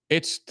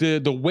 It's the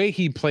way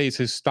he plays.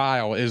 His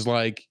style is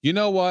like, you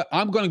know what?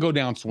 I'm going to go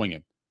down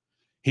swinging.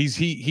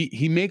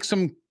 He makes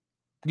some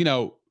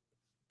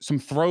some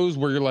throws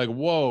where you're like,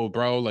 whoa,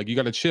 bro, like you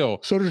got to chill.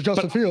 So does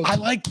Justin Fields. I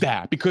like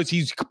that because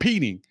he's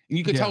competing, and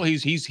you can tell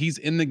he's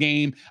in the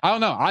game. I don't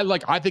know.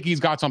 I think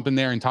he's got something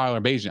there in Tyler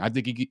Bajan. I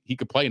think he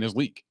could play in his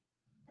league.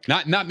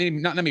 Not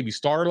maybe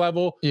star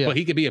level, but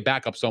he could be a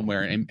backup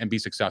somewhere and be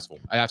successful.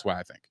 That's what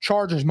I think.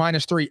 Chargers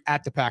 -3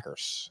 at the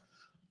Packers.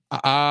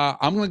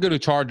 I'm going to go to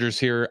Chargers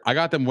here. I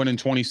got them winning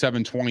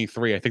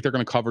 27-23. I think they're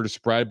going to cover the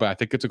spread, but I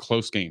think it's a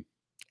close game.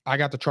 I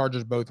got the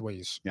Chargers both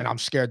ways, and I'm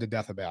scared to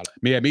death about it.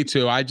 Yeah, me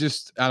too. I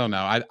don't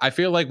know. I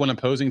feel like when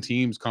opposing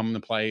teams come to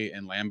play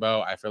in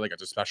Lambeau, I feel like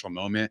it's a special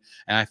moment,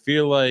 and I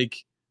feel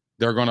like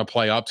they're going to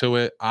play up to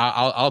it.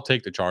 I'll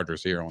take the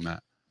Chargers here on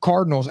that.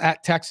 Cardinals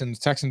at Texans.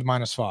 Texans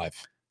 -5.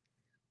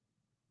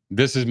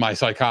 This is my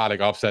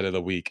psychotic upset of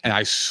the week, and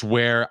I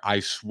swear,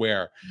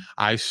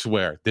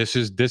 this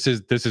is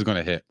going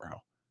to hit,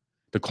 bro.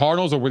 The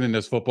Cardinals are winning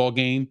this football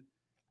game,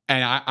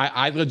 and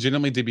I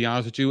legitimately, to be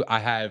honest with you,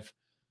 I'm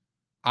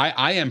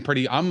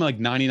like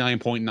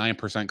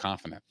 99.9%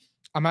 confident.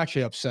 I'm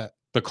actually upset.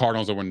 The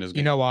Cardinals are winning this game.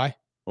 You know why?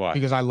 Why?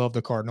 Because I love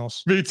the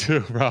Cardinals. Me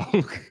too, bro.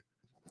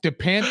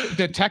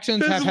 The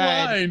Texans have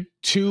had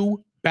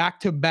 2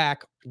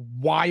 back-to-back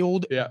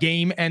wild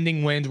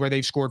game-ending wins where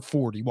they've scored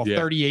 40,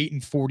 38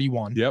 and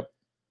 41. Yep.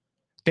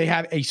 They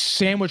have a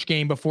sandwich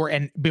game before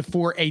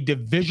a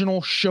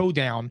divisional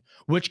showdown,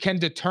 which can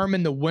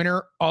determine the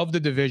winner of the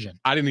division.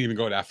 I didn't even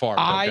go that far.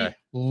 I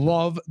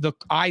love the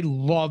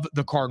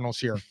Cardinals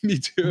here. Me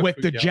too. With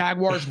the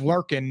Jaguars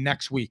lurking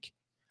next week.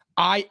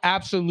 I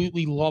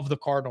absolutely love the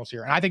Cardinals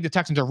here. And I think the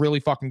Texans are really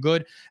fucking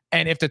good.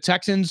 And if the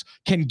Texans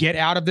can get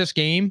out of this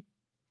game,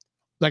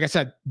 like I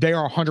said, they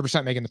are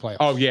 100% making the playoffs.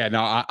 Oh, yeah.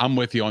 No, I'm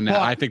with you on that.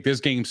 But I think this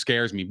game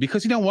scares me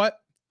because you know what?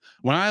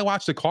 When I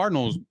watch the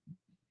Cardinals,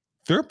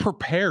 they're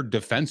prepared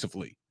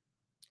defensively.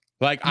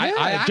 Like I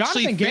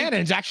actually Jonathan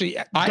Gannon's actually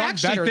done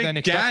better than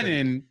expected.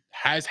 Gannon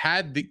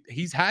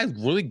he's had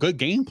really good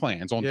game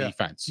plans on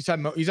defense. He's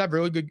had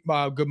really good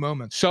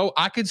moments. So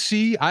I could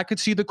see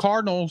the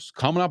Cardinals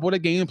coming up with a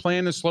game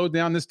plan to slow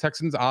down this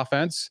Texans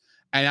offense,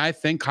 and I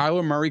think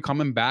Kyler Murray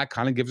coming back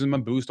kind of gives them a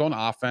boost on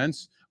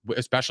offense,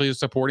 especially the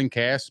supporting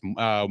cast.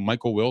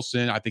 Michael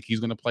Wilson, I think he's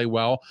going to play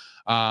well.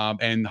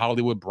 And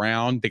Hollywood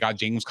Brown, they got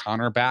James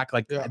Conner back.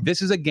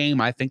 This is a game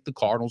I think the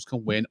Cardinals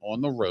can win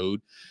on the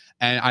road.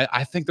 And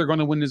I think they're going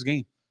to win this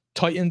game.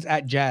 Titans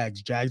at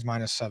Jags. Jags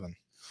 -7.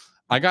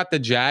 I got the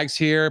Jags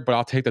here, but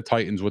I'll take the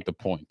Titans with the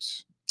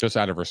points, just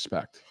out of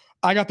respect.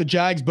 I got the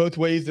Jags both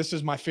ways. This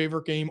is my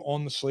favorite game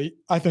on the slate.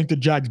 I think the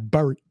Jags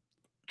bury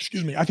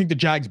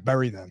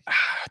them.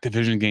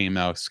 Division game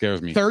now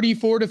scares me.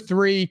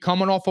 34-3,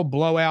 coming off a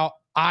blowout.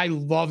 I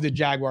love the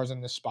Jaguars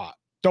in this spot.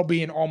 They'll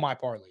be in all my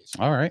parlays.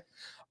 All right.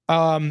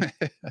 All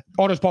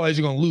those parlays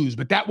are going to lose,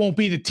 but that won't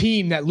be the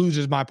team that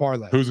loses my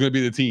parlay. Who's going to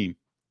be the team?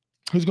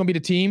 Who's going to be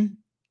the team?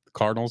 The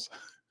Cardinals.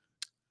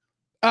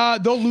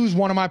 They'll lose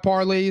one of my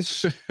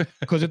parlays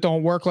because it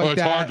don't work like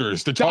that.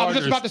 Chargers. The I Chargers. was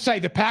just about to say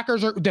the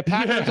Packers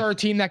are a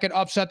team that could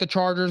upset the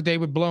Chargers. They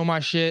would blow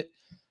my shit.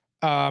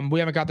 We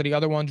haven't got to the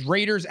other ones.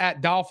 Raiders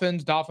at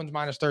Dolphins. Dolphins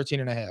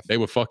 -13.5. They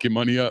would fuck your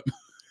money up.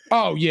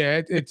 Oh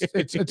yeah,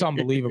 it's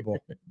unbelievable.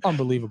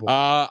 Unbelievable.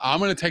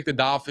 I'm gonna take the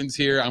Dolphins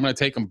here. I'm gonna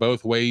take them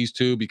both ways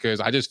too because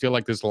I just feel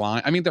like this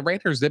line. I mean, the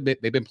Raiders they've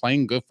been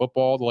playing good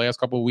football the last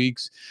couple of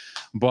weeks,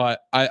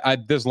 but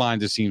this line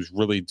just seems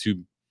really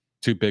too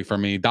big for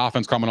me.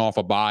 Dolphins coming off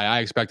a bye. I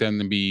expect them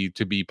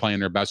to be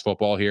playing their best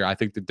football here. I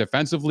think that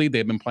defensively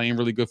they've been playing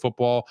really good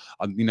football.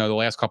 The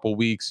last couple of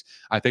weeks.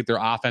 I think their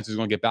offense is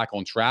going to get back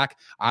on track.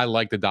 I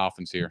like the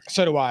Dolphins here.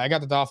 So do I. I got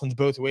the Dolphins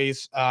both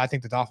ways. I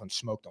think the Dolphins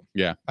smoked them.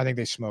 Yeah, I think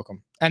they smoke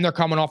them, and they're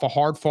coming off a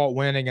hard-fought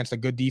win against a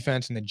good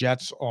defense and the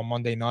Jets on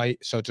Monday night.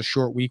 So it's a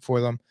short week for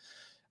them.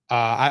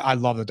 I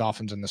love the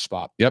Dolphins in this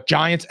spot. Yep.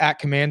 Giants at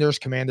Commanders.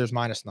 Commanders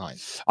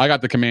 -9. I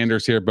got the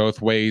Commanders here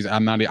both ways.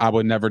 I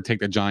would never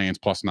take the Giants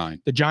 +9.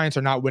 The Giants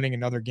are not winning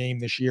another game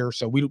this year,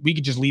 so we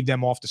could just leave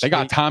them off the slate. They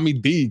got Tommy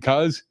D,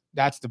 cuz.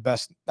 That's the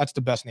best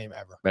name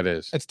ever. That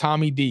is. It's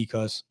Tommy D,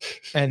 cuz.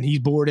 And he's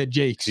bored at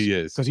Jake's. He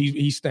is. Because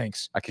he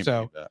stinks. I can't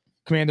believe that.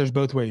 Commanders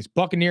both ways.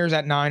 Buccaneers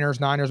at Niners.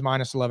 Niners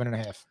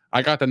 -11.5.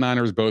 I got the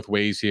Niners both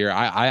ways here.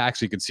 I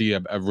actually could see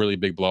a really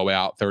big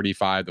blowout,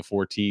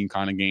 35-14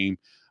 kind of game.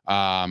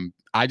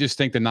 I just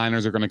think the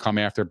Niners are going to come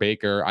after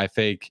Baker.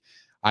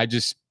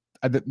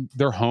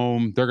 They're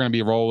home. They're going to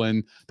be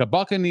rolling. The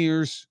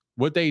Buccaneers,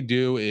 what they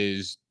do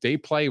is they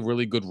play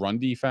really good run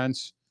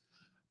defense,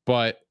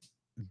 but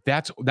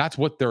that's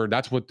what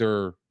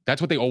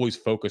they always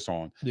focus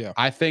on. Yeah.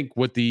 I think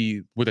with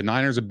the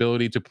Niners'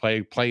 ability to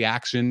play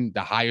action,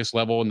 the highest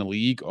level in the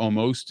league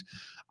almost,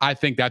 I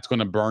think that's going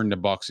to burn the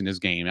Bucs in this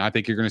game. And I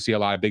think you're going to see a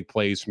lot of big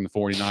plays from the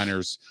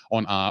 49ers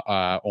on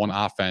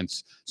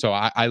offense. So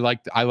I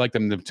like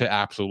them to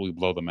absolutely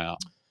blow them out.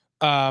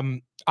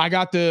 I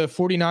got the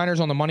 49ers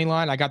on the money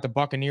line. I got the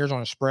Buccaneers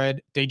on a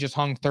spread. They just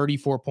hung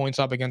 34 points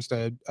up against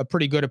a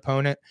pretty good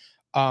opponent.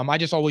 I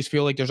just always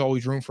feel like there's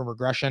always room for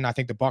regression. I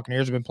think the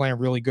Buccaneers have been playing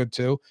really good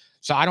too.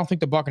 So I don't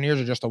think the Buccaneers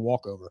are just a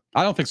walkover.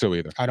 I don't think so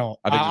either. I don't.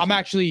 I think I'm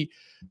actually,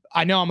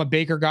 I know I'm a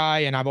Baker guy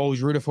and I've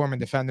always rooted for him and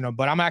defended him,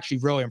 but I'm actually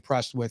really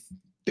impressed with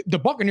the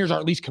Buccaneers are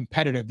at least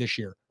competitive this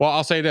year. Well,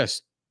 I'll say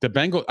this.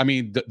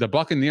 The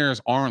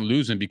Buccaneers aren't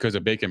losing because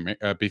of Baker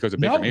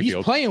Mayfield. He's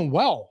playing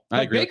well.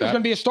 I agree with Baker's that.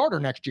 going to be a starter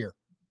next year.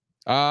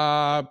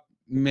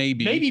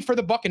 Maybe for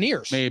the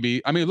Buccaneers.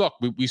 Maybe. I mean, look,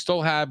 we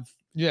still have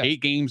 8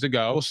 games to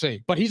go. We'll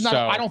see. But he's not.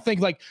 I don't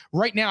think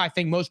right now. I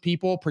think most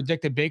people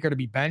predicted Baker to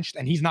be benched,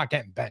 and he's not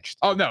getting benched.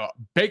 Oh no,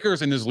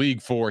 Baker's in this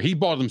league he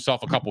bought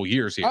himself a couple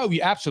years here. Oh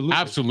yeah,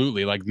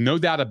 absolutely, like no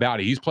doubt about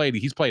it. He's played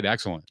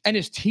excellent, and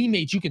his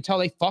teammates, you can tell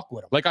they fuck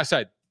with him. Like I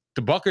said,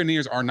 the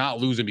Buccaneers are not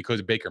losing because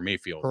of Baker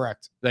Mayfield.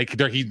 Correct. Like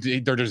they're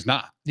just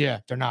not. Yeah,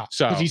 they're not.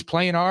 So he's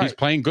playing all right. He's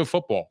playing good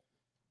football.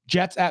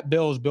 Jets at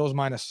Bills. Bills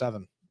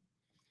 -7.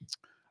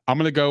 I'm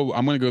gonna go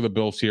the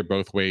Bills here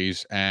both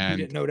ways, and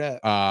you didn't know that.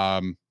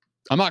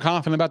 I'm not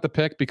confident about the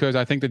pick because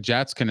I think the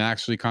Jets can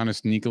actually kind of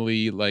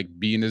sneakily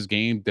be in this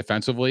game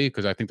defensively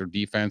because I think their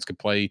defense can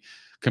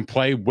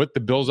play with the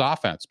Bills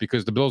offense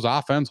because the Bills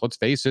offense, let's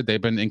face it,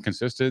 they've been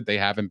inconsistent. They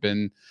haven't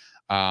been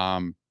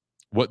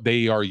what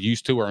they are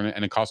used to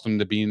and accustomed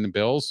to being the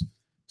Bills.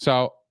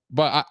 So,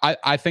 but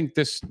I think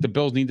the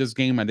Bills need this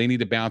game and they need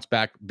to bounce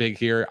back big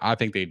here. I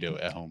think they do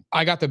it at home.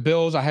 I got the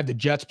Bills. I had the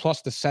Jets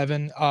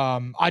 +7.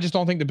 I just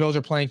don't think the Bills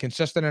are playing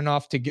consistent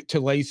enough to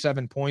lay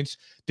 7 points.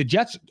 The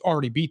Jets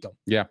already beat them.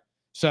 Yeah.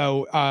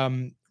 So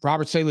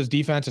Robert Saleh's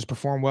defense has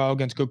performed well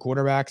against good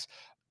quarterbacks.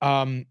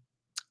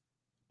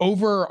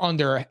 Over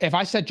under. If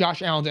I set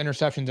Josh Allen's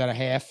interceptions at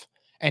 1/2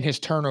 and his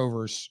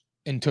turnovers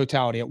in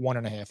totality at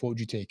 1.5, what would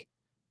you take?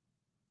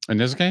 In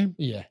this game?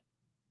 Yeah.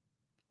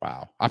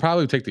 Wow. I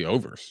probably would take the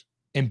overs.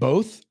 In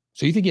both?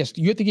 So you think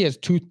he has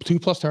two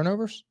plus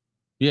turnovers?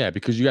 Yeah,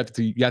 because you have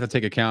to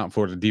take account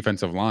for the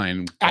defensive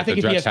line. I think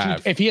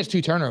if he has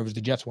 2 turnovers,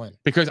 the Jets win.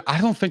 Because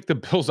I don't think the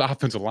Bills'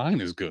 offensive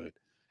line is good.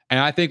 And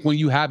I think when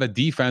you have a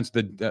defense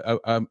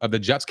of the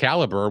Jets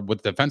caliber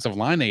with the defensive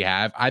line they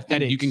have, I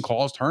think you can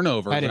cause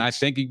turnovers. And I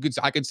think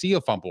I could see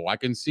a fumble. I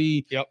can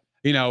see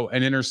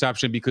an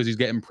interception because he's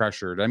getting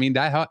pressured. I mean,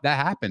 that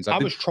happens. I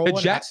was trolling.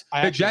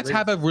 The Jets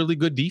have a really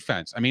good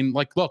defense. I mean,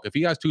 look, if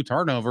he has 2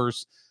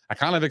 turnovers, I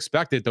kind of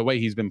expect it the way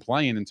he's been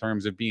playing in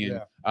terms of being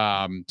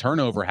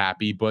turnover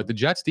happy. But the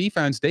Jets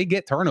defense, they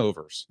get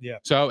turnovers. Yeah.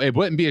 So it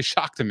wouldn't be a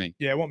shock to me.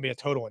 Yeah, it won't be a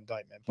total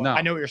indictment. But no.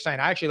 I know what you're saying.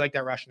 I actually like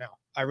that rationale.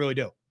 I really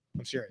do.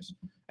 I'm serious.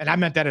 And I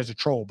meant that as a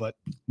troll, but.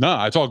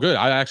 No, it's all good.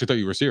 I actually thought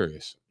you were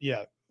serious.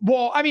 Yeah.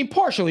 Well, I mean,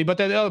 partially, but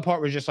the other part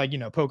was just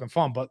poking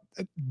fun. But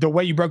the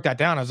way you broke that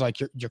down, I was like,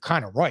 you're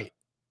kind of right.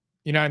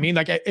 You know what I mean?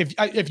 Like,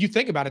 if you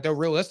think about it, though,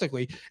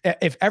 realistically,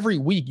 if every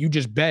week you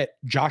just bet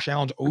Josh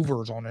Allen's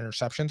overs on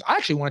interceptions, I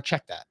actually want to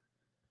check that.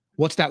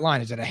 What's that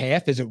line? Is it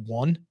 1/2? Is it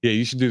 1? Yeah,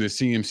 you should do the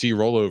CMC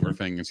rollover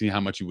thing and see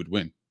how much you would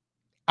win.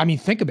 I mean,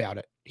 think about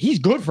it. He's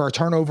good for a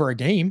turnover a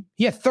game.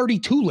 He had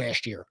 32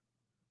 last year.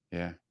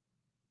 Yeah.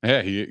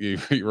 Yeah,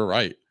 you were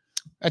right.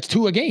 That's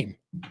 2 a game.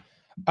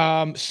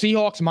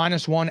 Seahawks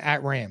 -1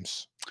 at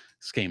Rams.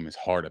 This game is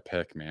hard to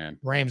pick, man.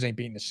 Rams ain't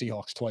beating the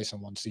Seahawks twice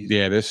in one season.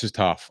 Yeah, this is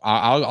tough.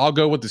 I'll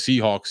go with the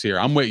Seahawks here.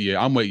 I'm with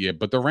you.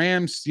 But the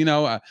Rams,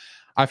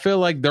 I feel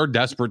like they're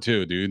desperate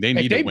too, dude. They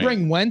need to win. If they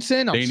bring Wentz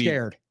in, I'm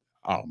scared.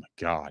 Oh my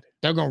God.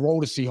 They're gonna roll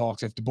the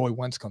Seahawks if the boy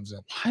Wentz comes in.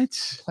 What?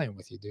 I'm playing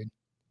with you, dude.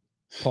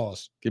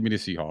 Pause. Give me the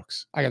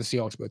Seahawks. I got the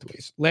Seahawks both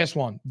ways. Last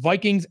one.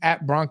 Vikings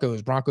at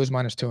Broncos. Broncos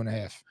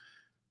 -2.5.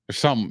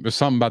 There's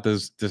something about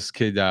this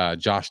kid,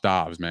 Josh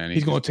Dobbs, man.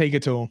 He's going to take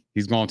it to him.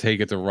 He's going to take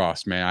it to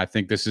Russ, man. I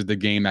think this is the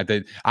game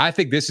I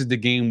think this is the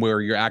game where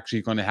you're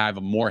actually going to have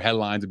more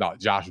headlines about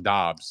Josh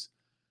Dobbs.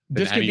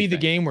 This could be the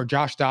game where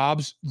Josh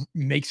Dobbs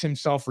makes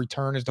himself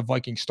return as the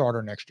Viking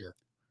starter next year.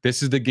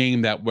 This is the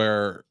game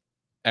where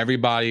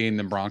everybody in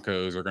the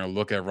Broncos are going to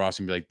look at Russ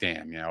and be like,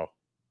 damn,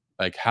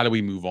 how do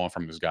we move on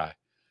from this guy?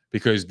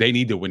 Because they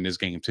need to win this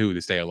game too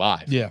to stay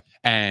alive. Yeah.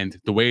 And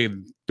the way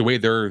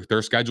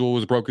their schedule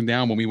was broken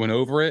down when we went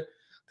over it,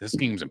 this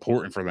game's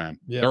important for them.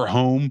 Yeah. They're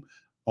home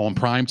on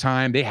prime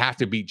time. They have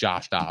to beat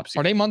Josh Dobbs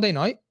here. Are they Monday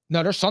night?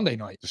 No, they're Sunday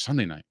night. They're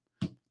Sunday night.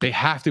 They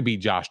have to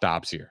beat Josh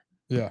Dobbs here.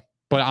 Yeah.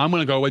 But I'm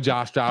going to go with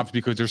Josh Dobbs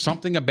because there's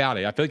something about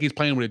it. I feel like he's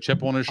playing with a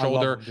chip on his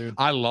shoulder.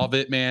 I love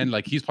it, man.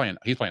 Like he's playing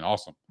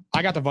awesome.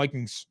 I got the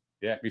Vikings.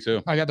 Yeah, me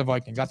too. I got the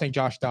Vikings. I think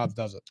Josh Dobbs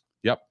does it.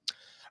 Yep.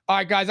 All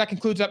right, guys, that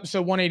concludes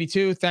episode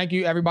 182. Thank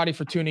you, everybody,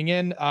 for tuning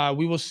in.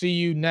 We will see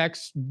you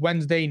next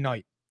Wednesday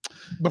night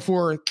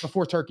before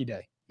Turkey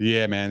Day.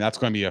 Yeah, man, that's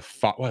going to be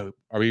what,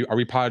 are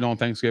we potted on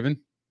Thanksgiving?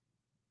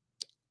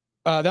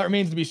 That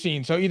remains to be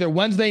seen. So either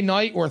Wednesday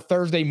night or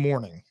Thursday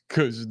morning.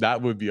 Because that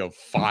would be a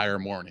fire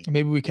morning.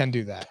 Maybe we can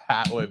do that.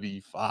 That would be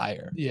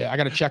fire. Yeah, I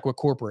got to check with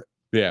corporate.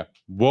 Yeah,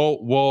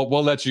 we'll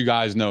let you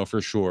guys know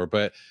for sure.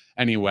 But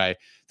anyway,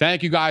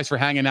 Thank you guys for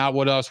hanging out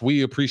with us.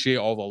 We appreciate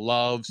all the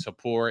love,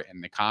 support,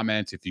 and the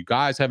comments. If you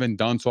guys haven't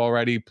done so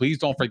already, please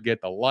don't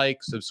forget to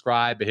like,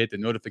 subscribe, and hit the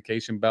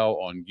notification bell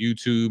on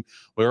YouTube.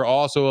 We're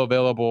also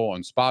available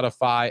on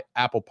Spotify,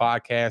 Apple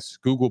Podcasts,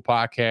 Google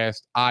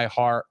Podcasts,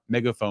 iHeart,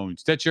 Megaphone,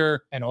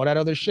 Stitcher, and all that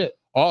other shit.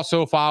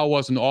 Also, follow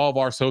us on all of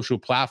our social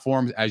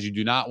platforms as you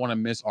do not want to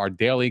miss our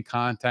daily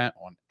content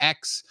on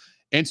X,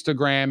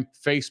 Instagram,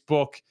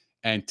 Facebook,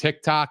 and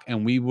TikTok.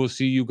 And we will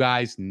see you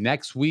guys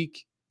next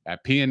week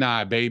at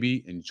P&I,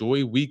 baby.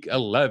 Enjoy week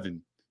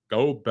 11.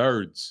 Go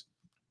Birds.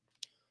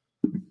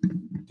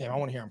 Damn, I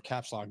want to hear them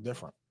caps lock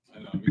different. I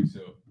know, me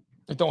too.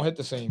 It don't hit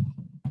the same.